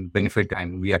own benefit,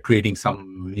 and we are creating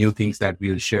some new things that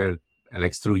we'll share,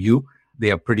 Alex, through you.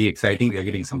 They are pretty exciting. We are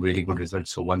getting some really good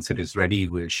results. So once it is ready,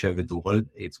 we'll share with the world.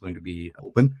 It's going to be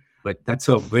open. But that's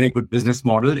a very good business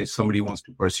model if somebody wants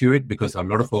to pursue it, because a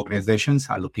lot of organizations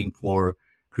are looking for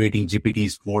creating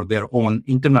GPTs for their own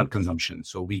internal consumption.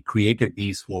 So we created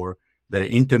these for their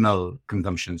internal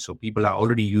consumption. So people are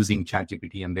already using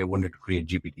ChatGPT and they wanted to create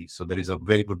GPT. So there is a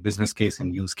very good business case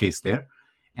and use case there.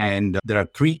 And there are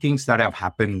 3 things that have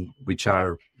happened which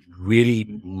are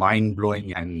really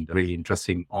mind-blowing and really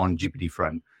interesting on GPT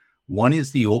front. One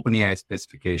is the OpenAI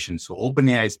specification. So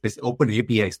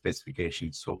OpenAPI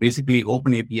specification. So basically,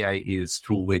 OpenAPI is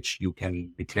through which you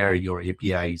can declare your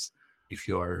APIs if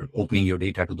you're opening your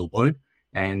data to the world.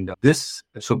 And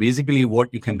so basically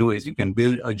what you can do is you can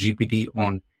build a GPT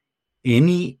on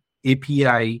any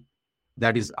API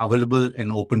that is available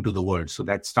and open to the world. So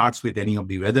that starts with any of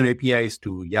the weather APIs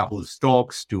to Yahoo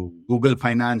Stocks to Google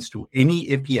Finance to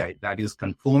any API that is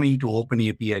conforming to open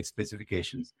API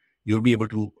specifications. You'll be able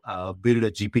to build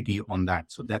a GPT on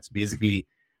that. So that's basically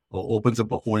opens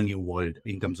up a whole new world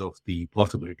in terms of the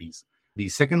possibilities. The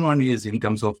second one is in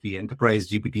terms of the enterprise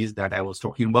GPTs that I was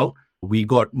talking about. We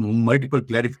got multiple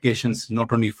clarifications,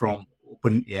 not only from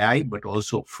OpenAI, but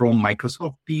also from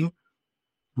Microsoft team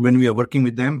when we are working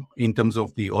with them in terms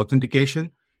of the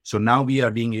authentication. So now we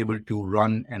are being able to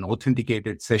run an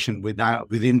authenticated session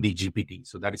within the GPT.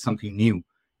 So that is something new.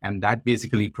 And that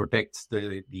basically protects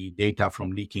the data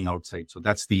from leaking outside. So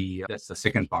that's the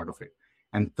second part of it.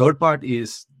 And third part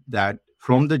is that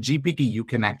from the GPT, you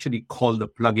can actually call the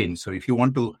plugin. So if you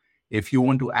want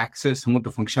to access some of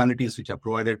the functionalities which are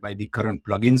provided by the current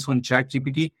plugins on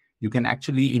ChatGPT, you can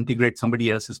actually integrate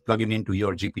somebody else's plugin into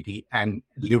your GPT and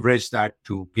leverage that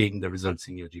to gain the results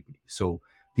in your GPT. So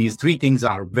these three things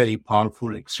are very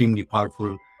powerful, extremely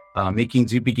powerful, making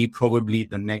GPT probably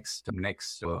the next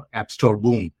App Store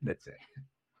boom, let's say.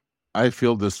 I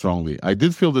feel this strongly. I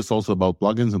did feel this also about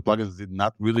plugins, and plugins did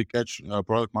not really catch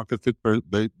product market fit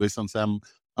based on Sam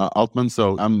Altman.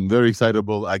 So I'm very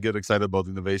excitable. I get excited about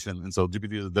innovation. And so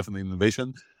GPT is definitely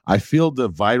innovation. I feel the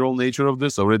viral nature of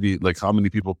this already, like how many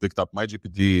people picked up my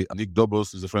GPT. Nick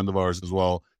Dobos is a friend of ours as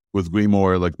well with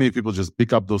Grimoire. Like many people just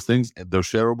pick up those things. They're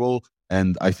shareable.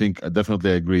 And I think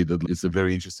definitely I agree that it's a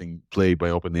very interesting play by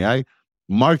OpenAI.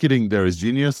 Marketing there is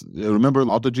genius. Remember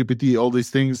AutoGPT, all these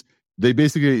things. They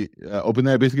basically,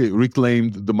 OpenAI basically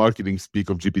reclaimed the marketing speak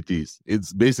of GPTs.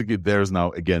 It's basically theirs now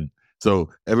again. So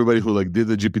everybody who like did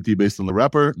the GPT based on the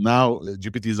wrapper, now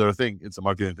GPTs are a thing. It's a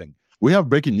marketing thing. We have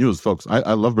breaking news, folks.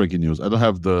 I love breaking news. I don't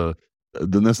have the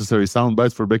necessary sound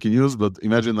bites for breaking news, but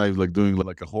imagine I like doing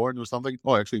like a horn or something.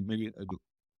 Oh, actually, maybe I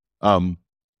do.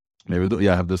 Maybe I do.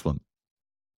 Yeah, I have this one.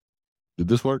 Did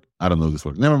this work? I don't know if this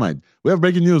works. Never mind. We have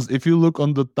breaking news. If you look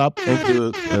on the top of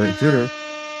the Twitter.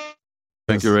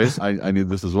 Thank you, Ray. I need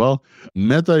this as well.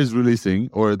 Meta is releasing,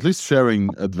 or at least sharing,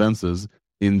 advances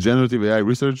in generative AI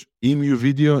research, EMU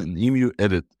video and EMU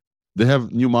edit. They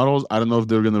have new models. I don't know if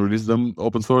they're going to release them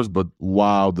open source, but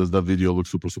wow, does that video look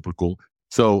super, super cool.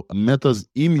 So Meta's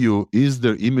EMU is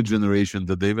their image generation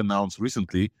that they've announced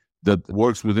recently that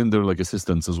works within their like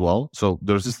assistants as well. So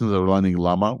their assistants are running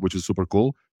Llama, which is super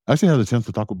cool. I actually had a chance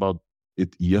to talk about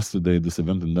it yesterday, this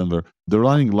event in Denver. They're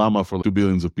running Llama for like 2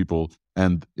 billion of people,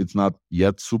 and it's not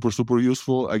yet super, super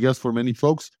useful, I guess, for many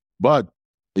folks, but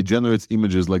it generates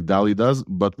images like DALL-E does,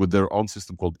 but with their own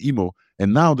system called EMU.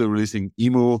 And now they're releasing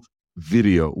EMU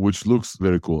video, which looks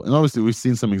very cool. And obviously, we've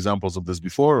seen some examples of this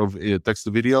before, of text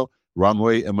to video.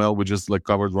 Runway ML, we just like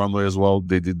covered Runway as well.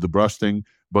 They did the brush thing,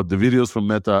 but the videos from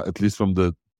Meta, at least from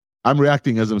the, I'm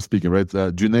reacting as I'm speaking, right?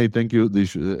 Junaid, thank you.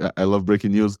 I love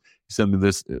breaking news. He sent me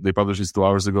this. They published this 2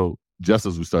 hours ago, just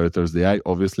as we started ThursdAI,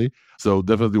 obviously. So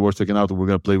definitely worth checking out. We're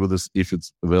going to play with this if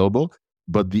it's available.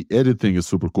 But the editing is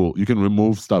super cool. You can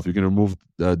remove stuff. You can remove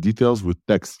details with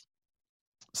text.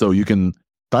 So you can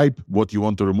type what you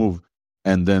want to remove,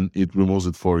 and then it removes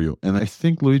it for you. And I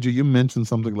think, Luigi, you mentioned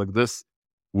something like this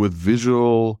with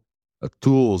visual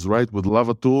tools, right? With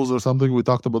Lava tools or something. We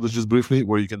talked about this just briefly,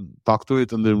 where you can talk to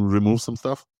it and then remove some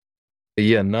stuff.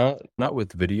 Yeah, not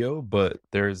with video, but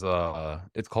there's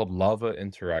it's called Lava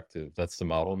Interactive. That's the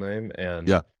model name, and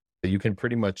yeah, you can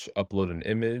pretty much upload an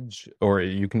image, or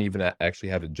you can even actually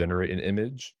have it generate an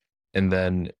image, and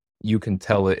then you can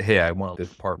tell it, hey, I want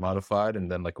this part modified,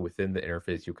 and then like within the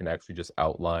interface, you can actually just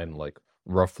outline like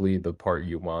roughly the part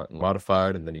you want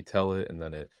modified, and then you tell it, and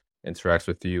then it interacts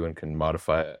with you and can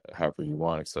modify it however you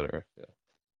want, etc. Yeah.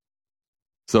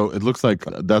 So it looks like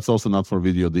that's also not for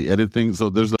video, the editing. So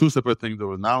there's 2 separate things that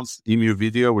were announced: EMU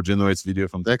video, which generates video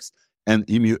from text, and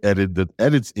EMU edit that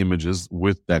edits images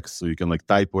with text. So you can like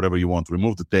type whatever you want,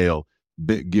 remove the tail,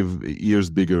 give ears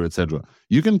bigger, etc.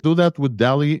 You can do that with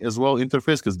DALL-E as well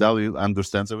interface, because DALL-E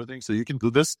understands everything. So you can do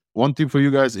this. One tip for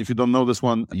you guys, if you don't know this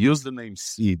one, use the name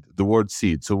seed, the word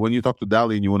seed. So when you talk to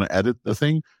DALL-E and you want to edit the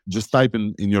thing, just type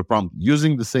in your prompt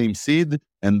using the same seed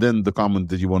and then the comment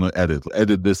that you want to edit.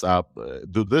 Edit this up,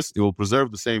 do this. It will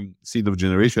preserve the same seed of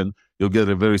generation. You'll get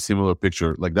a very similar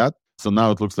picture like that. So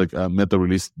now it looks like Meta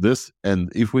released this.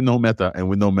 And if we know Meta, and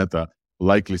we know Meta,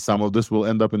 likely some of this will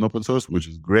end up in open source, which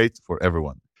is great for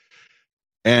everyone.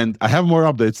 And I have more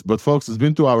updates, but folks, it's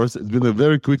been 2 hours. It's been a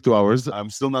very quick 2 hours. I'm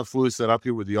still not fully set up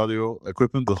here with the audio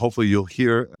equipment, but hopefully you'll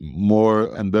hear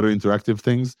more and better interactive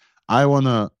things. I want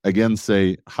to again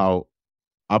say how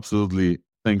absolutely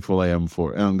thankful I am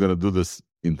for, and I'm going to do this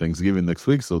in Thanksgiving next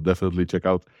week. So definitely check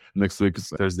out next week's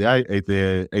ThursdAI,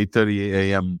 8:30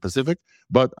 a.m. Pacific.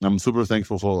 But I'm super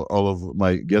thankful for all of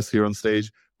my guests here on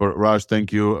stage. For Raj,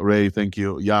 thank you. Ray, thank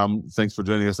you. Yam, thanks for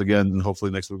joining us again. And hopefully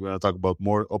next week we're going to talk about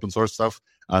more open source stuff.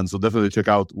 And so definitely check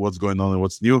out what's going on and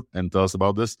what's new and tell us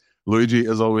about this. Luigi,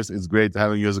 as always, it's great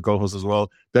having you as a co-host as well.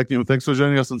 Technium, thanks for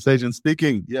joining us on stage and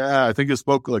speaking. Yeah, I think you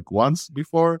spoke like once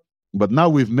before, but now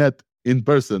we've met in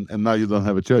person and now you don't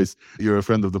have a choice. You're a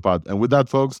friend of the pod. And with that,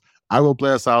 folks, I will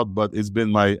play us out, but it's been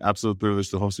my absolute privilege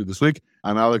to host you this week.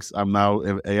 I'm Alex. I'm now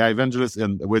an AI evangelist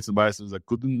and Weights and Biases. I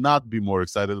could not be more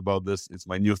excited about this. It's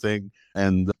my new thing.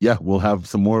 And yeah, we'll have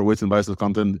some more Weights and Biases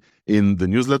content in the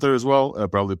newsletter as well,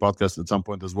 probably podcast at some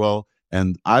point as well.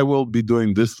 And I will be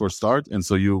doing this for start. And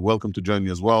so you're welcome to join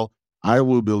me as well. I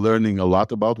will be learning a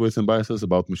lot about weights and biases,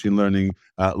 about machine learning.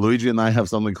 Luigi and I have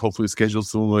something hopefully scheduled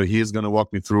soon where he is going to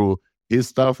walk me through his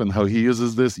stuff and how he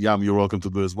uses this. Yam, you're welcome to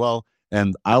do as well.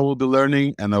 And I will be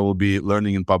learning, and I will be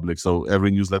learning in public. So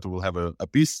every newsletter will have a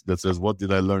piece that says, what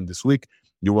did I learn this week?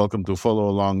 You're welcome to follow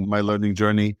along my learning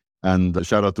journey. And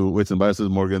shout out to Weights and Biases,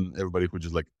 Morgan, everybody who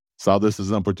just like saw this as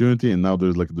an opportunity. And now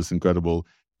there's like this incredible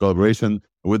collaboration.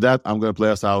 With that, I'm going to play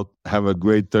us out. Have a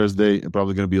great Thursday.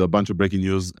 Probably going to be a bunch of breaking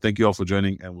news. Thank you all for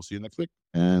joining, and we'll see you next week.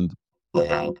 And play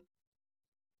out.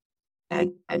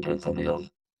 And turn something else.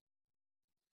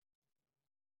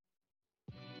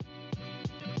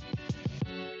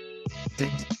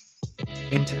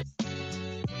 Into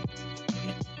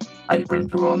I bring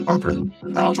the wrong open,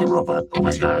 now the robot, oh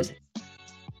my god.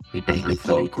 We basically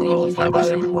so cool, fly by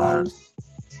everyone.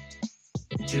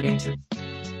 Into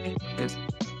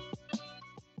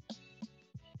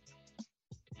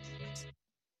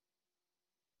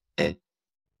it.